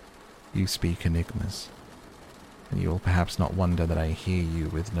 "you speak enigmas, and you will perhaps not wonder that I hear you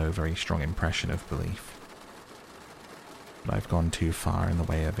with no very strong impression of belief. But I've gone too far in the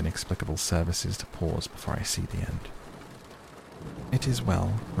way of inexplicable services to pause before I see the end." "It is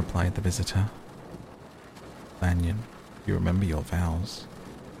well," replied the visitor. "Lanyon, you remember your vows.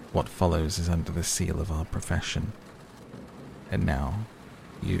 What follows is under the seal of our profession. And now,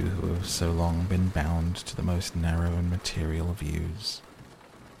 you who have so long been bound to the most narrow and material views,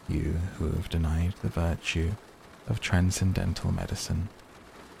 you who have denied the virtue of transcendental medicine,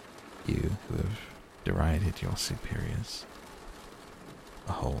 you who have derided your superiors,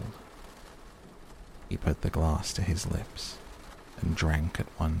 behold." He put the glass to his lips and drank at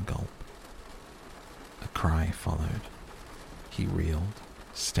one gulp. A cry followed. He reeled,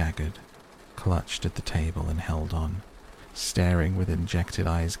 staggered, clutched at the table and held on, staring with injected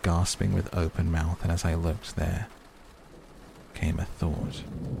eyes, gasping with open mouth, and as I looked there came a thought.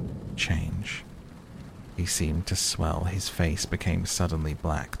 Change. He seemed to swell, his face became suddenly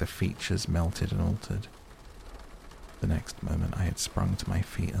black, the features melted and altered. The next moment I had sprung to my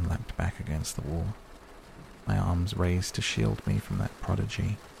feet and leapt back against the wall, my arms raised to shield me from that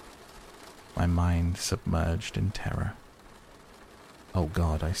prodigy, my mind submerged in terror. "Oh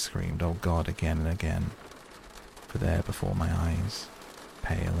God," I screamed, "oh God," again and again, for there before my eyes,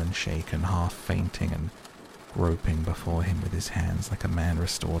 pale and shaken, half fainting and groping before him with his hands like a man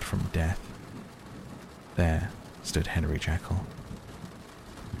restored from death, there stood Henry Jekyll.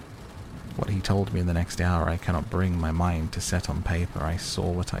 What he told me in the next hour I cannot bring my mind to set on paper. I saw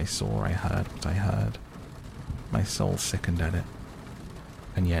what I saw, I heard what I heard. My soul sickened at it,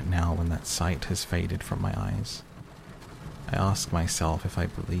 and yet now when that sight has faded from my eyes, I ask myself if I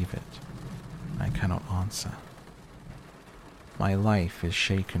believe it. I cannot answer. My life is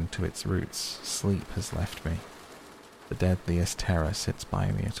shaken to its roots. Sleep has left me. The deadliest terror sits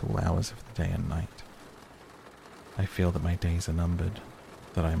by me at all hours of the day and night. I feel that my days are numbered,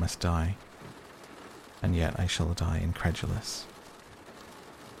 that I must die, and yet I shall die incredulous.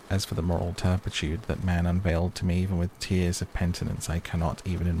 As for the moral turpitude that man unveiled to me even with tears of penitence, I cannot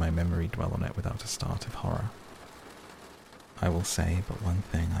even in my memory dwell on it without a start of horror. I will say but one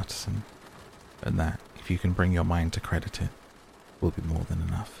thing, Utterson, and that, if you can bring your mind to credit it, will be more than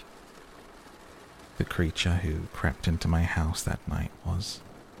enough. The creature who crept into my house that night was,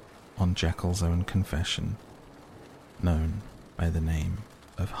 on Jekyll's own confession, known by the name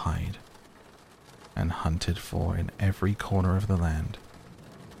of Hyde, and hunted for in every corner of the land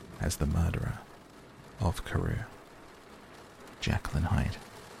as the murderer of Carew. Jekyll and Hyde.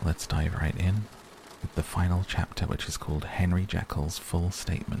 Let's dive right in with the final chapter, which is called Henry Jekyll's Full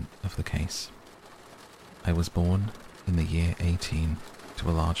Statement of the Case. I was born in the year 18 to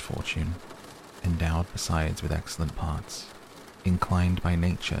a large fortune, endowed besides with excellent parts, inclined by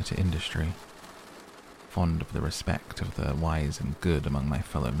nature to industry, fond of the respect of the wise and good among my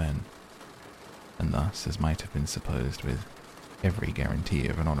fellow men, and thus, as might have been supposed, with every guarantee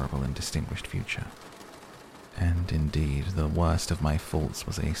of an honourable and distinguished future. And indeed, the worst of my faults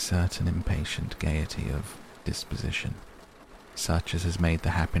was a certain impatient gaiety of disposition, such as has made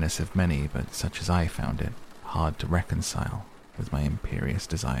the happiness of many, but such as I found it, hard to reconcile with my imperious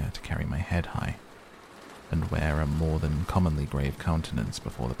desire to carry my head high, and wear a more than commonly grave countenance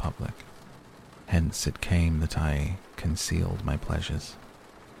before the public. Hence it came that I concealed my pleasures,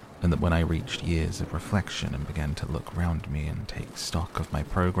 and that when I reached years of reflection and began to look round me and take stock of my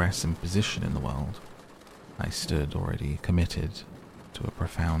progress and position in the world, I stood already committed to a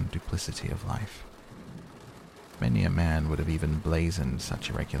profound duplicity of life. Many a man would have even blazoned such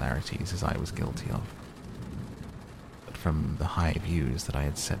irregularities as I was guilty of, but from the high views that I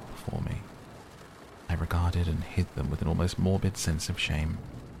had set before me, I regarded and hid them with an almost morbid sense of shame.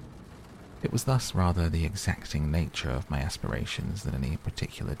 It was thus rather the exacting nature of my aspirations than any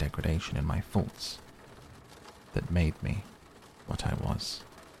particular degradation in my faults that made me what I was,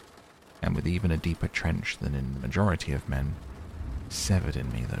 and with even a deeper trench than in the majority of men, severed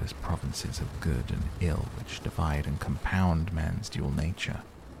in me those provinces of good and ill which divide and compound man's dual nature.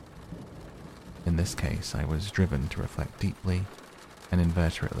 In this case, I was driven to reflect deeply and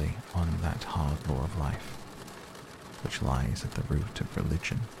inveterately on that hard law of life, which lies at the root of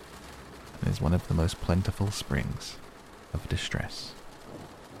religion, and is one of the most plentiful springs of distress.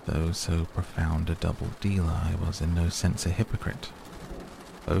 Though so profound a double dealer, I was in no sense a hypocrite.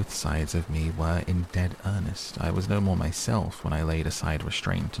 Both sides of me were in dead earnest. I was no more myself when I laid aside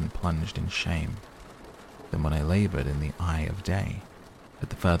restraint and plunged in shame, than when I laboured in the eye of day at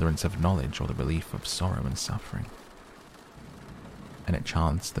the furtherance of knowledge or the relief of sorrow and suffering. and it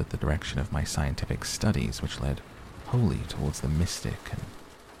chanced that the direction of my scientific studies, which led wholly towards the mystic and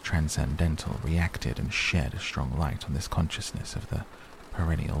transcendental, reacted and shed a strong light on this consciousness of the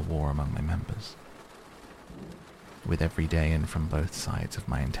perennial war among my members. With every day and from both sides of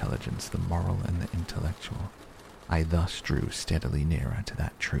my intelligence, the moral and the intellectual, I thus drew steadily nearer to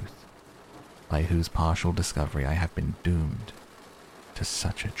that truth, by whose partial discovery I have been doomed to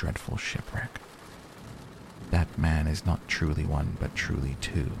such a dreadful shipwreck. That man is not truly one, but truly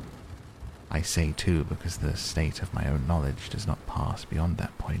two. I say two because the state of my own knowledge does not pass beyond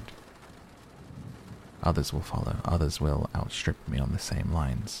that point. Others will follow, others will outstrip me on the same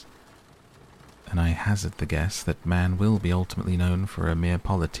lines. And I hazard the guess that man will be ultimately known for a mere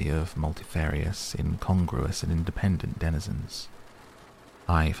polity of multifarious, incongruous, and independent denizens.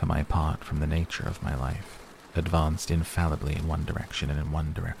 I, for my part, from the nature of my life, advanced infallibly in one direction and in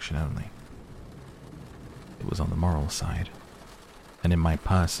one direction only. It was on the moral side, and in my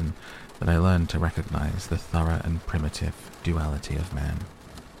person, that I learned to recognize the thorough and primitive duality of man.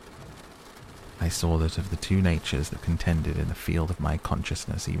 I saw that of the two natures that contended in the field of my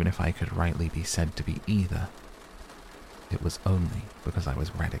consciousness, even if I could rightly be said to be either, it was only because I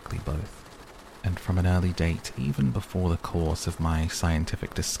was radically both. And from an early date, even before the course of my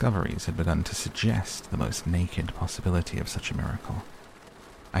scientific discoveries had begun to suggest the most naked possibility of such a miracle,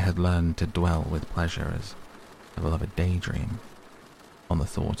 I had learned to dwell with pleasure as a beloved daydream on the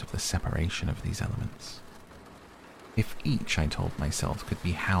thought of the separation of these elements. If each, I told myself, could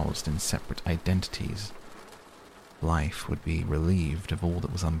be housed in separate identities, life would be relieved of all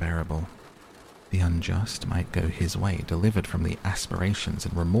that was unbearable. The unjust might go his way, delivered from the aspirations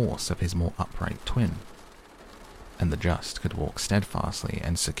and remorse of his more upright twin, and the just could walk steadfastly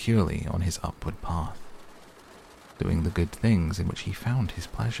and securely on his upward path, doing the good things in which he found his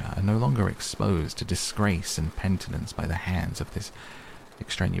pleasure, and no longer exposed to disgrace and penitence by the hands of this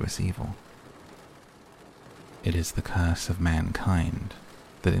extraneous evil. It is the curse of mankind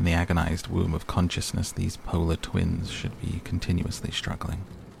that in the agonized womb of consciousness these polar twins should be continuously struggling.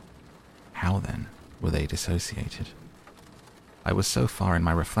 How, then, were they dissociated? I was so far in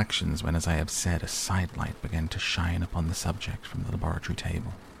my reflections when, as I have said, a sidelight began to shine upon the subject from the laboratory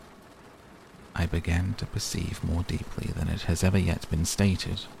table. I began to perceive more deeply than it has ever yet been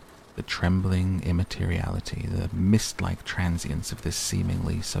stated the trembling immateriality, the mist-like transience of this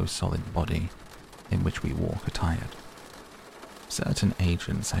seemingly so solid body in which we walk attired. Certain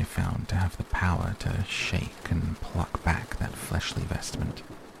agents I found to have the power to shake and pluck back that fleshly vestment,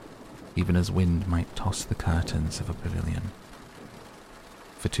 even as wind might toss the curtains of a pavilion.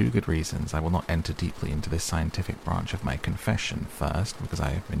 For two good reasons, I will not enter deeply into this scientific branch of my confession. First, because I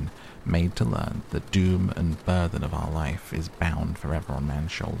have been made to learn that the doom and burden of our life is bound forever on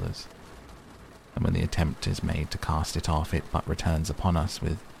man's shoulders, and when the attempt is made to cast it off, it but returns upon us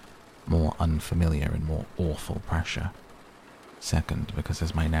with more unfamiliar and more awful pressure. Second, because,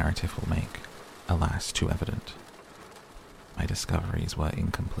 as my narrative will make, alas, too evident, my discoveries were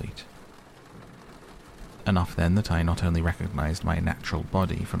incomplete. Enough then that I not only recognized my natural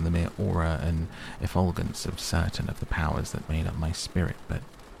body from the mere aura and effulgence of certain of the powers that made up my spirit, but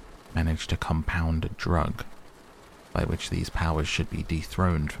managed to compound a drug by which these powers should be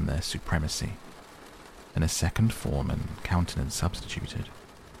dethroned from their supremacy, and a second form and countenance substituted,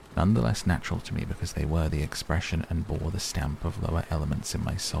 none the less natural to me because they were the expression and bore the stamp of lower elements in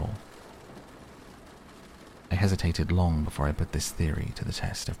my soul. I hesitated long before I put this theory to the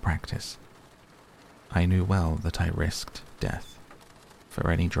test of practice. I knew well that I risked death, for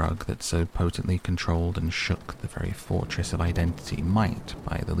any drug that so potently controlled and shook the very fortress of identity might,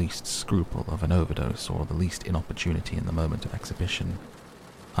 by the least scruple of an overdose or the least inopportunity in the moment of exhibition,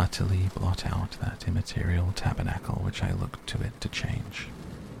 utterly blot out that immaterial tabernacle which I looked to it to change.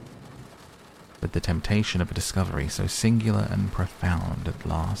 But the temptation of a discovery so singular and profound at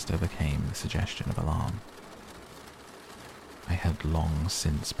last overcame the suggestion of alarm. I had long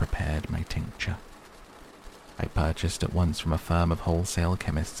since prepared my tincture. I purchased at once from a firm of wholesale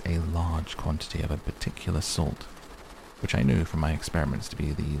chemists a large quantity of a particular salt, which I knew from my experiments to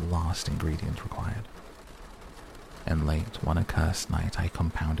be the last ingredient required. And late one accursed night I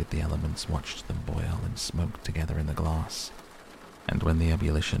compounded the elements, watched them boil and smoke together in the glass, and when the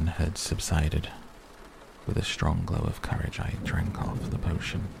ebullition had subsided, with a strong glow of courage I drank off the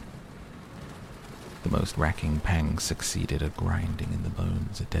potion. The most racking pangs succeeded, a grinding in the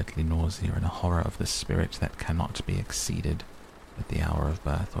bones, a deadly nausea, and a horror of the spirit that cannot be exceeded at the hour of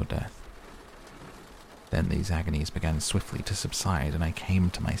birth or death. Then these agonies began swiftly to subside, and I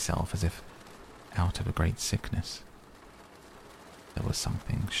came to myself as if out of a great sickness. There was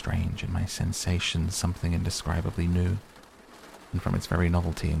something strange in my sensations, something indescribably new. and from its very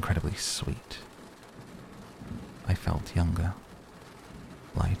novelty incredibly sweet. I felt younger,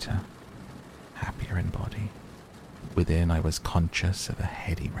 lighter, happier in body. Within, I was conscious of a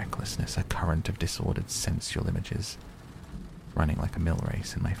heady recklessness, a current of disordered sensual images, running like a mill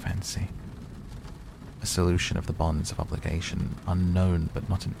race in my fancy. A solution of the bonds of obligation, unknown but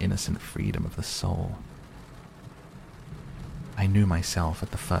not an innocent freedom of the soul. I knew myself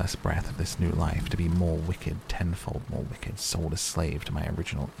at the first breath of this new life to be more wicked, tenfold more wicked, sold a slave to my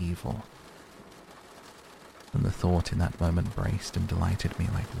original evil. And the thought in that moment braced and delighted me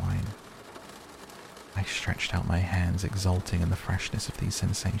like wine. I stretched out my hands, exulting in the freshness of these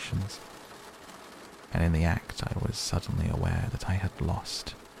sensations, and in the act I was suddenly aware that I had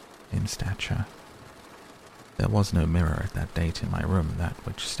lost in stature. There was no mirror at that date in my room. That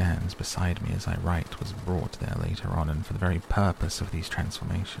which stands beside me as I write was brought there later on, and for the very purpose of these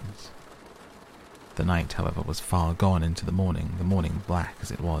transformations. The night, however, was far gone into the morning black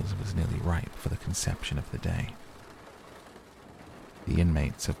as it was nearly ripe for the conception of the day. The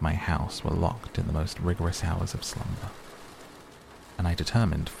inmates of my house were locked in the most rigorous hours of slumber, and I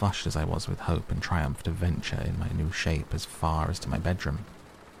determined, flushed as I was with hope and triumph, to venture in my new shape as far as to my bedroom.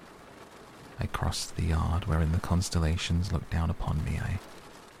 I crossed the yard wherein the constellations looked down upon me. I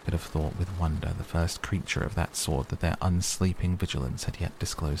could have thought with wonder the first creature of that sort that their unsleeping vigilance had yet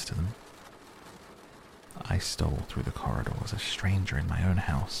disclosed to them. I stole through the corridors, a stranger in my own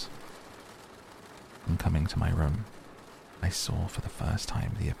house, and coming to my room, I saw for the first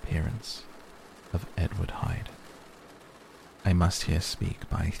time the appearance of Edward Hyde. I must here speak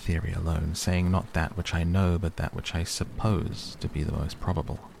by theory alone, saying not that which I know, but that which I suppose to be the most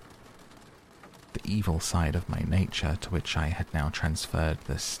probable. The evil side of my nature, to which I had now transferred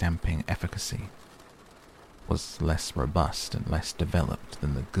the stamping efficacy, was less robust and less developed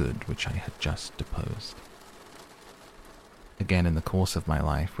than the good which I had just deposed. Again, in the course of my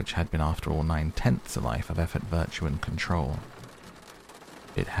life, which had been after all 9/10 a life of effort, virtue, and control,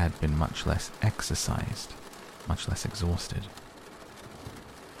 it had been much less exercised, much less exhausted.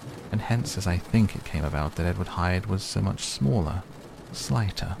 And hence, as I think it came about, that Edward Hyde was so much smaller,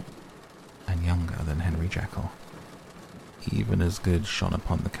 slighter, and younger than Henry Jekyll. Even as good shone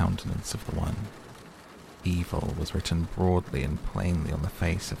upon the countenance of the one, evil was written broadly and plainly on the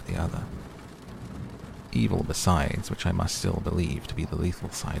face of the other. Evil, besides, which I must still believe to be the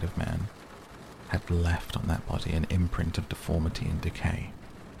lethal side of man, had left on that body an imprint of deformity and decay.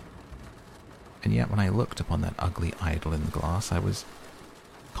 And yet when I looked upon that ugly idol in the glass, I was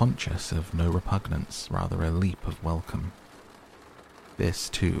conscious of no repugnance, rather a leap of welcome. This,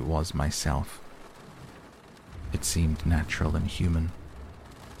 too, was myself. It seemed natural and human.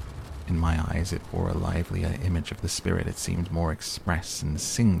 In my eyes it bore a livelier image of the spirit. It seemed more express and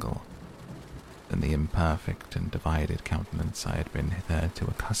single than the imperfect and divided countenance I had been hitherto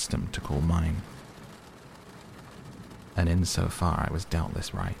accustomed to call mine. And in so far I was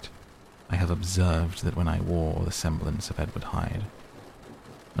doubtless right. I have observed that when I wore the semblance of Edward Hyde,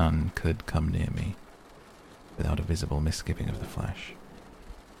 none could come near me without a visible misgiving of the flesh.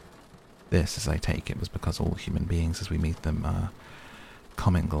 This, as I take it, was because all human beings as we meet them are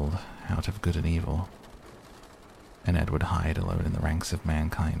commingled out of good and evil, and Edward Hyde alone in the ranks of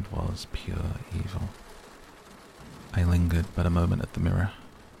mankind was pure evil. I lingered but a moment at the mirror.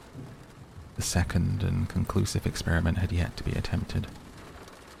 The second and conclusive experiment had yet to be attempted.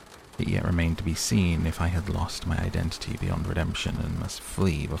 It yet remained to be seen if I had lost my identity beyond redemption and must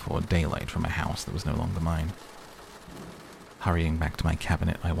flee before daylight from a house that was no longer mine. Hurrying back to my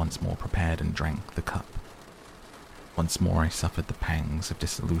cabinet, I once more prepared and drank the cup. Once more I suffered the pangs of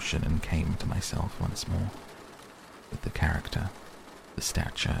dissolution and came to myself once more, with the character, the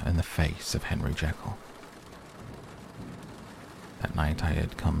stature, and the face of Henry Jekyll. That night I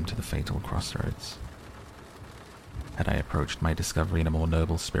had come to the fatal crossroads. Had I approached my discovery in a more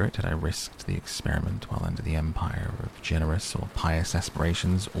noble spirit, had I risked the experiment while under the empire of generous or pious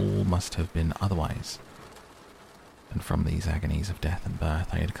aspirations, all must have been otherwise. And from these agonies of death and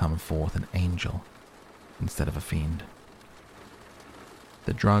birth I had come forth an angel instead of a fiend.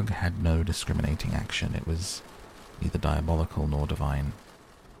 The drug had no discriminating action. It was neither diabolical nor divine.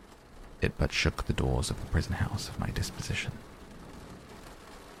 It but shook the doors of the prison house of my disposition.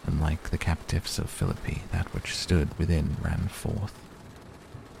 And like the captives of Philippi, that which stood within ran forth.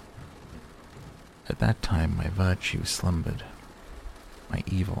 At that time my virtue slumbered. My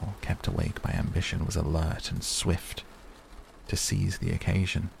evil, kept awake by ambition, was alert and swift to seize the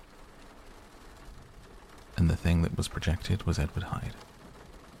occasion. And the thing that was projected was Edward Hyde.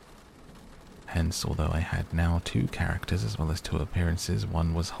 Hence, although I had now two characters as well as two appearances,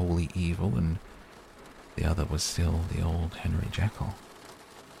 one was wholly evil and The other was still the old Henry Jekyll,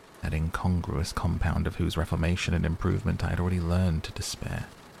 that incongruous compound of whose reformation and improvement I had already learned to despair.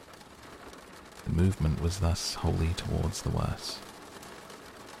 The movement was thus wholly towards the worse.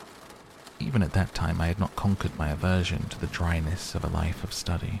 Even at that time I had not conquered my aversion to the dryness of a life of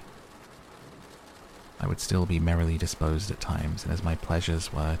study. I would still be merrily disposed at times, and as my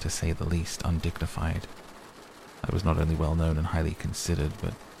pleasures were, to say the least, undignified, I was not only well known and highly considered,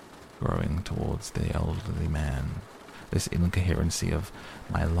 but growing towards the elderly man. This incoherency of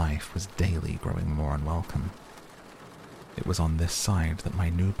my life was daily growing more unwelcome. It was on this side that my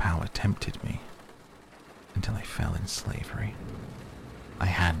new power tempted me, until I fell in slavery. I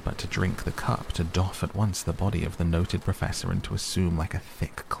had but to drink the cup to doff at once the body of the noted professor and to assume like a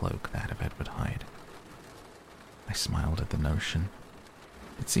thick cloak that of Edward Hyde. I smiled at the notion.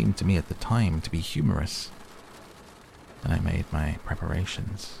 It seemed to me at the time to be humorous, and I made my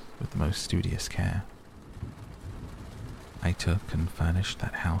preparations with the most studious care. I took and furnished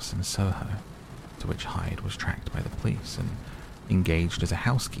that house in Soho, to which Hyde was tracked by the police, and engaged as a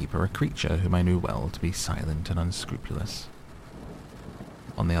housekeeper a creature whom I knew well to be silent and unscrupulous.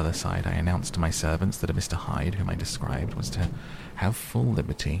 On the other side, I announced to my servants that a Mr. Hyde, whom I described, was to have full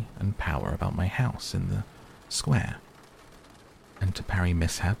liberty and power about my house in the square. And to parry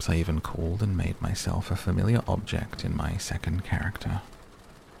mishaps, I even called and made myself a familiar object in my second character.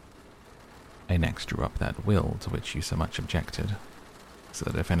 I next drew up that will to which you so much objected, so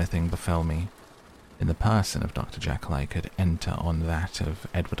that if anything befell me, in the person of Dr. Jekyll I could enter on that of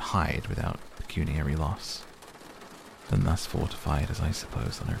Edward Hyde without pecuniary loss. And thus fortified, as I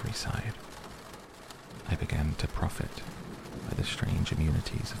supposed, on every side, I began to profit by the strange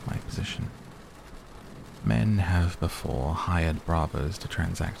immunities of my position. Men have before hired bravos to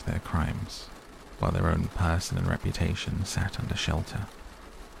transact their crimes, while their own person and reputation sat under shelter.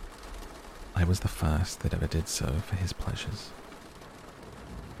 I was the first that ever did so for his pleasures.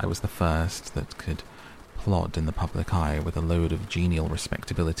 I was the first that could plod in the public eye with a load of genial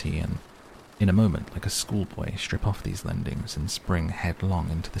respectability and, in a moment, like a schoolboy, strip off these lendings and spring headlong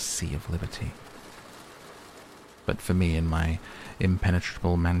into the sea of liberty. But for me, in my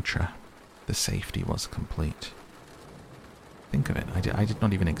impenetrable mantra, the safety was complete. Think of it, I did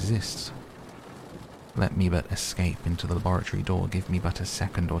not even exist. Let me but escape into the laboratory door, give me but a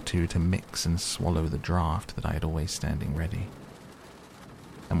second or two to mix and swallow the draught that I had always standing ready.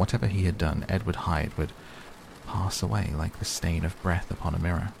 And whatever he had done, Edward Hyde would pass away like the stain of breath upon a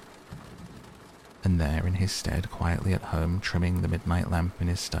mirror. And there, in his stead, quietly at home, trimming the midnight lamp in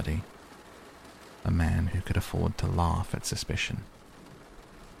his study, a man who could afford to laugh at suspicion.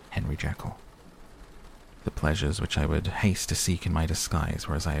 Henry Jekyll. The pleasures which I would haste to seek in my disguise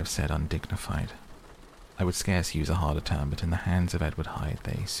were, as I have said, undignified. I would scarce use a harder term, but in the hands of Edward Hyde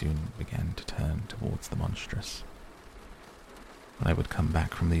they soon began to turn towards the monstrous. When I would come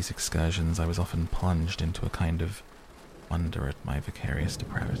back from these excursions, I was often plunged into a kind of wonder at my vicarious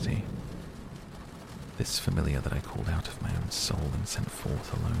depravity. This familiar that I called out of my own soul and sent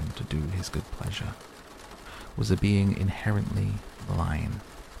forth alone to do his good pleasure was a being inherently malign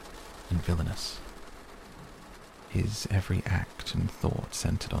and villainous. His every act and thought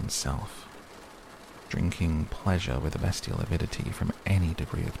centered on self, drinking pleasure with a bestial avidity from any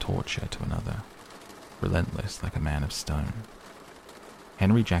degree of torture to another, relentless like a man of stone.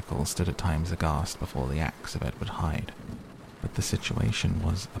 Henry Jekyll stood at times aghast before the acts of Edward Hyde, but the situation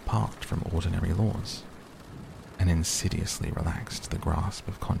was apart from ordinary laws, and insidiously relaxed the grasp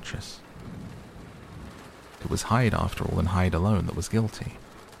of conscience. It was Hyde, after all, and Hyde alone, that was guilty.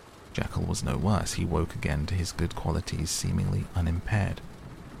 Jekyll was no worse. He woke again to his good qualities seemingly unimpaired.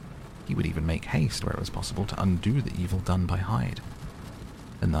 He would even make haste, where it was possible, to undo the evil done by Hyde,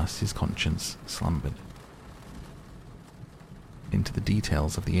 and thus his conscience slumbered. Into the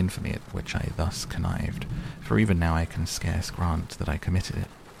details of the infamy at which I thus connived, for even now I can scarce grant that I committed it,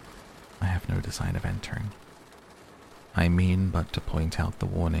 I have no design of entering. I mean but to point out the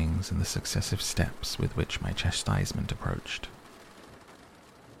warnings and the successive steps with which my chastisement approached.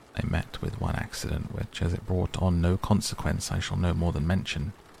 I met with one accident which, as it brought on no consequence, I shall no more than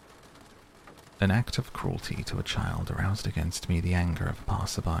mention. An act of cruelty to a child aroused against me the anger of a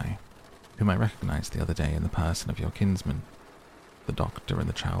passer-by, whom I recognized the other day in the person of your kinsman. The doctor and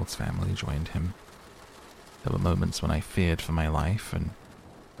the child's family joined him. There were moments when I feared for my life, and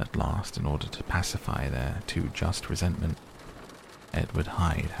at last, in order to pacify their too just resentment, Edward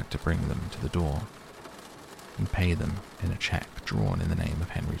Hyde had to bring them to the door and pay them in a cheque drawn in the name of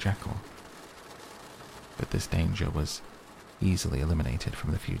Henry Jekyll. But this danger was easily eliminated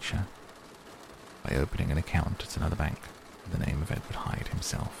from the future by opening an account at another bank in the name of Edward Hyde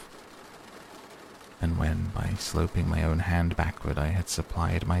himself. and when, by sloping my own hand backward, I had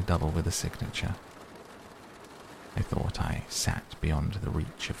supplied my double with a signature, I thought I sat beyond the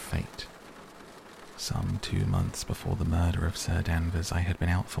reach of fate. Some 2 months before the murder of Sir Danvers, I had been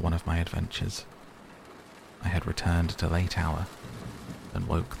out for one of my adventures. I had returned at a late hour, and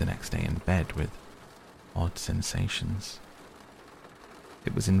woke the next day in bed with odd sensations.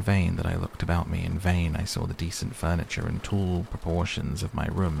 It was in vain that I looked about me, in vain I saw the decent furniture and tall proportions of my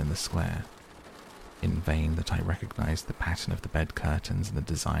room in the square, in vain that I recognized the pattern of the bed curtains and the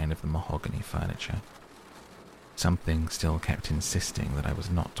design of the mahogany furniture. Something still kept insisting that I was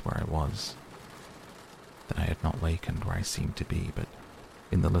not where I was, that I had not wakened where I seemed to be, but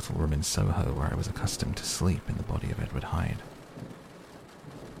in the little room in Soho where I was accustomed to sleep in the body of Edward Hyde.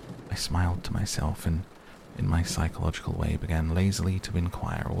 I smiled to myself and, in my psychological way, began lazily to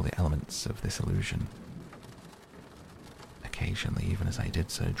inquire all the elements of this illusion, occasionally, even as I did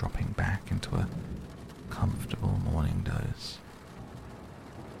so, dropping back into a comfortable morning doze.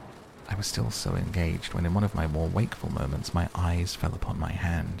 I was still so engaged when in one of my more wakeful moments my eyes fell upon my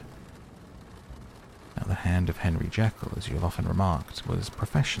hand. Now the hand of Henry Jekyll, as you have often remarked, was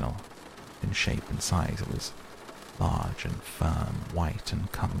professional in shape and size. It was large and firm, white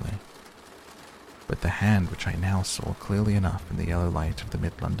and comely. But the hand which I now saw clearly enough in the yellow light of the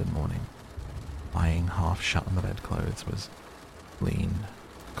mid-London morning, lying half shut on the bedclothes, was lean,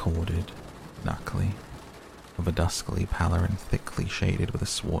 corded, knuckly, of a dusky pallor and thickly shaded with a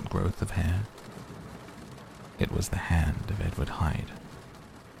swart growth of hair. It was the hand of Edward Hyde.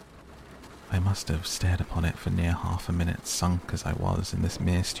 I must have stared upon it for near half a minute, sunk as I was in this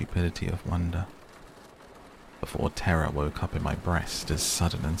mere stupidity of wonder, before terror woke up in my breast as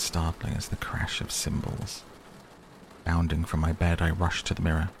sudden and startling as the crash of cymbals. Bounding from my bed, I rushed to the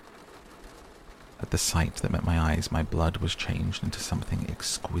mirror. At the sight that met my eyes, my blood was changed into something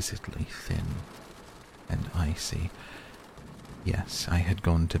exquisitely thin and icy. Yes, I had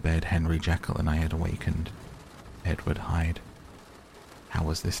gone to bed Henry Jekyll, and I had awakened Edward Hyde. How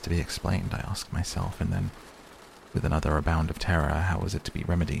was this to be explained, I asked myself, and then, with another bound of terror, how was it to be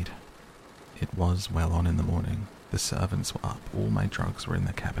remedied? It was well on in the morning. The servants were up. All my drugs were in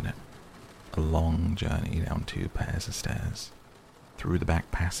the cabinet. A long journey down 2 pairs of stairs, through the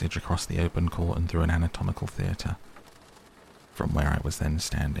back passage, across the open court, and through an anatomical theatre, from where I was then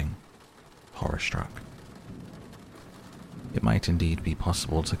standing, horror-struck. It might indeed be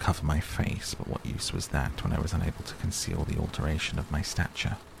possible to cover my face, but what use was that when I was unable to conceal the alteration of my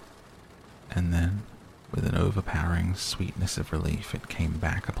stature? And then, with an overpowering sweetness of relief, it came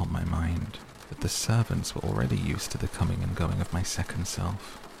back upon my mind that the servants were already used to the coming and going of my second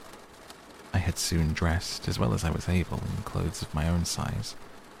self. I had soon dressed, as well as I was able, in clothes of my own size,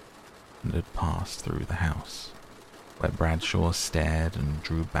 and had passed through the house, where Bradshaw stared and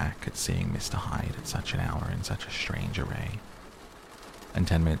drew back at seeing Mr. Hyde at such an hour in such a strange array. And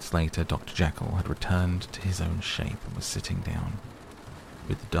 10 minutes later, Dr. Jekyll had returned to his own shape and was sitting down,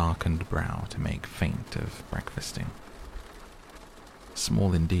 with darkened brow, to make feint of breakfasting.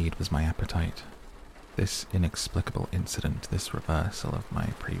 Small indeed was my appetite. This inexplicable incident, this reversal of my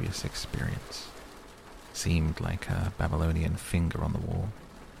previous experience, seemed like a Babylonian finger on the wall,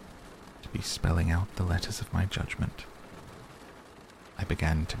 to be spelling out the letters of my judgment. I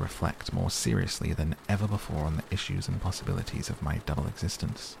began to reflect more seriously than ever before on the issues and possibilities of my double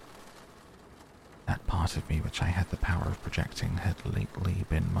existence. That part of me which I had the power of projecting had lately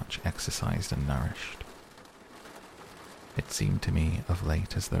been much exercised and nourished. It seemed to me of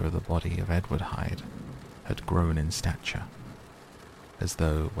late as though the body of Edward Hyde had grown in stature, as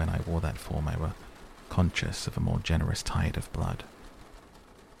though when I wore that form I were conscious of a more generous tide of blood.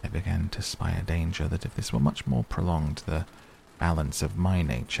 I began to spy a danger that if this were much more prolonged, the balance of my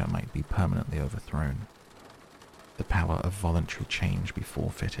nature might be permanently overthrown, the power of voluntary change be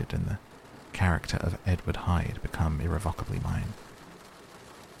forfeited, and the character of Edward Hyde become irrevocably mine.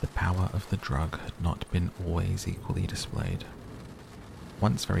 The power of the drug had not been always equally displayed.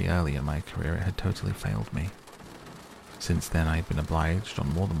 Once very early in my career it had totally failed me. Since then I had been obliged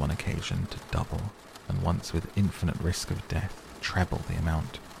on more than one occasion to double, and once with infinite risk of death, treble the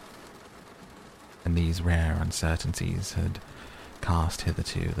amount. And these rare uncertainties had cast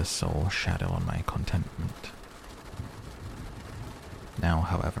hitherto the sole shadow on my contentment. Now,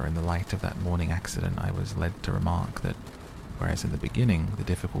 however, in the light of that morning accident, I was led to remark that, whereas in the beginning the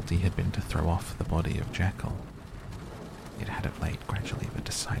difficulty had been to throw off the body of Jekyll, it had of late gradually but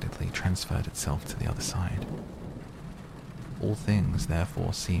decidedly transferred itself to the other side. All things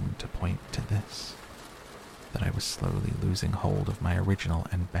therefore seemed to point to this, that I was slowly losing hold of my original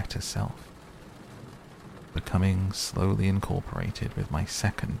and better self, becoming slowly incorporated with my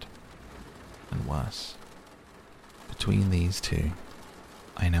second and worse. Between these two,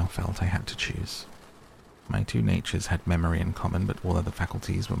 I now felt I had to choose. My two natures had memory in common, but all other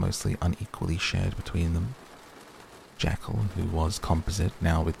faculties were mostly unequally shared between them. Jekyll, who was composite,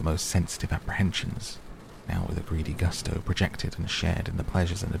 now with the most sensitive apprehensions, now with a greedy gusto projected and shared in the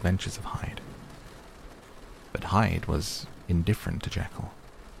pleasures and adventures of Hyde. But Hyde was indifferent to Jekyll,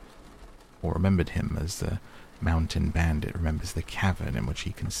 or remembered him as the mountain bandit remembers the cavern in which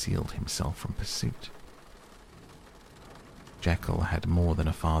he concealed himself from pursuit. Jekyll had more than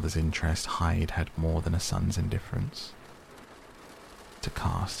a father's interest, Hyde had more than a son's indifference. To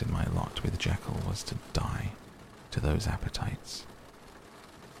cast in my lot with Jekyll was to die to those appetites,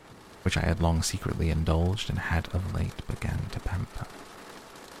 which I had long secretly indulged and had of late began to pamper.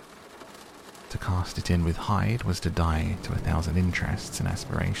 To cast it in with Hyde was to die to 1,000 interests and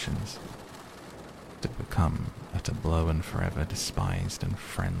aspirations, to become at a blow and forever despised and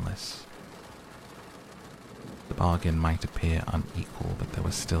friendless. The bargain might appear unequal, but there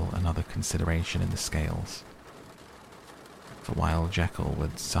was still another consideration in the scales. For while Jekyll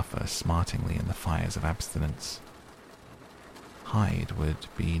would suffer smartingly in the fires of abstinence, Hyde would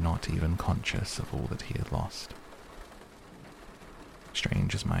be not even conscious of all that he had lost.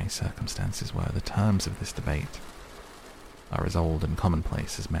 Strange as my circumstances were, the terms of this debate are as old and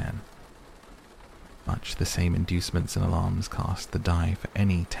commonplace as man. Much the same inducements and alarms cast the die for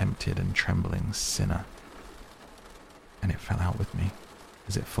any tempted and trembling sinner. And it fell out with me,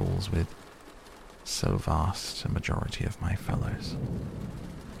 as it falls with so vast a majority of my fellows,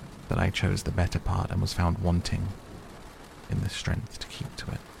 that I chose the better part and was found wanting in the strength to keep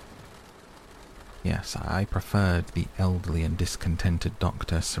to it. Yes, I preferred the elderly and discontented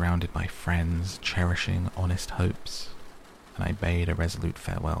doctor surrounded by friends, cherishing honest hopes, and I bade a resolute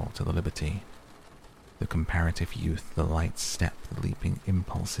farewell to the liberty, the comparative youth, the light step, the leaping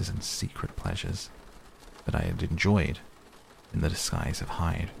impulses and secret pleasures that I had enjoyed in the disguise of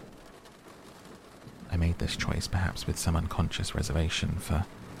Hyde. I made this choice perhaps with some unconscious reservation, for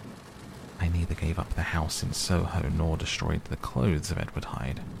I neither gave up the house in Soho nor destroyed the clothes of Edward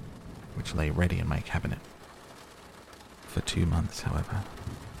Hyde, which lay ready in my cabinet. For 2 months, however,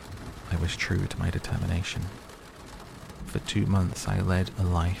 I was true to my determination. For 2 months I led a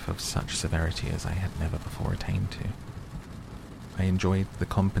life of such severity as I had never before attained to. I enjoyed the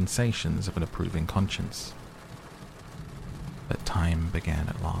compensations of an approving conscience, but time began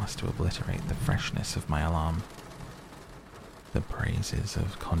at last to obliterate the freshness of my alarm. The praises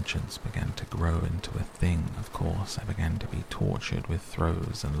of conscience began to grow into a thing. Of course, I began to be tortured with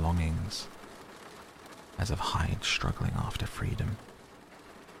throes and longings, as of Hyde struggling after freedom.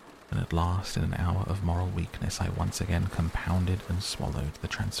 And at last, in an hour of moral weakness, I once again compounded and swallowed the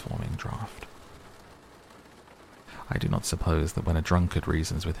transforming draught. I do not suppose that when a drunkard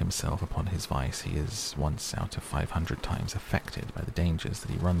reasons with himself upon his vice, he is once out of 500 times affected by the dangers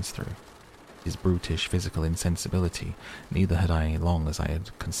that he runs through. His brutish physical insensibility, neither had I, long as I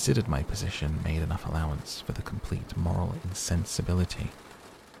had considered my position, made enough allowance for the complete moral insensibility,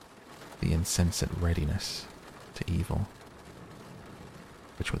 the insensate readiness to evil,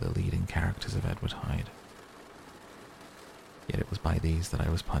 which were the leading characters of Edward Hyde. Yet it was by these that I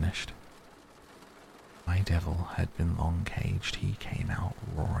was punished. My devil had been long caged, he came out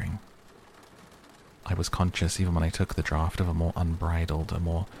roaring. I was conscious, even when I took the draught, of a more unbridled, a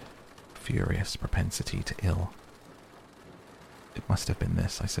more furious propensity to ill. It must have been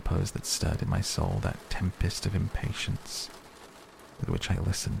this, I suppose, that stirred in my soul that tempest of impatience with which I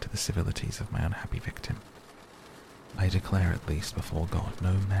listened to the civilities of my unhappy victim. I declare, at least before God,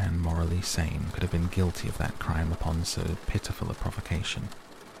 no man morally sane could have been guilty of that crime upon so pitiful a provocation,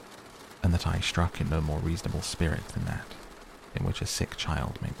 and that I struck in no more reasonable spirit than that in which a sick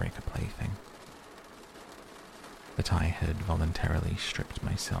child may break a plaything. That I had voluntarily stripped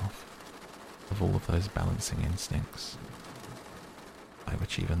myself of all of those balancing instincts, by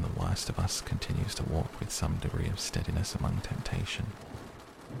which even the worst of us continues to walk with some degree of steadiness among temptation,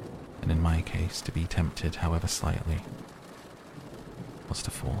 and in my case, to be tempted, however slightly, was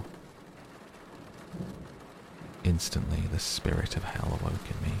to fall. Instantly the spirit of hell awoke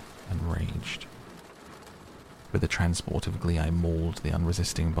in me and raged. With a transport of glee I mauled the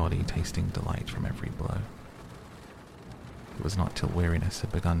unresisting body, tasting delight from every blow. It was not till weariness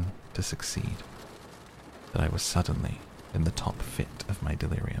had begun to succeed that I was suddenly, in the top fit of my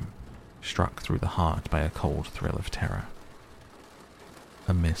delirium, struck through the heart by a cold thrill of terror.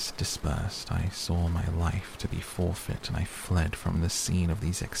 A mist dispersed, I saw my life to be forfeit, and I fled from the scene of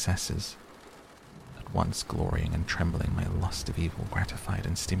these excesses, at once glorying and trembling, my lust of evil gratified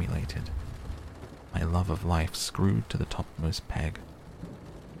and stimulated, my love of life screwed to the topmost peg.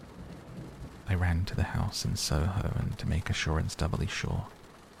 ran to the house in Soho and, to make assurance doubly sure,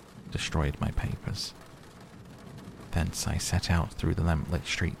 destroyed my papers. Thence I set out through the lamplit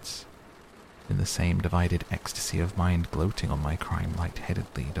streets, in the same divided ecstasy of mind, gloating on my crime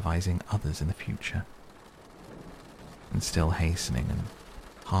light-headedly, devising others in the future, and still hastening and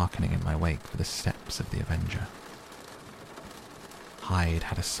hearkening in my wake for the steps of the avenger. Hyde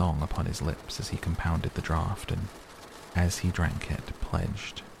had a song upon his lips as he compounded the draught, and as he drank it,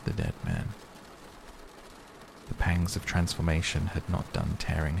 pledged the dead man. The pangs of transformation had not done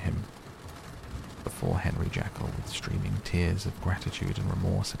tearing him before Henry Jekyll, with streaming tears of gratitude and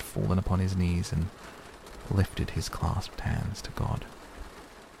remorse, had fallen upon his knees and lifted his clasped hands to God.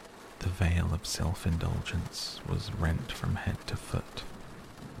 The veil of self-indulgence was rent from head to foot.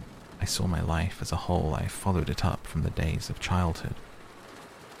 I saw my life as a whole. I followed it up from the days of childhood,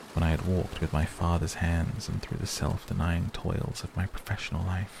 when I had walked with my father's hands and through the self-denying toils of my professional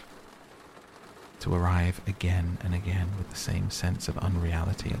life, to arrive again and again with the same sense of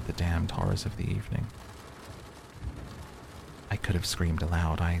unreality at the damned horrors of the evening. I could have screamed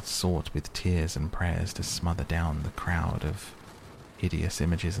aloud. I sought with tears and prayers to smother down the crowd of hideous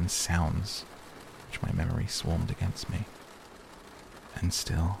images and sounds which my memory swarmed against me. And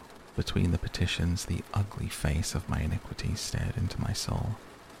still, between the petitions, the ugly face of my iniquity stared into my soul.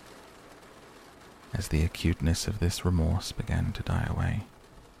 As the acuteness of this remorse began to die away,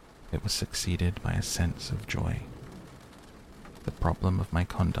 it was succeeded by a sense of joy. The problem of my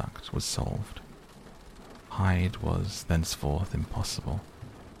conduct was solved. Hyde was thenceforth impossible.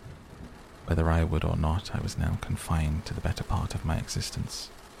 Whether I would or not, I was now confined to the better part of my existence.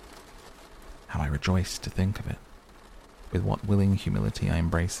 How I rejoiced to think of it! With what willing humility I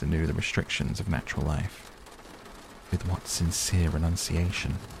embraced anew the restrictions of natural life. With what sincere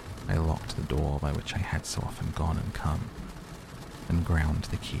renunciation I locked the door by which I had so often gone and come, and ground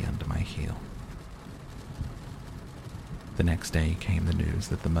the key under my heel. The next day came the news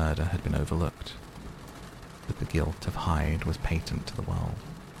that the murder had been overlooked, that the guilt of Hyde was patent to the world,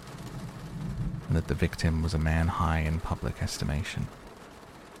 and that the victim was a man high in public estimation.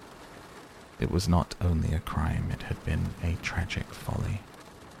 It was not only a crime, it had been a tragic folly.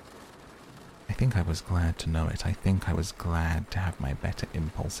 I think I was glad to know it. I think I was glad to have my better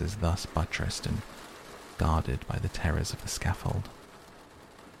impulses thus buttressed and guarded by the terrors of the scaffold.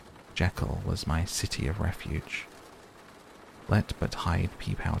 Jekyll was my city of refuge. Let but Hyde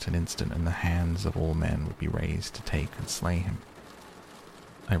peep out an instant, and the hands of all men would be raised to take and slay him.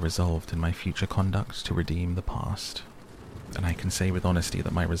 I resolved in my future conduct to redeem the past, and I can say with honesty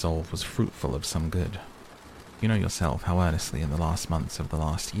that my resolve was fruitful of some good. You know yourself how earnestly in the last months of the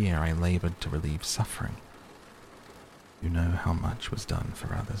last year I laboured to relieve suffering. You know how much was done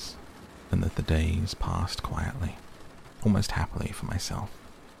for others, and that the days passed quietly, almost happily for myself.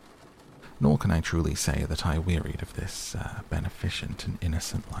 Nor can I truly say that I wearied of this beneficent and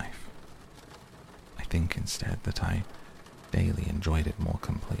innocent life. I think instead that I daily enjoyed it more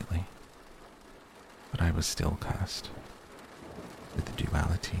completely. But I was still cursed with the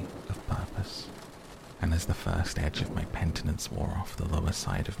duality of purpose, and as the first edge of my penitence wore off, the lower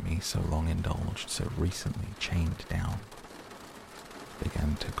side of me, so long indulged, so recently chained down,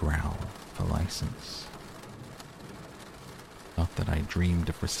 began to growl for license. Not that I dreamed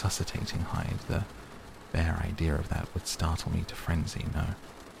of resuscitating Hyde. The bare idea of that would startle me to frenzy, no.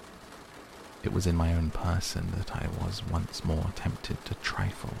 It was in my own person that I was once more tempted to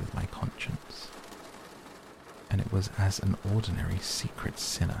trifle with my conscience. And it was as an ordinary secret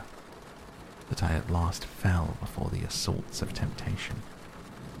sinner that I at last fell before the assaults of temptation.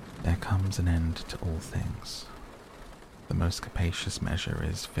 There comes an end to all things. The most capacious measure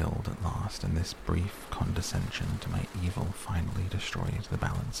is filled at last, and this brief condescension to my evil finally destroyed the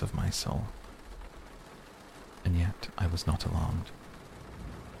balance of my soul. And yet I was not alarmed.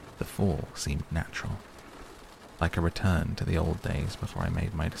 The fall seemed natural, like a return to the old days before I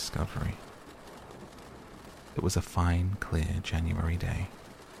made my discovery. It was a fine, clear January day,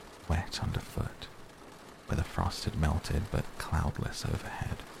 wet underfoot, where the frost had melted but cloudless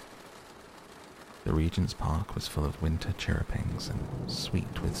overhead. The Regent's Park was full of winter chirrupings and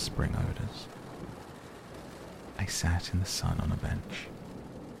sweet with spring odours. I sat in the sun on a bench,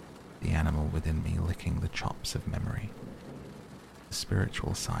 the animal within me licking the chops of memory, the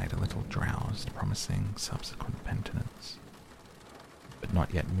spiritual side a little drowsed, promising subsequent penitence, but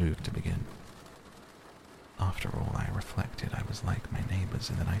not yet moved to begin. After all, I reflected, I was like my neighbours,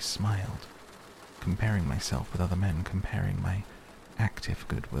 and then I smiled, comparing myself with other men, comparing my active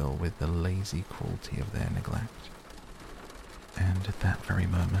goodwill with the lazy cruelty of their neglect. And at that very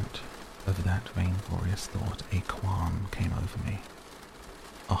moment of that vainglorious thought, a qualm came over me.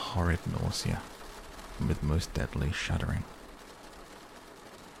 a horrid nausea, with most deadly shuddering.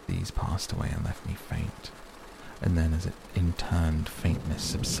 These passed away and left me faint, and then as in turn faintness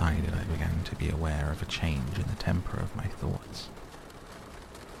subsided, I began to be aware of a change in the temper of my thoughts.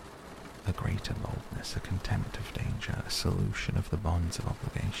 A greater boldness, a contempt of danger, a solution of the bonds of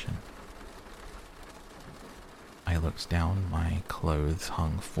obligation. I looked down, my clothes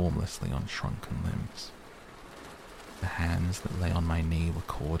hung formlessly on shrunken limbs. The hands that lay on my knee were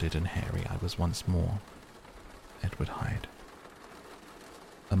corded and hairy. I was once more Edward Hyde.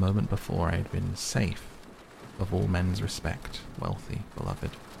 A moment before I had been safe, of all men's respect, wealthy,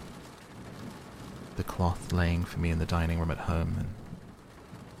 beloved. The cloth laying for me in the dining room at home, and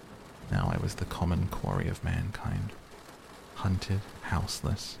now I was the common quarry of mankind, hunted,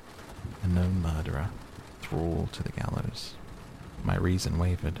 houseless, a known murderer, thrall to the gallows. My reason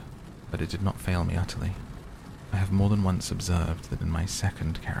wavered, but it did not fail me utterly. I have more than once observed that in my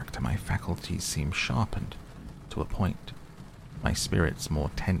second character my faculties seem sharpened to a point, my spirits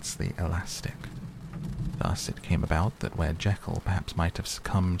more tensely elastic. Thus it came about that where Jekyll perhaps might have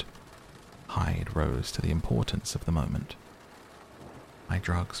succumbed, Hyde rose to the importance of the moment. My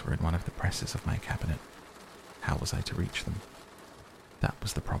drugs were in one of the presses of my cabinet. How was I to reach them? That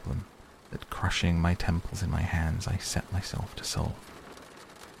was the problem, that crushing my temples in my hands I set myself to solve.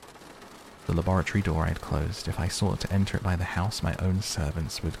 The laboratory door I had closed. If I sought to enter it by the house, my own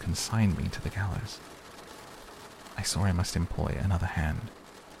servants would consign me to the gallows. I saw I must employ another hand,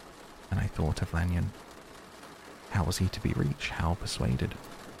 and I thought of Lanyon. How was he to be reached? How persuaded?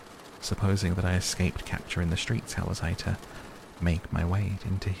 Supposing that I escaped capture in the streets, how was I to make my way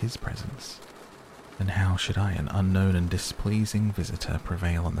into his presence? And how should I, an unknown and displeasing visitor,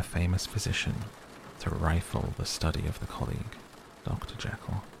 prevail on the famous physician to rifle the study of the colleague, Dr.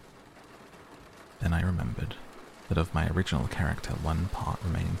 Jekyll? Then I remembered that of my original character one part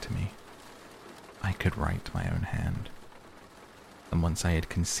remained to me. I could write my own hand, and once I had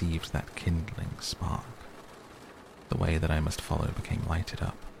conceived that kindling spark, the way that I must follow became lighted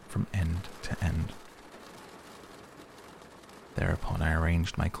up from end to end. Thereupon I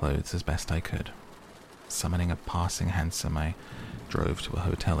arranged my clothes as best I could. Summoning a passing hansom, I drove to a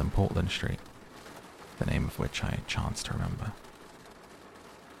hotel in Portland Street, the name of which I chanced to remember.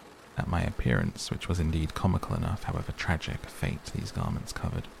 At my appearance, which was indeed comical enough, however tragic a fate these garments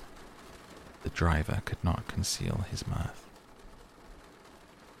covered, the driver could not conceal his mirth.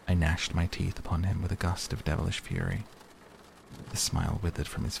 I gnashed my teeth upon him with a gust of devilish fury. The smile withered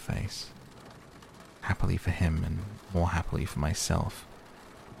from his face. Happily for him, and more happily for myself,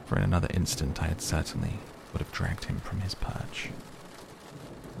 for in another instant I had certainly would have dragged him from his perch.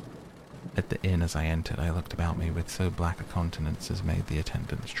 At the inn as I entered, I looked about me with so black a countenance as made the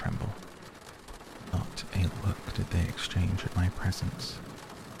attendants tremble. Not a look did they exchange at my presence,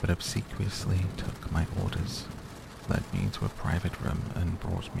 but obsequiously took my orders, led me to a private room, and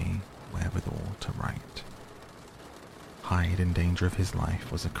brought me wherewithal to write. Hyde, in danger of his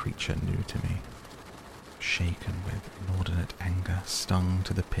life, was a creature new to me, shaken with inordinate anger, stung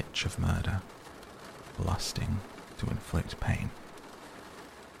to the pitch of murder, lusting to inflict pain.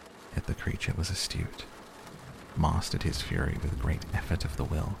 Yet the creature was astute, mastered his fury with great effort of the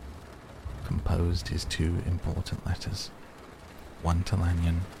will, composed his two important letters, one to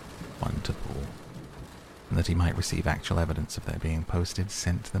Lanyon, one to Poole, and that he might receive actual evidence of their being posted,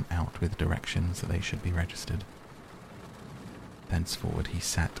 sent them out with directions that they should be registered. Thenceforward he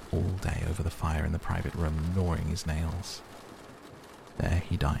sat all day over the fire in the private room, gnawing his nails. There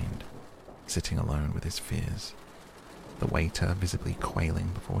he dined, sitting alone with his fears, the waiter visibly quailing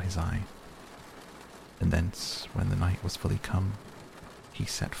before his eye. And thence, when the night was fully come, he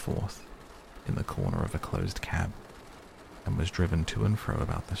set forth in the corner of a closed cab, and was driven to and fro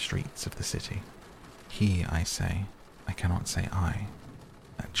about the streets of the city. He, I say, I cannot say I,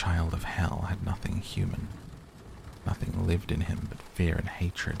 that child of hell had nothing human. Nothing lived in him but fear and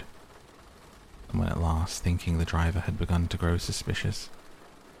hatred. And when at last, thinking the driver had begun to grow suspicious,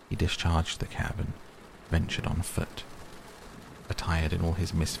 he discharged the cab and ventured on foot, attired in all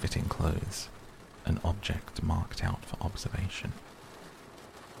his misfitting clothes, an object marked out for observation,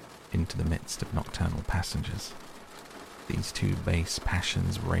 into the midst of nocturnal passengers. These two base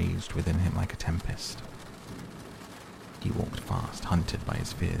passions raged within him like a tempest. He walked fast, hunted by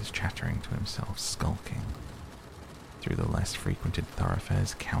his fears, chattering to himself, skulking through the less frequented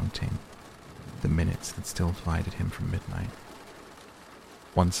thoroughfares, counting the minutes that still divided him from midnight.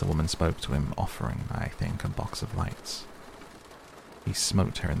 Once a woman spoke to him, offering, I think, a box of lights. He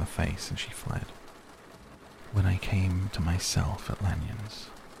smote her in the face, and she fled. When I came to myself at Lanyon's,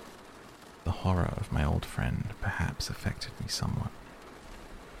 the horror of my old friend perhaps affected me somewhat.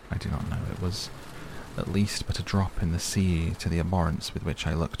 I do not know. It was at least but a drop in the sea to the abhorrence with which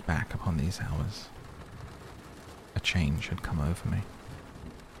I looked back upon these hours. A change had come over me.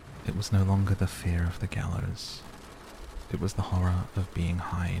 It was no longer the fear of the gallows. It was the horror of being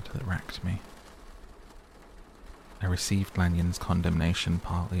Hyde that racked me. I received Lanyon's condemnation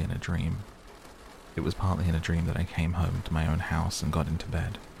partly in a dream. It was partly in a dream that I came home to my own house and got into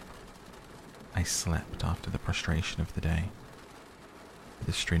bed. I slept after the prostration of the day, with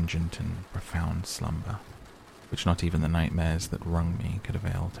a stringent and profound slumber, which not even the nightmares that wrung me could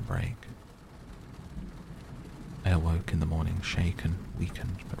avail to break. I awoke in the morning shaken,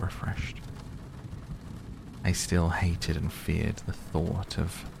 weakened, but refreshed. I still hated and feared the thought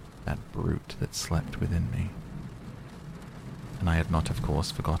of that brute that slept within me, and I had not, of course,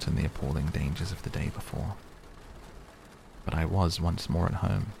 forgotten the appalling dangers of the day before. But I was once more at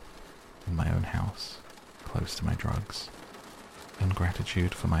home, in my own house, close to my drugs, and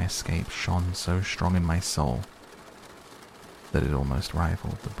gratitude for my escape shone so strong in my soul that it almost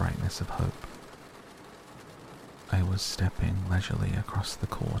rivaled the brightness of hope. I was stepping leisurely across the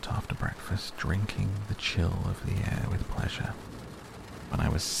court after breakfast, drinking the chill of the air with pleasure, when I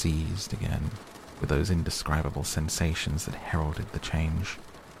was seized again with those indescribable sensations that heralded the change.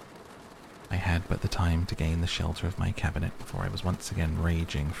 I had but the time to gain the shelter of my cabinet before I was once again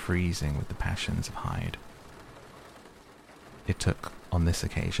raging, freezing with the passions of Hyde. It took, on this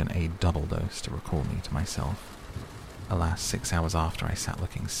occasion, a double dose to recall me to myself. Alas, 6 hours after I sat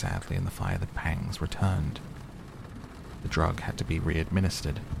looking sadly in the fire, the pangs returned. The drug had to be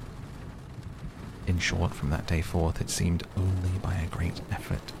re-administered. In short, from that day forth, it seemed only by a great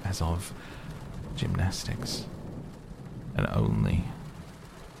effort, as of gymnastics, and only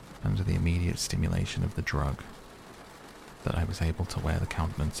under the immediate stimulation of the drug, that I was able to wear the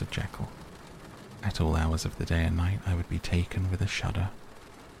countenance of Jekyll. At all hours of the day and night, I would be taken with a shudder.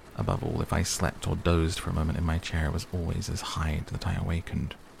 Above all, if I slept or dozed for a moment in my chair, it was always as Hyde that I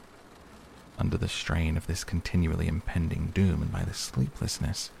awakened. Under the strain of this continually impending doom and by the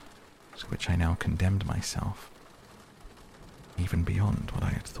sleeplessness to which I now condemned myself, even beyond what I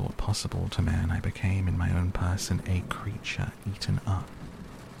had thought possible to man, I became in my own person a creature eaten up,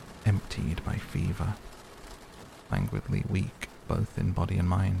 emptied by fever, languidly weak both in body and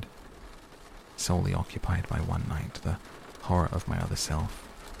mind, solely occupied by one night, the horror of my other self.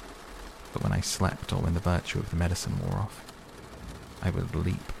 But when I slept, or when the virtue of the medicine wore off, I would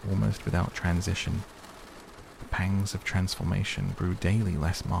leap almost without transition. The pangs of transformation grew daily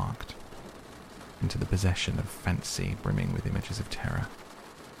less marked, into the possession of fancy brimming with images of terror,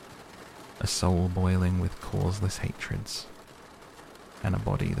 a soul boiling with causeless hatreds, and a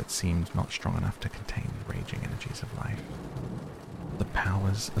body that seemed not strong enough to contain the raging energies of life. The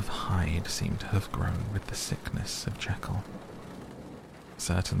powers of Hyde seemed to have grown with the sickness of Jekyll.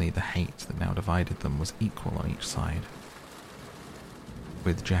 Certainly the hate that now divided them was equal on each side.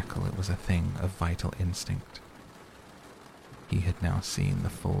 With Jekyll it was a thing of vital instinct. He had now seen the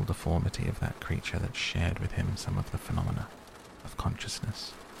full deformity of that creature that shared with him some of the phenomena of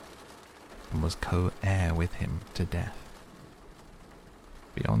consciousness, and was co-heir with him to death.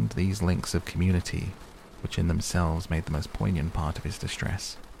 Beyond these links of community, which in themselves made the most poignant part of his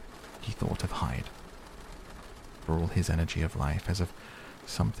distress, he thought of Hyde, for all his energy of life, as of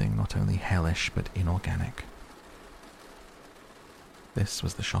something not only hellish but inorganic. This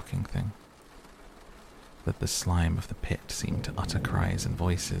was the shocking thing, that the slime of the pit seemed to utter cries and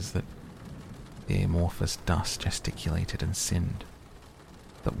voices, that the amorphous dust gesticulated and sinned,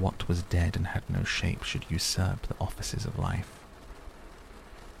 that what was dead and had no shape should usurp the offices of life.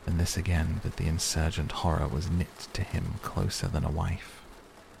 And this again, that the insurgent horror was knit to him closer than a wife,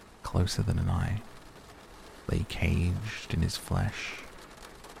 closer than an eye, lay caged in his flesh,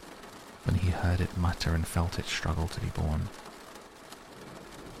 when he heard it mutter and felt it struggle to be born.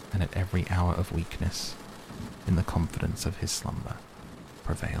 And at every hour of weakness, in the confidence of his slumber,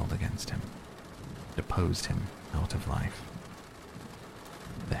 prevailed against him, deposed him out of life.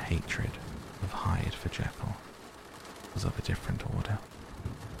 The hatred of Hyde for Jekyll was of a different order.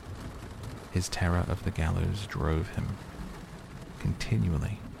 His terror of the gallows drove him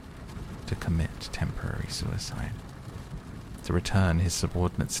continually to commit temporary suicide, to return his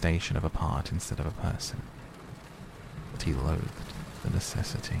subordinate station of a part instead of a person. But he loathed the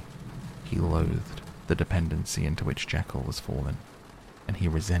necessity. He loathed the dependency into which Jekyll was fallen, and he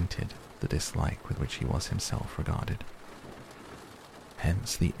resented the dislike with which he was himself regarded.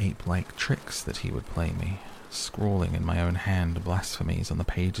 Hence the ape-like tricks that he would play me, scrawling in my own hand blasphemies on the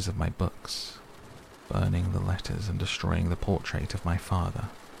pages of my books, burning the letters and destroying the portrait of my father.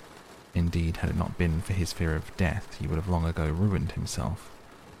 Indeed, had it not been for his fear of death, he would have long ago ruined himself,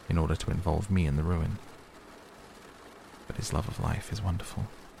 in order to involve me in the ruin. But his love of life is wonderful.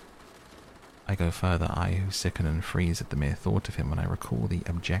 I go further, I who sicken and freeze at the mere thought of him when I recall the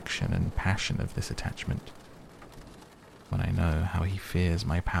abjection and passion of this attachment. When I know how he fears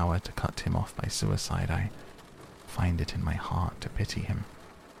my power to cut him off by suicide, I find it in my heart to pity him.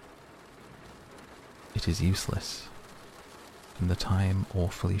 It is useless, and the time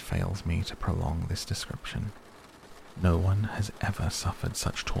awfully fails me to prolong this description. No one has ever suffered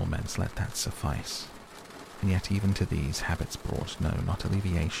such torments, let that suffice. And yet even to these habits brought no, not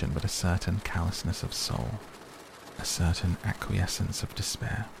alleviation, but a certain callousness of soul, a certain acquiescence of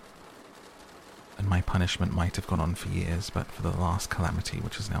despair. And my punishment might have gone on for years, but for the last calamity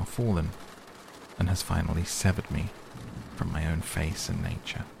which has now fallen, and has finally severed me from my own face and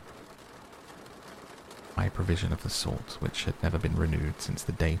nature. My provision of the salt, which had never been renewed since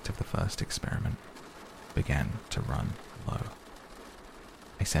the date of the first experiment, began to run low.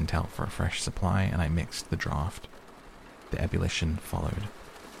 I sent out for a fresh supply, and I mixed the draught. The ebullition followed,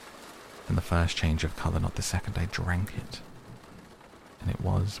 and the first change of colour, not the second, I drank it, and it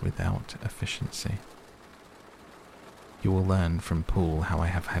was without efficiency. You will learn from Poole how I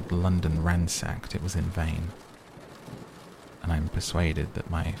have had London ransacked. It was in vain, and I am persuaded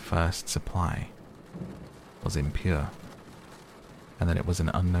that my first supply was impure, and that it was an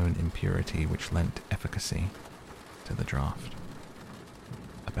unknown impurity which lent efficacy to the draught.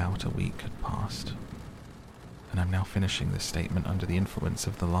 About a week had passed, and I'm now finishing this statement under the influence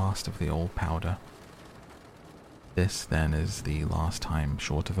of the last of the old powder. This, then, is the last time,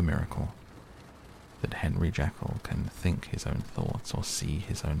 short of a miracle, that Henry Jekyll can think his own thoughts or see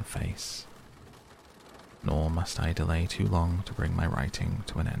his own face. Nor must I delay too long to bring my writing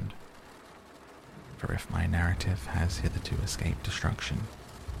to an end. For if my narrative has hitherto escaped destruction,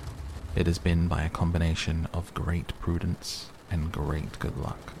 it has been by a combination of great prudence and great good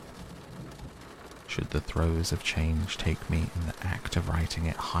luck. Should the throes of change take me in the act of writing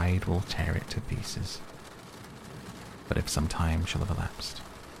it, Hyde will tear it to pieces. But if some time shall have elapsed,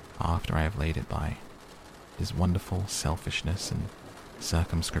 after I have laid it by, his wonderful selfishness and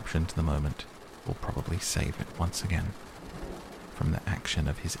circumscription to the moment will probably save it once again from the action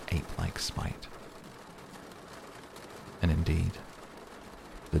of his ape-like spite. And indeed,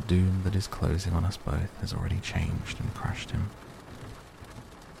 the doom that is closing on us both has already changed and crushed him.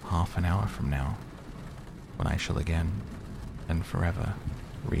 Half an hour from now, when I shall again and forever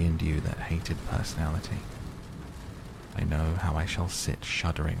re-endue that hated personality, I know how I shall sit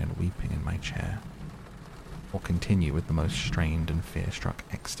shuddering and weeping in my chair, or continue with the most strained and fear-struck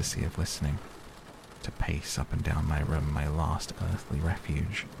ecstasy of listening, to pace up and down my room, my last earthly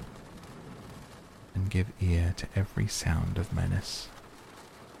refuge, and give ear to every sound of menace.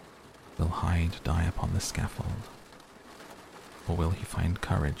 Will Hyde die upon the scaffold, or will he find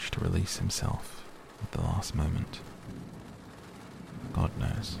courage to release himself at the last moment? God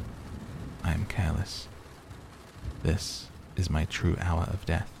knows. I am careless. This is my true hour of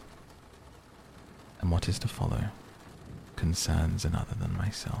death, and what is to follow concerns another than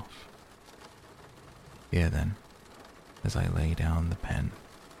myself. Here then, as I lay down the pen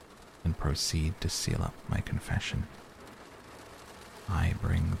and proceed to seal up my confession, I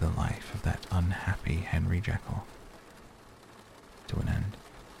bring the life of that unhappy Henry Jekyll to an end.